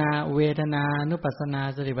จารณาเวทนานุปัสสนา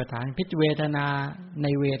สติปัฏฐานพิจเวทนาใน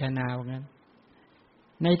เวทนาว่างั้น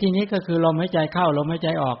ในที่นี้ก็คือลมหายใจเข้าลมหายใจ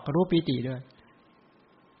ออกรู้ปิติด้วย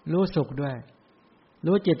รู้สุขด้วย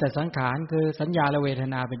รู้จิตสังขารคือสัญญาและเวท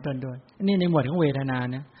นาเป็นต้นด้วยนี่ในหมวดของเวทนา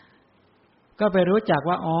นะก็ไปรู้จัก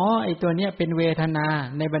ว่าไอ้ตัวเนี้ยเป็นเวทนา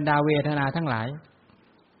ในบรรดาเวทนาทั้งหลาย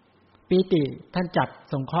ปิติท่านจัด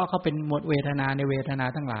สงเคราะห์เขาเป็นหมวดเวทนาในเวทนา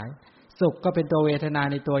ทั้งหลายสุขก็เป็นตัวเวทนา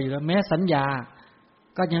ในตัวอยู่แล้วแม้สัญญา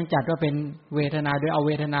ก็ยังจัดว่าเป็นเวทนาโดยเอาเ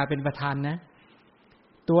วทนาเป็นประธานนะ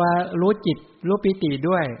ตัวรู้จิตรู้ปิติ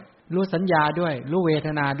ด้วยรู้สัญญาด้วยรู้เวท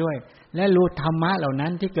นาด้วยและรู้ธรรมะเหล่านั้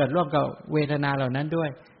นที่เกิดร่วมกับเวทนาเหล่านั้นด้วย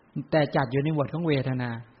แต่จัดอยู่ในหมวดของเวทนา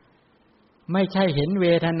ไม่ใช่เห็นเว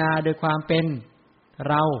ทนาโดยความเป็น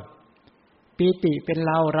เราปิติเป็นเ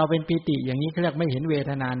ราเป็นปิติอย่างนี้เขาเรียกไม่เห็นเว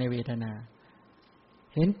ทนาในเวทนา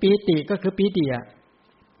เห็นปิติก็คือปิติ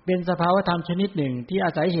เป็นสภาวธรรมชนิดหนึ่งที่อ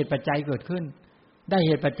าศัยเหตุปัจจัยเกิดขึ้นได้เ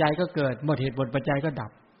หตุปัจจัยก็เกิดหมดเหตุหมดปัจจัยก็ดั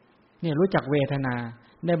บเนี่ยรู้จักเวทนา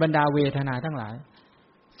ในบรรดาเวทนาทั้งหลาย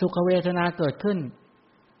สุขเวทนาเกิดขึ้น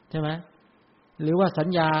ใช่ไหมหรือว่าสัญ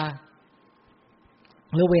ญา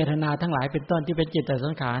หรือเวทนาทั้งหลายเป็นต้นที่เป็นจิต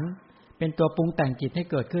สังขารเป็นตัวปรุงแต่งจิตให้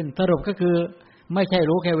เกิดขึ้นสรุปก็คือไม่ใช่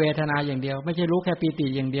รู้แค่เวทนาอย่างเดียวไม่ใช่รู้แค่ปีติ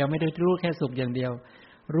อย่างเดียวไม่ได้รู้แค่สุขอย่างเดียว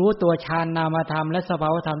รู้ตัวฌานนามธรรมและสภา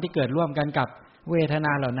วธรรมที่เกิดร่วมกันกับเวทน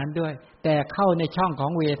าเหล่านั้นด้วยแต่เข้าในช่องขอ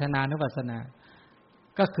งเวทนานุปัสสนา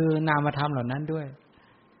ก็คือนามธรรมเหล่านั้นด้วย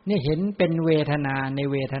นี่เห็นเป็นเวทนาใน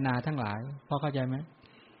เวทนาทั้งหลายพอเข้าใจไหม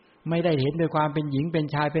ไม่ได้เห็นโดยความเป็นหญิงเป็น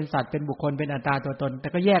ชายเป็นสัตว์เป็นบุคคลเป็นอัตตาตัวตนแต่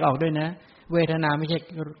ก็แยกออกด้วยนะเวทนาไม่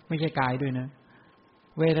ใช่กายด้วยนะ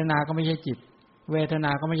เวทนาก็ไม่ใช่จิตเวทนา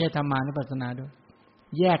ก็ไม่ใช่ธรรมานุปัสสนาด้วย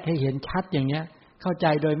แยกให้เห็นชัดอย่างเนี้ยเข้าใจ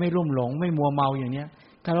โดยไม่ลุ่มหลงไม่มัวเมาอย่างเนี้ย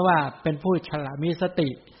ก็เรียกว่าเป็นผู้ฉลาดมีสติ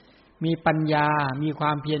มีปัญญามีคว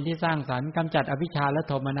ามเพียรที่สร้างสรรค์กำจัดอวิชชาและ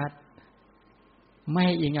โทมนัสไม่ใ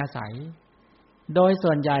ห้อิงอาศัยโดย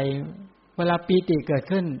ส่วนใหญ่เวลาปีติเกิด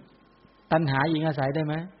ขึ้นตัณหาอิงอาศัยได้ไ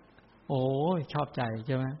หมชอบใจใ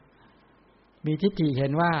ช่ไหมมีทิฏฐิเห็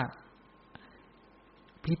นว่า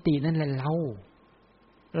ปีตินั่นแหละเร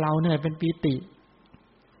าเนี่ยเป็นปีติ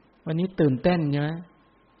วันนี้ตื่นเต้นใช่ไหม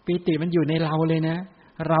ปีติมันอยู่ในเราเลยนะ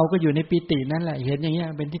เราก็อยู่ในปีตินั่นแหละเห็นอย่างเงี้ย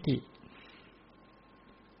เป็นทิฏฐิ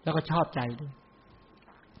แล้วก็ชอบใจด้วย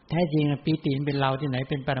แท้จริงปีติมันเป็นเราที่ไหน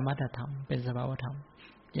เป็นปรมัตถธรรมเป็นสภาวธรรม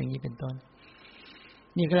อย่างนี้เป็นต้น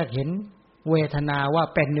นี่ก็เห็นเวทนาว่า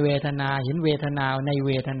เป็นเวทนาเห็นเวทนาในเ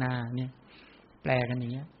วทนาเนี่ยแปลกันอย่า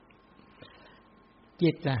งเงี้ยจิ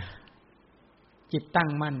ตล่ะจิตตั้ง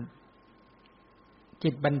มั่นจิ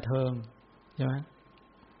ตบันเทิงใช่ไหม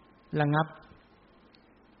ระงับ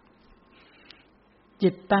จิ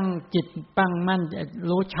ตตั้งมั่น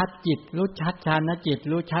รู้ชัดจิตรู้ชัดฌานจิต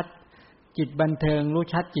รู้ชัดจิตบันเทิงรู้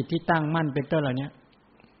ชัดจิตที่ตั้งมั่นเป็นต้นเหล่านี้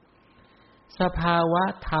สภาวะ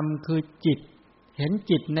ธรรมคือจิตเห็น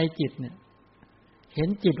จิตในจิตเนี่ยเห็น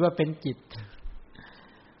จิตว่าเป็นจิต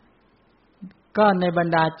ก็ในบรร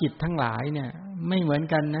ดาจิตทั้งหลายเนี่ยไม่เหมือน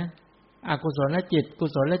กันนะอกุศลจิตกุ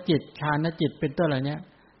ศลจิตฌานจิตเป็นต้นเหล่านี้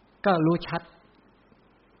ก็รู้ชัด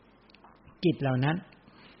จิตเหล่านั้น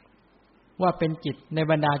ว่าเป็นจิตใน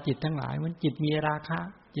บรรดาจิตทั้งหลายมันจิตมีราคะ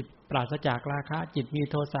จิตปราศจากราคะจิตมี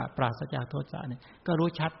โทสะปราศจากโทสะเนี่ยก็รู้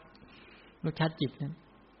ชัดจิตนั้น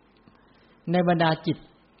ในบรรดาจิต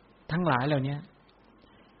ทั้งหลายเหล่านี้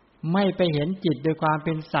ไม่ไปเห็นจิตโดยความเ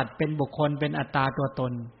ป็นสัตว์เป็นบุคคลเป็นอัตตาตัวต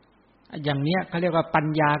นอย่างเนี้ยเขาเรียกว่าปัญ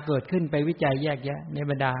ญาเกิดขึ้นไปวิจัยแยกแยะใน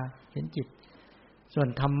บรรดาเห็นจิตส่วน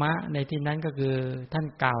ธรรมะในที่นั้นก็คือท่าน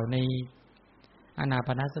กล่าวในอานาป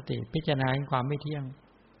านสติพิจารณาเห็นความไม่เที่ยง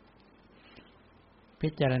พิ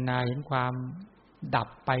จารณาเห็นความดับ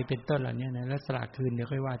ไปเป็นต้นเหล่านี้นะแล้วสละคืนเดี๋ยว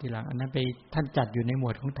ค่อยว่าทีหลังอันนั้นไปท่านจัดอยู่ในหม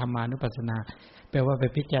วดของธรรมานุปัสสนาแปลว่าไป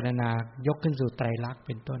พิจารณายกขึ้นสู่ไตรลักษณ์เ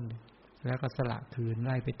ป็นต้นแล้วก็สละคืนไ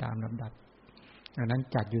ล่ไปตามลำดับอันนั้น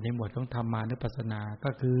จัดอยู่ในหมวดของธรรมานุปัสสนา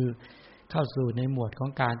ก็คือเข้าสู่ในหมวดของ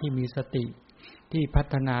การที่มีสติที่พั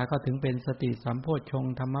ฒนาก็ถึงเป็นสติสัมโพชฌง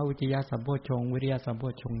ค์ธรรมวิจยะสัมโพชฌงค์วิริยะสัมโพ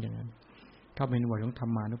ชฌงค์อย่างนั้นเข้าเป็นหมวดของธร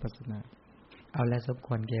รมานุปัสสนาเอาและสมค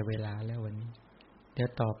วรแก่เวลาแล้ววันนี้เดี๋ยว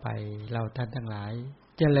ต่อไปเราท่านทั้งหลาย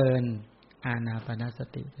เจริญอานาปานส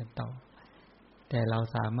ติกันต่อแต่เรา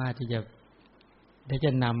สามารถที่จ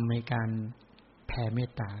ะนำในการแผ่เม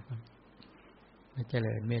ตตาก่อนเจ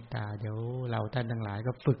ริญเมตตาเดี๋ยวเราท่านทั้งหลาย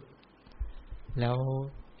ก็ฝึกแล้ว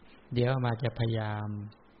เดี๋ยวมาจะพยายาม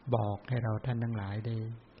บอกให้เราท่านทั้งหลายได้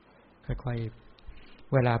ค่อย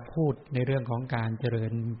ๆเวลาพูดในเรื่องของการเจริ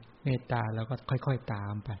ญเมตตาเราก็ค่อยๆตา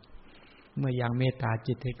มไปเมื่อยังเมตตา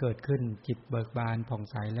จิตให้เกิดขึ้นจิตเบิกบานผ่อง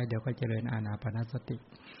ใสแล้วเดี๋ยวก็เจริญอานาปานสติ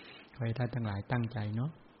ขอให้ท่านทั้งหลายตั้งใจเนา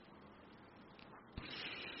ะ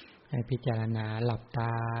ให้พิจารณาหลับต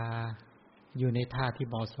าอยู่ในท่าที่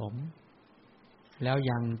เหมาะสมแล้ว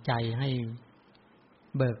ยังใจให้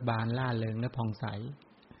เบิกบานล่าเริงและผ่องใส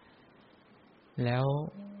แล้ว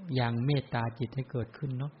ยังเมตตาจิตให้เกิดขึ้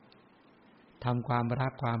นเนาะทำความรั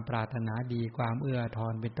กความปรารถนาดีความเอื้ออาท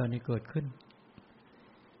รเป็นต้นให้เกิดขึ้น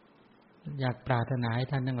อยากปรารถนาให้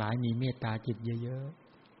ท่านทั้งหลายมีเมตตาจิตเยอะ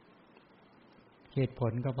ๆเหตุผ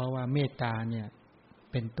ลก็เพราะว่าเมตตาเนี่ย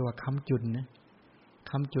เป็นตัวค้ำจุนนะ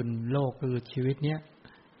ค้ำจุนโลกคือชีวิตเนี้ย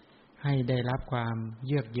ให้ได้รับความเ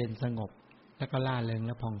ยือกเย็นสงบแล้วก็ล่าเริงแ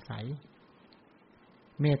ละผ่องใส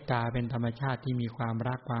เมตตาเป็นธรรมชาติที่มีความ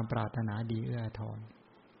รักความปรารถนาดีเอื้ออาทร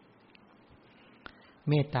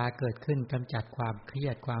เมตตาเกิดขึ้นกำจัดความเครี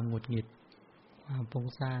ยดความหงุดหงิดความฟุ้ง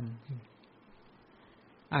ซ่าน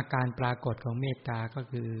อาการปรากฏของเมตตาก็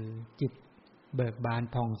คือจิตเบิกบาน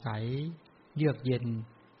ผ่องใสเยือกเย็น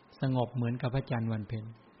สงบเหมือนกับพระจันทร์วันเพ็ญ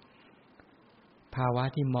ภาวะ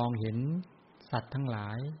ที่มองเห็นสัตว์ทั้งหลา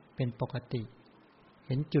ยเป็นปกติเ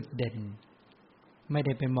ห็นจุดเด่นไม่ไ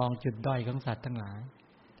ด้ไปมองจุดด้อยของสัตว์ทั้งหลาย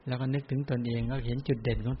แล้วก็นึกถึงตนเองก็เห็นจุดเ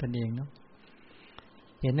ด่นของตนเองเนาะ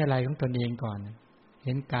เห็นอะไรของตนเองก่อนเ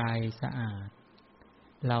ห็นกายสะอาด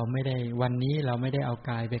เราไม่ได้วันนี้เราไม่ได้เอา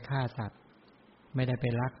กายไปฆ่าสัตว์ไม่ได้ไป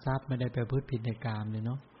ลักทรัพย์ไม่ได้ไปพูดผิดในกามเลยเ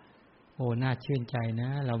นาะโอ้น่าชื่นใจนะ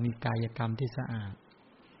เรามีกายกรรมที่สะอาด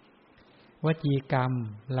วจีกรรม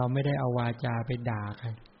เราไม่ได้เอาวาจาไปด่าใคร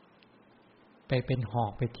ไปเป็นหอ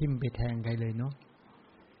กไปทิ่มไปแทงใครเลยเนาะ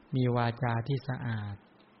มีวาจาที่สะอาด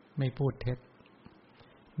ไม่พูดเท็จ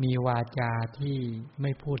มีวาจาที่ไ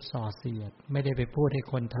ม่พูดส่อเสียดไม่ได้ไปพูดให้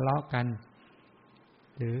คนทะเลาะกัน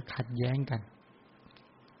หรือขัดแย้งกัน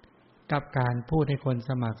กับการพูดให้คนส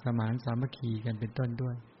มัครสมานสามัคคีกันเป็นต้นด้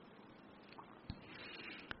วย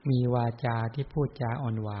มีวาจาที่พูดจาอ่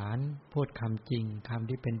อนหวานพูดคำจริงคำ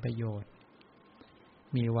ที่เป็นประโยชน์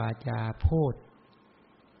มีวาจาพูด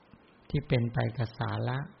ที่เป็นไปกับสาร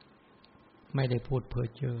ะไม่ได้พูดเพ้อ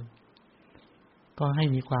เจ้อก็ให้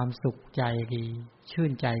มีความสุขใจดีชื่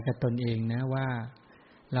นใจกับตนเองนะว่า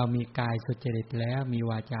เรามีกายสุจริตแล้วมี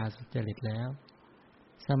วาจาสุจริตแล้ว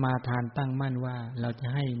สมาทานตั้งมั่นว่าเราจะ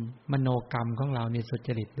ให้มโนกรรมของเราในสุจ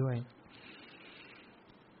ริตด้วย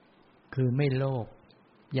คือไม่โลภ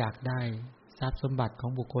อยากได้ทรัพย์สมบัติขอ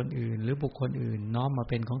งบุคคลอื่นหรือบุคคลอื่นน้อมมา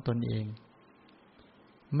เป็นของตนเอง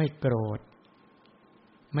ไม่โกรธ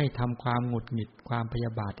ไม่ทำความหงุดหงิดความพย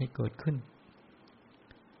าบาทให้เกิดขึ้น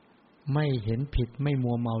ไม่เห็นผิดไม่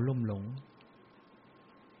มัวเมาลุ่มหลง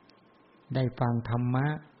ได้ฟังธรรมะ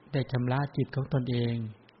ได้ชำระจิตของตนเอง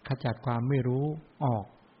ขจัดความไม่รู้ออก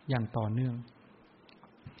อย่างต่อเนื่อง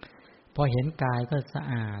พอเห็นกายก็สะ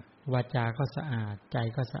อาดวาจาก็สะอาดใจ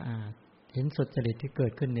ก็สะอาดเห็นสุจริตที่เกิ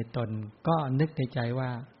ดขึ้นในตนก็นึกในใจว่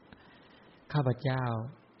าข้าพเจ้า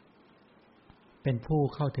เป็นผู้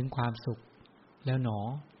เข้าถึงความสุขแล้วหนอ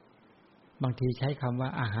บางทีใช้คำว่า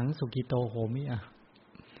อาหังสุกิโตโหมิ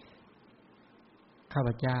ข้าพ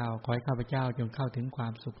เจ้าขอให้ข้าพเจ้าจงเข้าถึงควา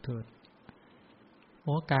มสุขเถิดโ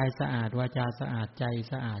อ้กายสะอาดวาจาสะอาดใจ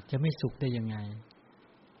สะอาดจะไม่สุขได้ยังไง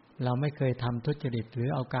เราไม่เคยทำทุจริตหรือ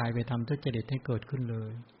เอากายไปทำทุจริตให้เกิดขึ้นเล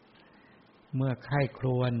ยเมื่อใคร่คร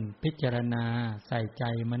วญพิจารณาใส่ใจ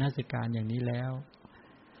มนสิการอย่างนี้แล้ว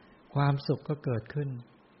ความสุขก็เกิดขึ้น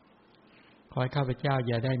ขอให้ข้าพเจ้าอ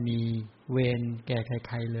ย่าได้มีเวรแก่ใ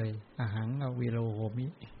ครๆเลยอหังอวิโรโหมิ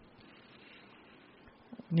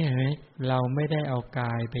เนี่ยเห็นไหมเราไม่ได้เอาก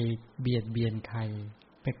ายไปเบียดเบียนใคร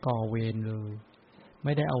ไปก่อเวรเลยไ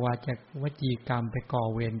ม่ได้เอาวจีกรรมไปก่อ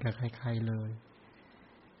เวรกับใครๆเลย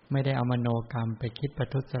ไม่ได้เอามโนกรรมไปคิดประ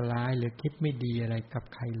ทุษร้ายหรือคิดไม่ดีอะไรกับ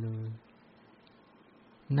ใครเลย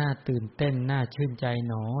น่าตื่นเต้นน่าชื่นใจ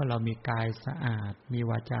หนอเรามีกายสะอาดมี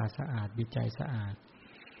วาจาสะอาดมีใจสะอาด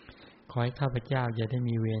ขอให้ข้าพเจ้าอย่าได้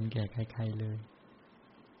มีเวรแก่ใครๆเลย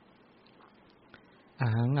อ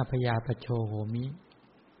หังอภยาปโชโหมิ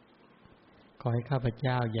ขอให้ข้าพเ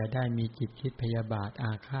จ้าอย่าได้มีจิตคิดพยาบาทอ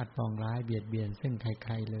าฆาตปองร้ายเบียดเบียนซึ่งใค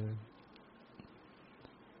รๆเลย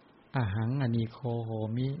อหังอนีโคโห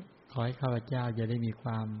มิขอให้ข้าพเจ้าอย่าได้มีค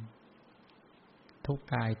วามทุกข์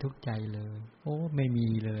กายทุกข์ใจเลยโอ้ไม่มี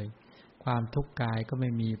เลยความทุกข์กายก็ไ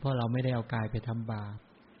ม่มีเพราะเราไม่ได้เอากายไปทำบาป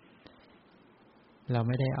เราไ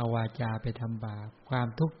ม่ได้เอาวาจาไปทำบาปความ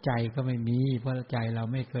ทุกข์ใจก็ไม่มีเพราะใจเรา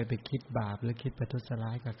ไม่เคยไปคิดบาปหรือคิดประทุษร้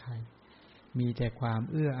ายกับใครมีแต่ความ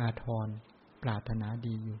เอื้ออาทรปรารถนา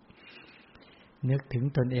ดีอยู่นึกถึง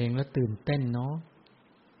ตนเองแล้วตื่นเต้นเนาะ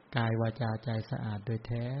กายวาจาใจสะอาดโดยแ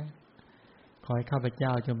ท้ขอให้ข้าพเจ้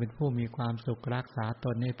าจงเป็นผู้มีความสุขรักษาต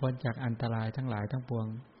นให้พ้นจากอันตรายทั้งหลายทั้งปวง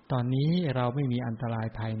ตอนนี้เราไม่มีอันตราย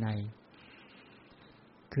ภายใน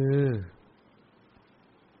คือ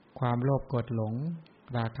ความโลภโกรธหลง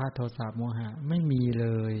ราคะโทสะโมหะไม่มีเล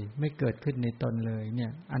ยไม่เกิดขึ้นในตนเลยเนี่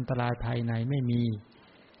ยอันตรายภายในไม่มี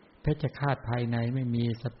เพชฌฆาตภายในไม่มี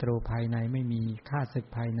ศัตรูภายในไม่มีฆ่าศึก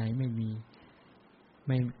ภายในไม่มีไ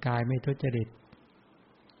ม่กายไม่ทุจริต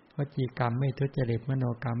วจีกรรมไม่ทุจริตมโน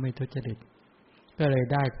กรรมไม่ทุจริตก็เลย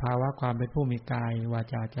ได้ภาวะความเป็นผู้มีกายวา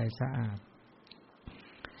จาใจสะอาด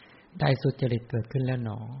ได้สุจริตเกิดขึ้นแล้วหน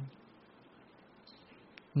อ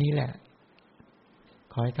นี่แหละ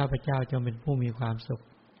ขอให้ข้าพเจ้าจงเป็นผู้มีความสุข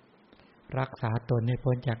รักษาตนให้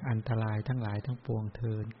พ้นจากอันตรายทั้งหลายทั้งปวงเ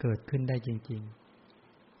ถิดเกิดขึ้นได้จริง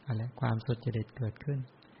ๆอะไรความสุจริตเกิดขึ้น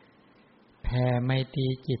แผ่ไมตรี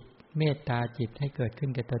จิตเมตตาจิตให้เกิดขึ้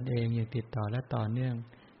นแก่ตนเองอย่างติดต่อและต่อเนื่อง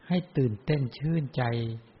ให้ตื่นเต้นชื่นใจ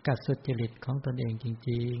กับสุจริตของตนเองจ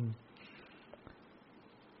ริง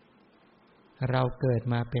ๆเราเกิด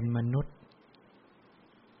มาเป็นมนุษย์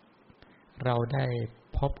เราได้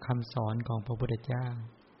พบคำสอนของพระพุทธเจ้า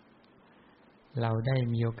เราได้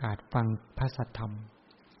มีโอกาสฟังพระสัทธรรม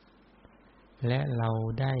และเรา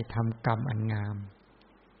ได้ทำกรรมอันงาม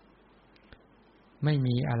ไม่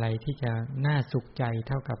มีอะไรที่จะน่าสุขใจเ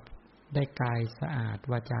ท่ากับได้กายสะอาด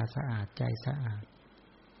วาจาสะอาดใจสะอาด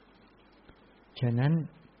ฉะนั้น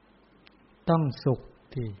ต้องสุข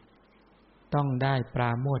ที่ต้องได้ปร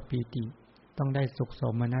าโมทย์ปีติต้องได้สุขส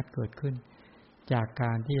มนัสเกิดขึ้นจากก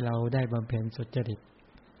ารที่เราได้บำเพ็ญสุจริต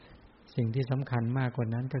สิ่งที่สำคัญมากกว่า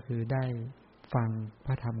นั้นก็คือได้ฟังพ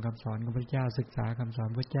ระธรรมคำสอนของพระเจ้าศึกษาคำสอน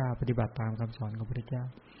พระเจ้าปฏิบัติตามคำสอนของพระเจ้า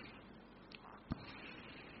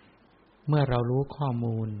เมื่อเรารู้ข้อ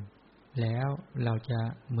มูลแล้วเราจะ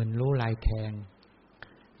เหมือนรู้ลายแทง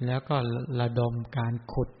แล้วก็ระดมการ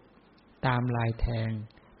ขุดตามลายแทง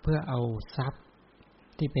เพื่อเอาทรัพย์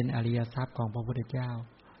ที่เป็นอริยทรัพย์ของพระพุทธเจ้า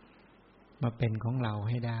มาเป็นของเรา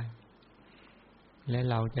ให้ได้และ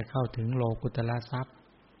เราจะเข้าถึงโลกุตตรทรัพย์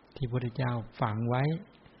ที่พระพุทธเจ้าฝังไว้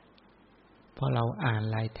เพราะเราอ่าน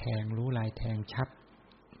ลายแทงรู้ลายแทงชัด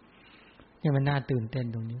นี่มันน่าตื่นเต้น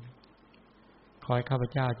ตรงนี้ขอให้ข้าพ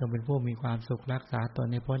เจ้าจงเป็นผู้มีความสุขรักษาตน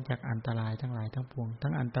ให้พ้นจากอันตรายทั้งหลายทั้งปวงทั้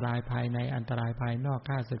งอันตรายภายในอันตรายภายนอก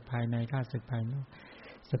ข้าศึกภายในข้าศึกภายนอก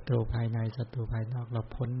ศัตรูภายในศัตรูภายนอกเรา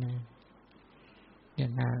พ้นแน่เนี่ย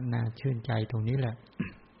น่าชื่นใจตรงนี้แหละ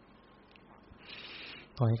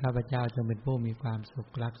ข อให้ข้าพเจ้าจงเป็นผู้มีความสุข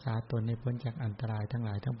รักษาตนให้พ้นจากอันตรายทั้งหล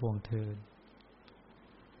ายทั้งปวงเถิด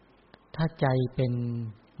ถ้าใจเป็น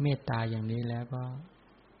เมตตาอย่างนี้แล้วก็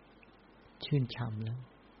ชื่นชมแล้ว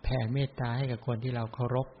แผ่เมตตาให้กับคนที่เราเคา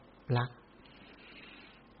รพรัก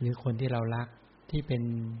หรือคนที่เรารักที่เป็น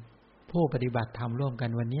ผู้ปฏิบัติธรรมร่วมกั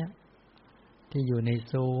นวันนี้ที่อยู่ใน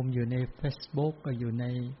Zoom อยู่ใน Facebook ก็อยู่ใน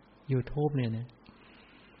YouTube เนี่ยนะ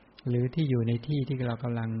หรือที่อยู่ในที่ที่เราก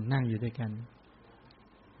ำลังนั่งอยู่ด้วยกัน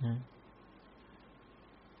นะ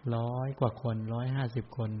100 กว่าคน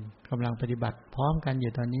150 คนกำลังปฏิบัติพร้อมกันอ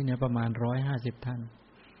ยู่ตอนนี้เนี่ยประมาณ150 ท่าน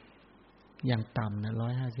อย่างต่ำนะ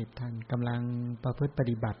150 ท่านกำลังประพฤติป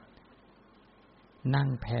ฏิบัตินั่ง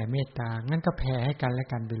แผ่เมตตางั้นก็แผ่ให้กันและ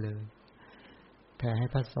กันไปเลยแผ่ให้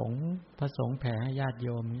พระสงฆ์แผ่ให้ญาติโย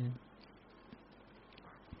มนี่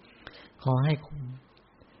ขอให้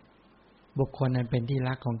บุคคลนั้นเป็นที่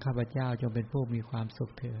รักของข้าพเจ้าจงเป็นผู้มีความสุ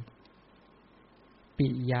ขเถิดปิ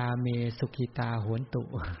ยาเมสุขิตาโหนตุ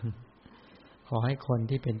ขอให้คน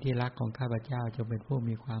ที่เป็นที่รักของข้าพเจ้าจงเป็นผู้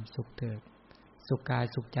มีความสุขเถิดสุขกาย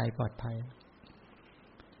สุขใจปลอดภัย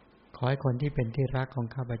ขอให้คนที่เป็นที่รักของ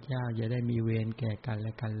ข้าพเจ้าอย่าได้มีเวรแก่กันแล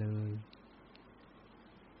ะกันเลย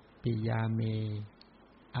ปิยาเม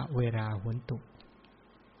อเวราโหนตุ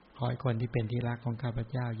ขอให้คนที่เป็นที่รักของข้าพ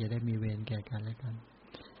เจ้าอย่าได้มีเวรแก่กันและกัน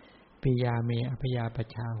ปิยาเมอภยาป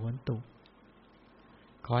ชาโหนตุ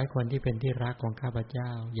ขอให้คนที่เป็นที่รักของข้าพเจ้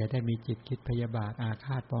าอย่าได้มีจิตคิดพยาบาทอาฆ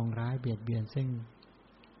าตปองร้ายเบียดเบียนซึ่ง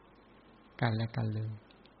กันและกันเลย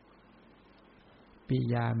ปิ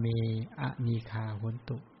ยาเมอนีคาโหน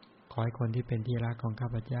ตุขอให้คนที่เป็นที่รักของข้า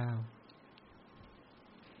พเจ้า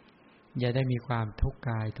อย่าได้มีความทุกข์ก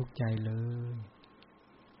ายทุกข์ใจเลย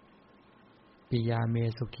ปิยาเม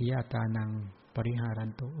สุขีอัตานังปริหารั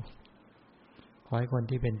นตุขอให้คน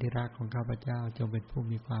ที่เป็นที่รักของข้าพเจ้าจงเป็นผู้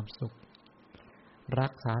มีความสุขรั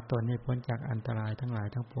กษาตนให้พ้นจากอันตรายทั้งหลาย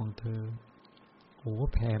ทั้งปวงเถิดโอ้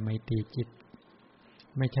แผ่ไมตรีจิต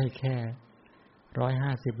ไม่ใช่แค่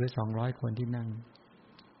150หรือ200คนที่นั่ง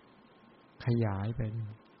ขยายไป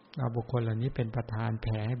เอาบุคคลเหล่านี้เป็นประธานแ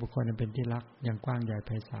ผ่ให้บุคคลนั้นเป็นที่รักอย่างกว้างใหญ่ไพ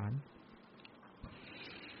ศาล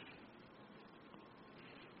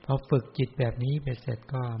พอฝึกจิตแบบนี้ไปเสร็จ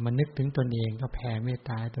ก็มันนึกถึงตนเองก็แผ่เมต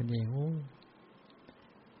ตาตนเองโอ้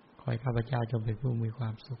ขอให้ข้าพเจ้าจงเป็นผู้มีควา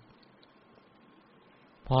มสุข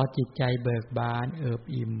พอจิตใจเบิกบานเอิบ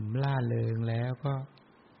อิ่มล่าเริงแล้วก็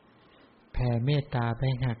แผ่เมตตาไป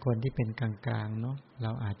หาคนที่เป็นกลางๆเนาะเร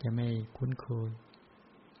าอาจจะไม่คุ้นเคย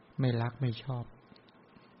ไม่รักไม่ชอบ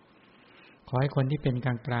ขอให้คนที่เป็นก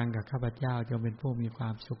ลางๆกับข้าพเจ้าจงเป็นผู้มีควา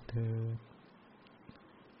มสุขเถิด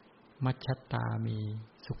มัชฌัตตามี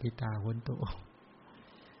สุขิตาโหนตุ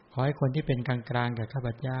ขอให้คนที่เป็นกลางๆกับข้าพ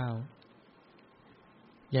เจ้า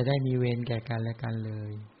อย่าได้มีเวรแก่กันและกันเล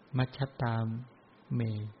ยมัชฌัตตาเม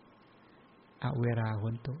อเวราโห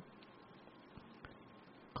นตุ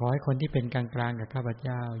ขอให้คนที่เป็นกลางๆกับข้าพเ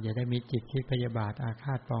จ้าอย่าได้มีจิตคิดพยาบาทอาฆ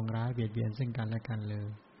าตปองร้ายเบียดเบียนซึ่งกันและกันเลย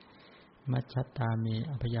มัชฌัตตาเม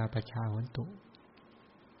อภยาปชาโหนตุ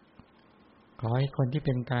ขอให้คนที่เ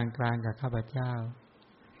ป็นกลางๆกับข้าพเจ้า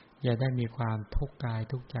อย่าได้มีความทุกข์กาย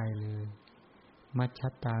ทุกข์ใจเลยมัชฌั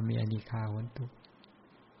ตตาเมอนิคาโหนตุ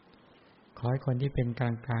ขอให้คนที่เป็นกล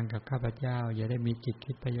างๆกับข้าพเจ้าอย่าได้มีจิต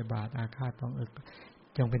คิดพยาบาทอาฆาตปอง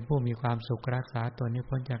จงเป็นผู้มีความสุขรักษาตนให้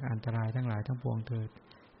พ้นจากอันตรายทั้งหลายทั้งปวงเถิด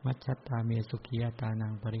มัชฌัตตาเมสุขียตานั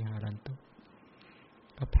งปริหารันตุ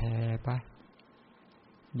ก็แผ่ไป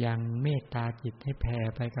ยังเมตตาจิตให้แผ่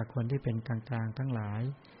ไปกับคนที่เป็นกลางๆทั้งหลาย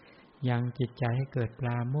ยังจิตใจให้เกิดปร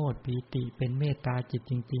าโมทย์ปีติเป็นเมตตาจิต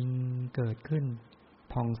จริงๆเกิดขึ้น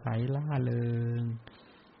ผ่องใสล่าเริง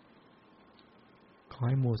ขอใ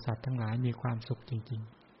ห้หมู่สัตว์ทั้งหลายมีความสุขจริง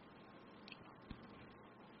ๆ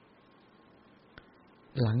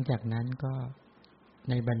หลังจากนั้นก็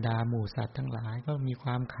ในบรรดาหมู่สัตว์ทั้งหลายก็มีคว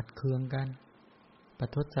ามขัดเคืองกันประ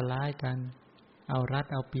ทุษร้ายกันเอารัด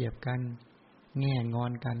เอาเปรียบกันแง่งอ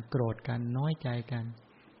นกันโกรธกันน้อยใจกัน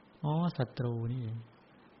ศัตรูนี่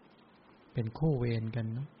เป็นคู่เวรกัน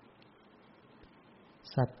เนาะ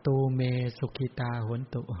ศัตรูเมสุขิตาโหน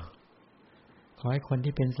ตุขอให้คน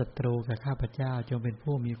ที่เป็นศัตรูกับข้าพเจ้าจงเป็น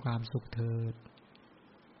ผู้มีความสุขเถิด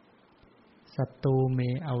ศัตรูเม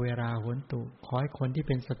อเวราโหนตุขอให้คนที่เ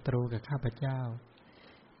ป็นศัตรูกับข้าพเจ้า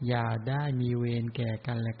อย่าได้มีเวรแก่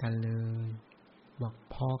กันและกันเลยบอก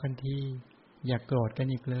พอกันที่อย่าโกรธกัน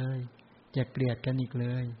อีกเลยอย่าเกลียดกันอีกเล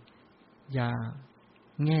ยอย่า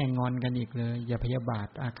แง่งอนกันอีกเลยอย่าพยาบาท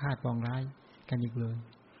อาฆาตปองร้ายกันอีกเลย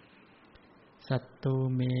ศัตรู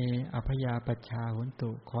เมอภยาปชาโหนตุ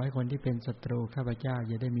ขอให้คนที่เป็นศัตรูข้าพเจ้าอ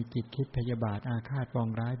ย่าได้มีจิตคิดพยาบาทอาฆาตปอง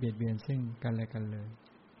ร้ายเบียดเบียนซึ่งกันและกันเลย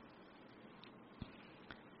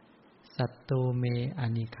ศัตรูเมอ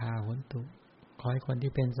นิคาโหนตุ ขอให้คน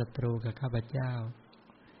ที่เป็นศัตรูกับข้าพเจ้า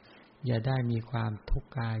อย่าได้มีความทุกข์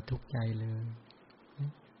กายทุกข์ใจเลย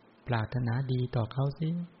ปรารถนาดีต่อเขาสิ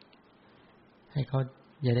ให้เขา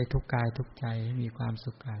อย่าได้ทุกข์กายทุกข์ใจให้มีความ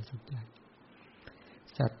สุขกายสุขใจ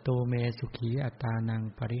สัตตูเมสุขีอัตตานัง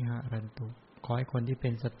ปริหารันตุขอให้คนที่เป็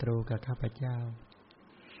นศัตรูกับข้าพเจ้า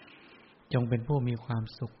จงเป็นผู้มีความ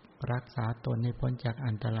สุขรักษาตนให้พ้นจาก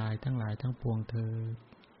อันตรายทั้งหลายทั้งปวงเถิด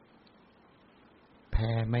แ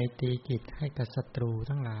ผ่ไมตรีจิตให้กับศัตรู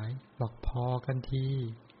ทั้งหลายบอกพอกันที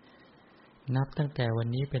นับตั้งแต่วัน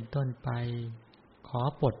นี้เป็นต้นไปขอ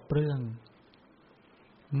ปลดเปลื้อง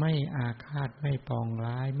ไม่อาฆาตไม่ปอง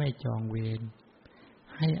ร้ายไม่จองเวร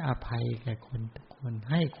ให้อภัยแก่คนทุกคน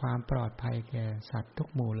ให้ความปลอดภัยแก่สัตว์ทุก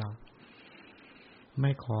หมู่เหล่าไ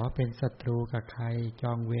ม่ขอเป็นศัตรูกับใครจ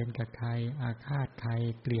องเวรกับใครอาฆาตใคร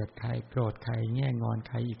เกลียดใครโกรธใครแง่งอนใ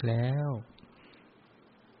ครอีกแล้ว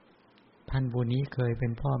ท่านผู้นี้เคยเป็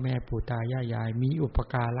นพ่อแม่ปู่ตายายยายมีอุป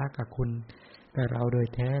การะกับคุณแต่เราโดย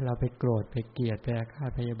แท้เราไปโกรธไปเกลียดไปอาฆาต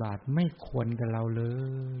พยาบาทไม่ควรกับเราเล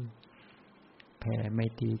ยแผ่ไม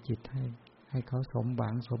ตรีจิตให้เขาสมหวั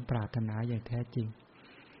งสมปรารถนาอย่างแท้จริง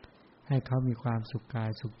ให้เขามีความสุขกาย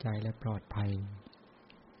สุขใจและปลอดภัย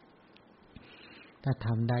ถ้าท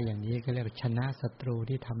ำได้อย่างนี้ก็เรียกชนะศัตรู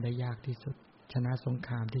ที่ทำได้ยากที่สุดชนะสงค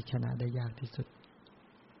รามที่ชนะได้ยากที่สุด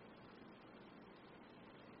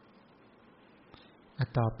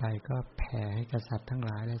ต่อไปก็แผ่ให้กษัตริย์ทั้งห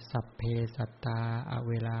ลายและสัพเพสัตตาอเ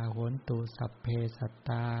วลาโหนตุสัพเพสัต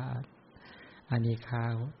ตาอนิคา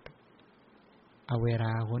อเวร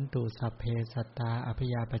าโหนตุสัพเพสัตตาอภิ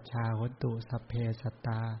ยาปชาโหนตุสัพเพสัตต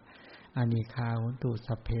าอนิคาโหนตุ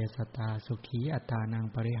สัพเพสัตตาสุขีอัตตานัง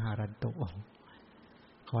ปริหารันตุ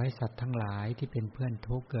ขอให้สัตว์ทั้งหลายที่เป็นเพื่อน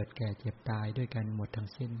ทุกข์เกิดแก่เจ็บตายด้วยกันหมดทั้ง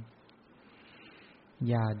สิ้น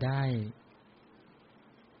อย่าได้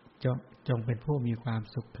จงเป็นผู้มีความ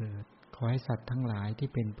สุขเถิดขอให้สัตว์ทั้งหลายที่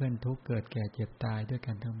เป็นเพื่อนทุกข์เกิดแก่เจ็บตายด้วย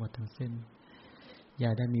กันทั้งหมดทั้งสิ้นอย่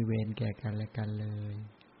าได้มีเวรแก่กันและกันเลย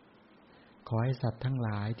ขอให้สัตว์ทั้งหล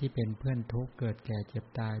ายที่เป็นเพื่อนทุกข์เกิดแก่เจ็บ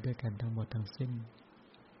ตายด้วยกันทั้งหมดทั้งสิ้น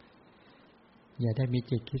อย่าได้มี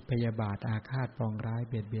จิตคิดพยาบาทอาฆาตปองร้าย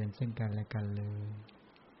เบียดเบียนซึ่งกันและกันเลย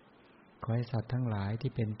ขอให้สัตว์ทั้งหลาย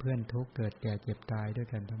ที่เป็นเพื่อนทุกข์เกิดแก่เจ็บตายด้วย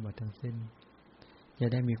กันทั้งหมดทั้งสิ้นอย่า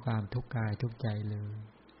ได้มีความทุกข์กายทุกข์ใจเลย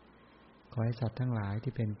ขอให้สัตว์ทั้งหลาย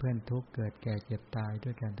ที่เป็นเพื่อนทุกข์เกิดแก่เจ็บตายด้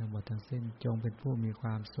วยกันทั้งหมดทั้งสิ้นจงเป็นผู้มีคว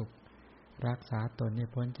ามสุขรักษาตนให้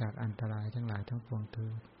พ้นจากอันตรายทั้งหลายทั้งปวงเถิ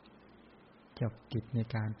ดจบกิจใน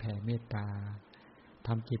การแผ่เมตตาท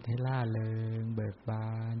ำจิตให้ล่าเริงเบิกบา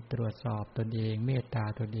นตรวจสอบตนเองเมตตา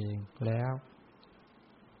ตนเองแล้ว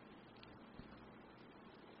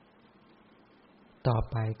ต่อ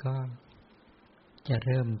ไปก็จะเ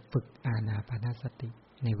ริ่มฝึกอานาปานสติ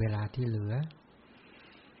ในเวลาที่เหลือ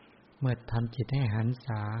เมื่อทำจิตให้หันษ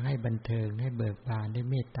าให้บันเทิงให้เบิกบานด้วย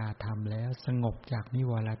เมตตาธรรมแล้วสงบจากนิ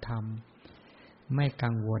วรธรรมไม่กั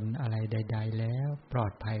งวลอะไรใดๆแล้วปลอ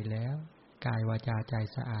ดภัยแล้วกายวาจาใจ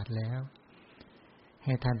สะอาดแล้วใ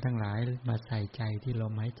ห้ท่านทั้งหลายมาใส่ใจที่ล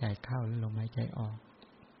มหายใจเข้าและลมหายใจออก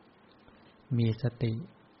มีสติ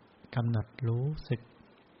กำหนดรู้สึก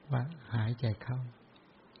ว่าหายใจเข้า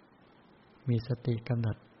มีสติกำหน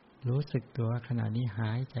ดรู้สึกตัวว่าขณะนี้ห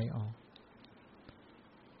ายใจออก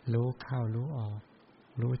รู้เข้ารู้ออก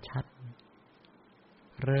รู้ชัด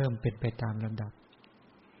เริ่มเป็นไปตามลำดับ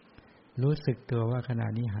รู้สึกตัวว่าขณะ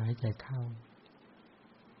นี้หายใจเข้า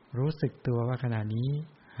รู้สึกตัวว่าขณะนี้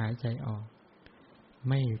หายใจออก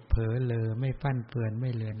ไม่เผลอเลอไม่ฟั่นเฟือนไม่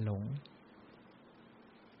เลือนหลง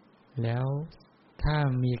แล้วถ้า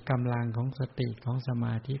มีกำลังของสติของสม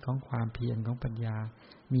าธิของความเพียรของปัญญา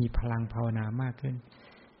มีพลังภาวนามากขึ้น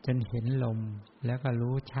จนเห็นลมแล้วก็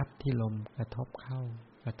รู้ชัดที่ลมกระทบเข้า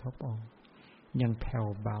กระทบออกยังแผ่ว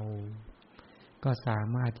เบาก็สา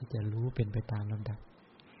มารถที่จะรู้เป็นไปตามลำดับ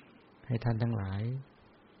ให้ท่านทั้งหลาย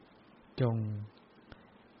จง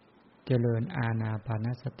เจริญอานาปาน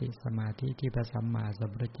สติสมาธิที่พระสัมมาสัม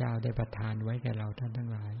พุทธเจ้าได้ประทานไว้แก่เราท่านทั้ง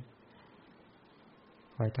หลาย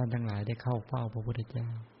ขอให้ท่านทั้งหลายได้เข้าเฝ้าพระพุทธเจ้า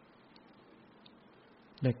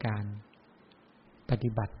ด้วยการปฏิ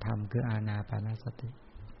บัติธรรมคืออานาปานสติ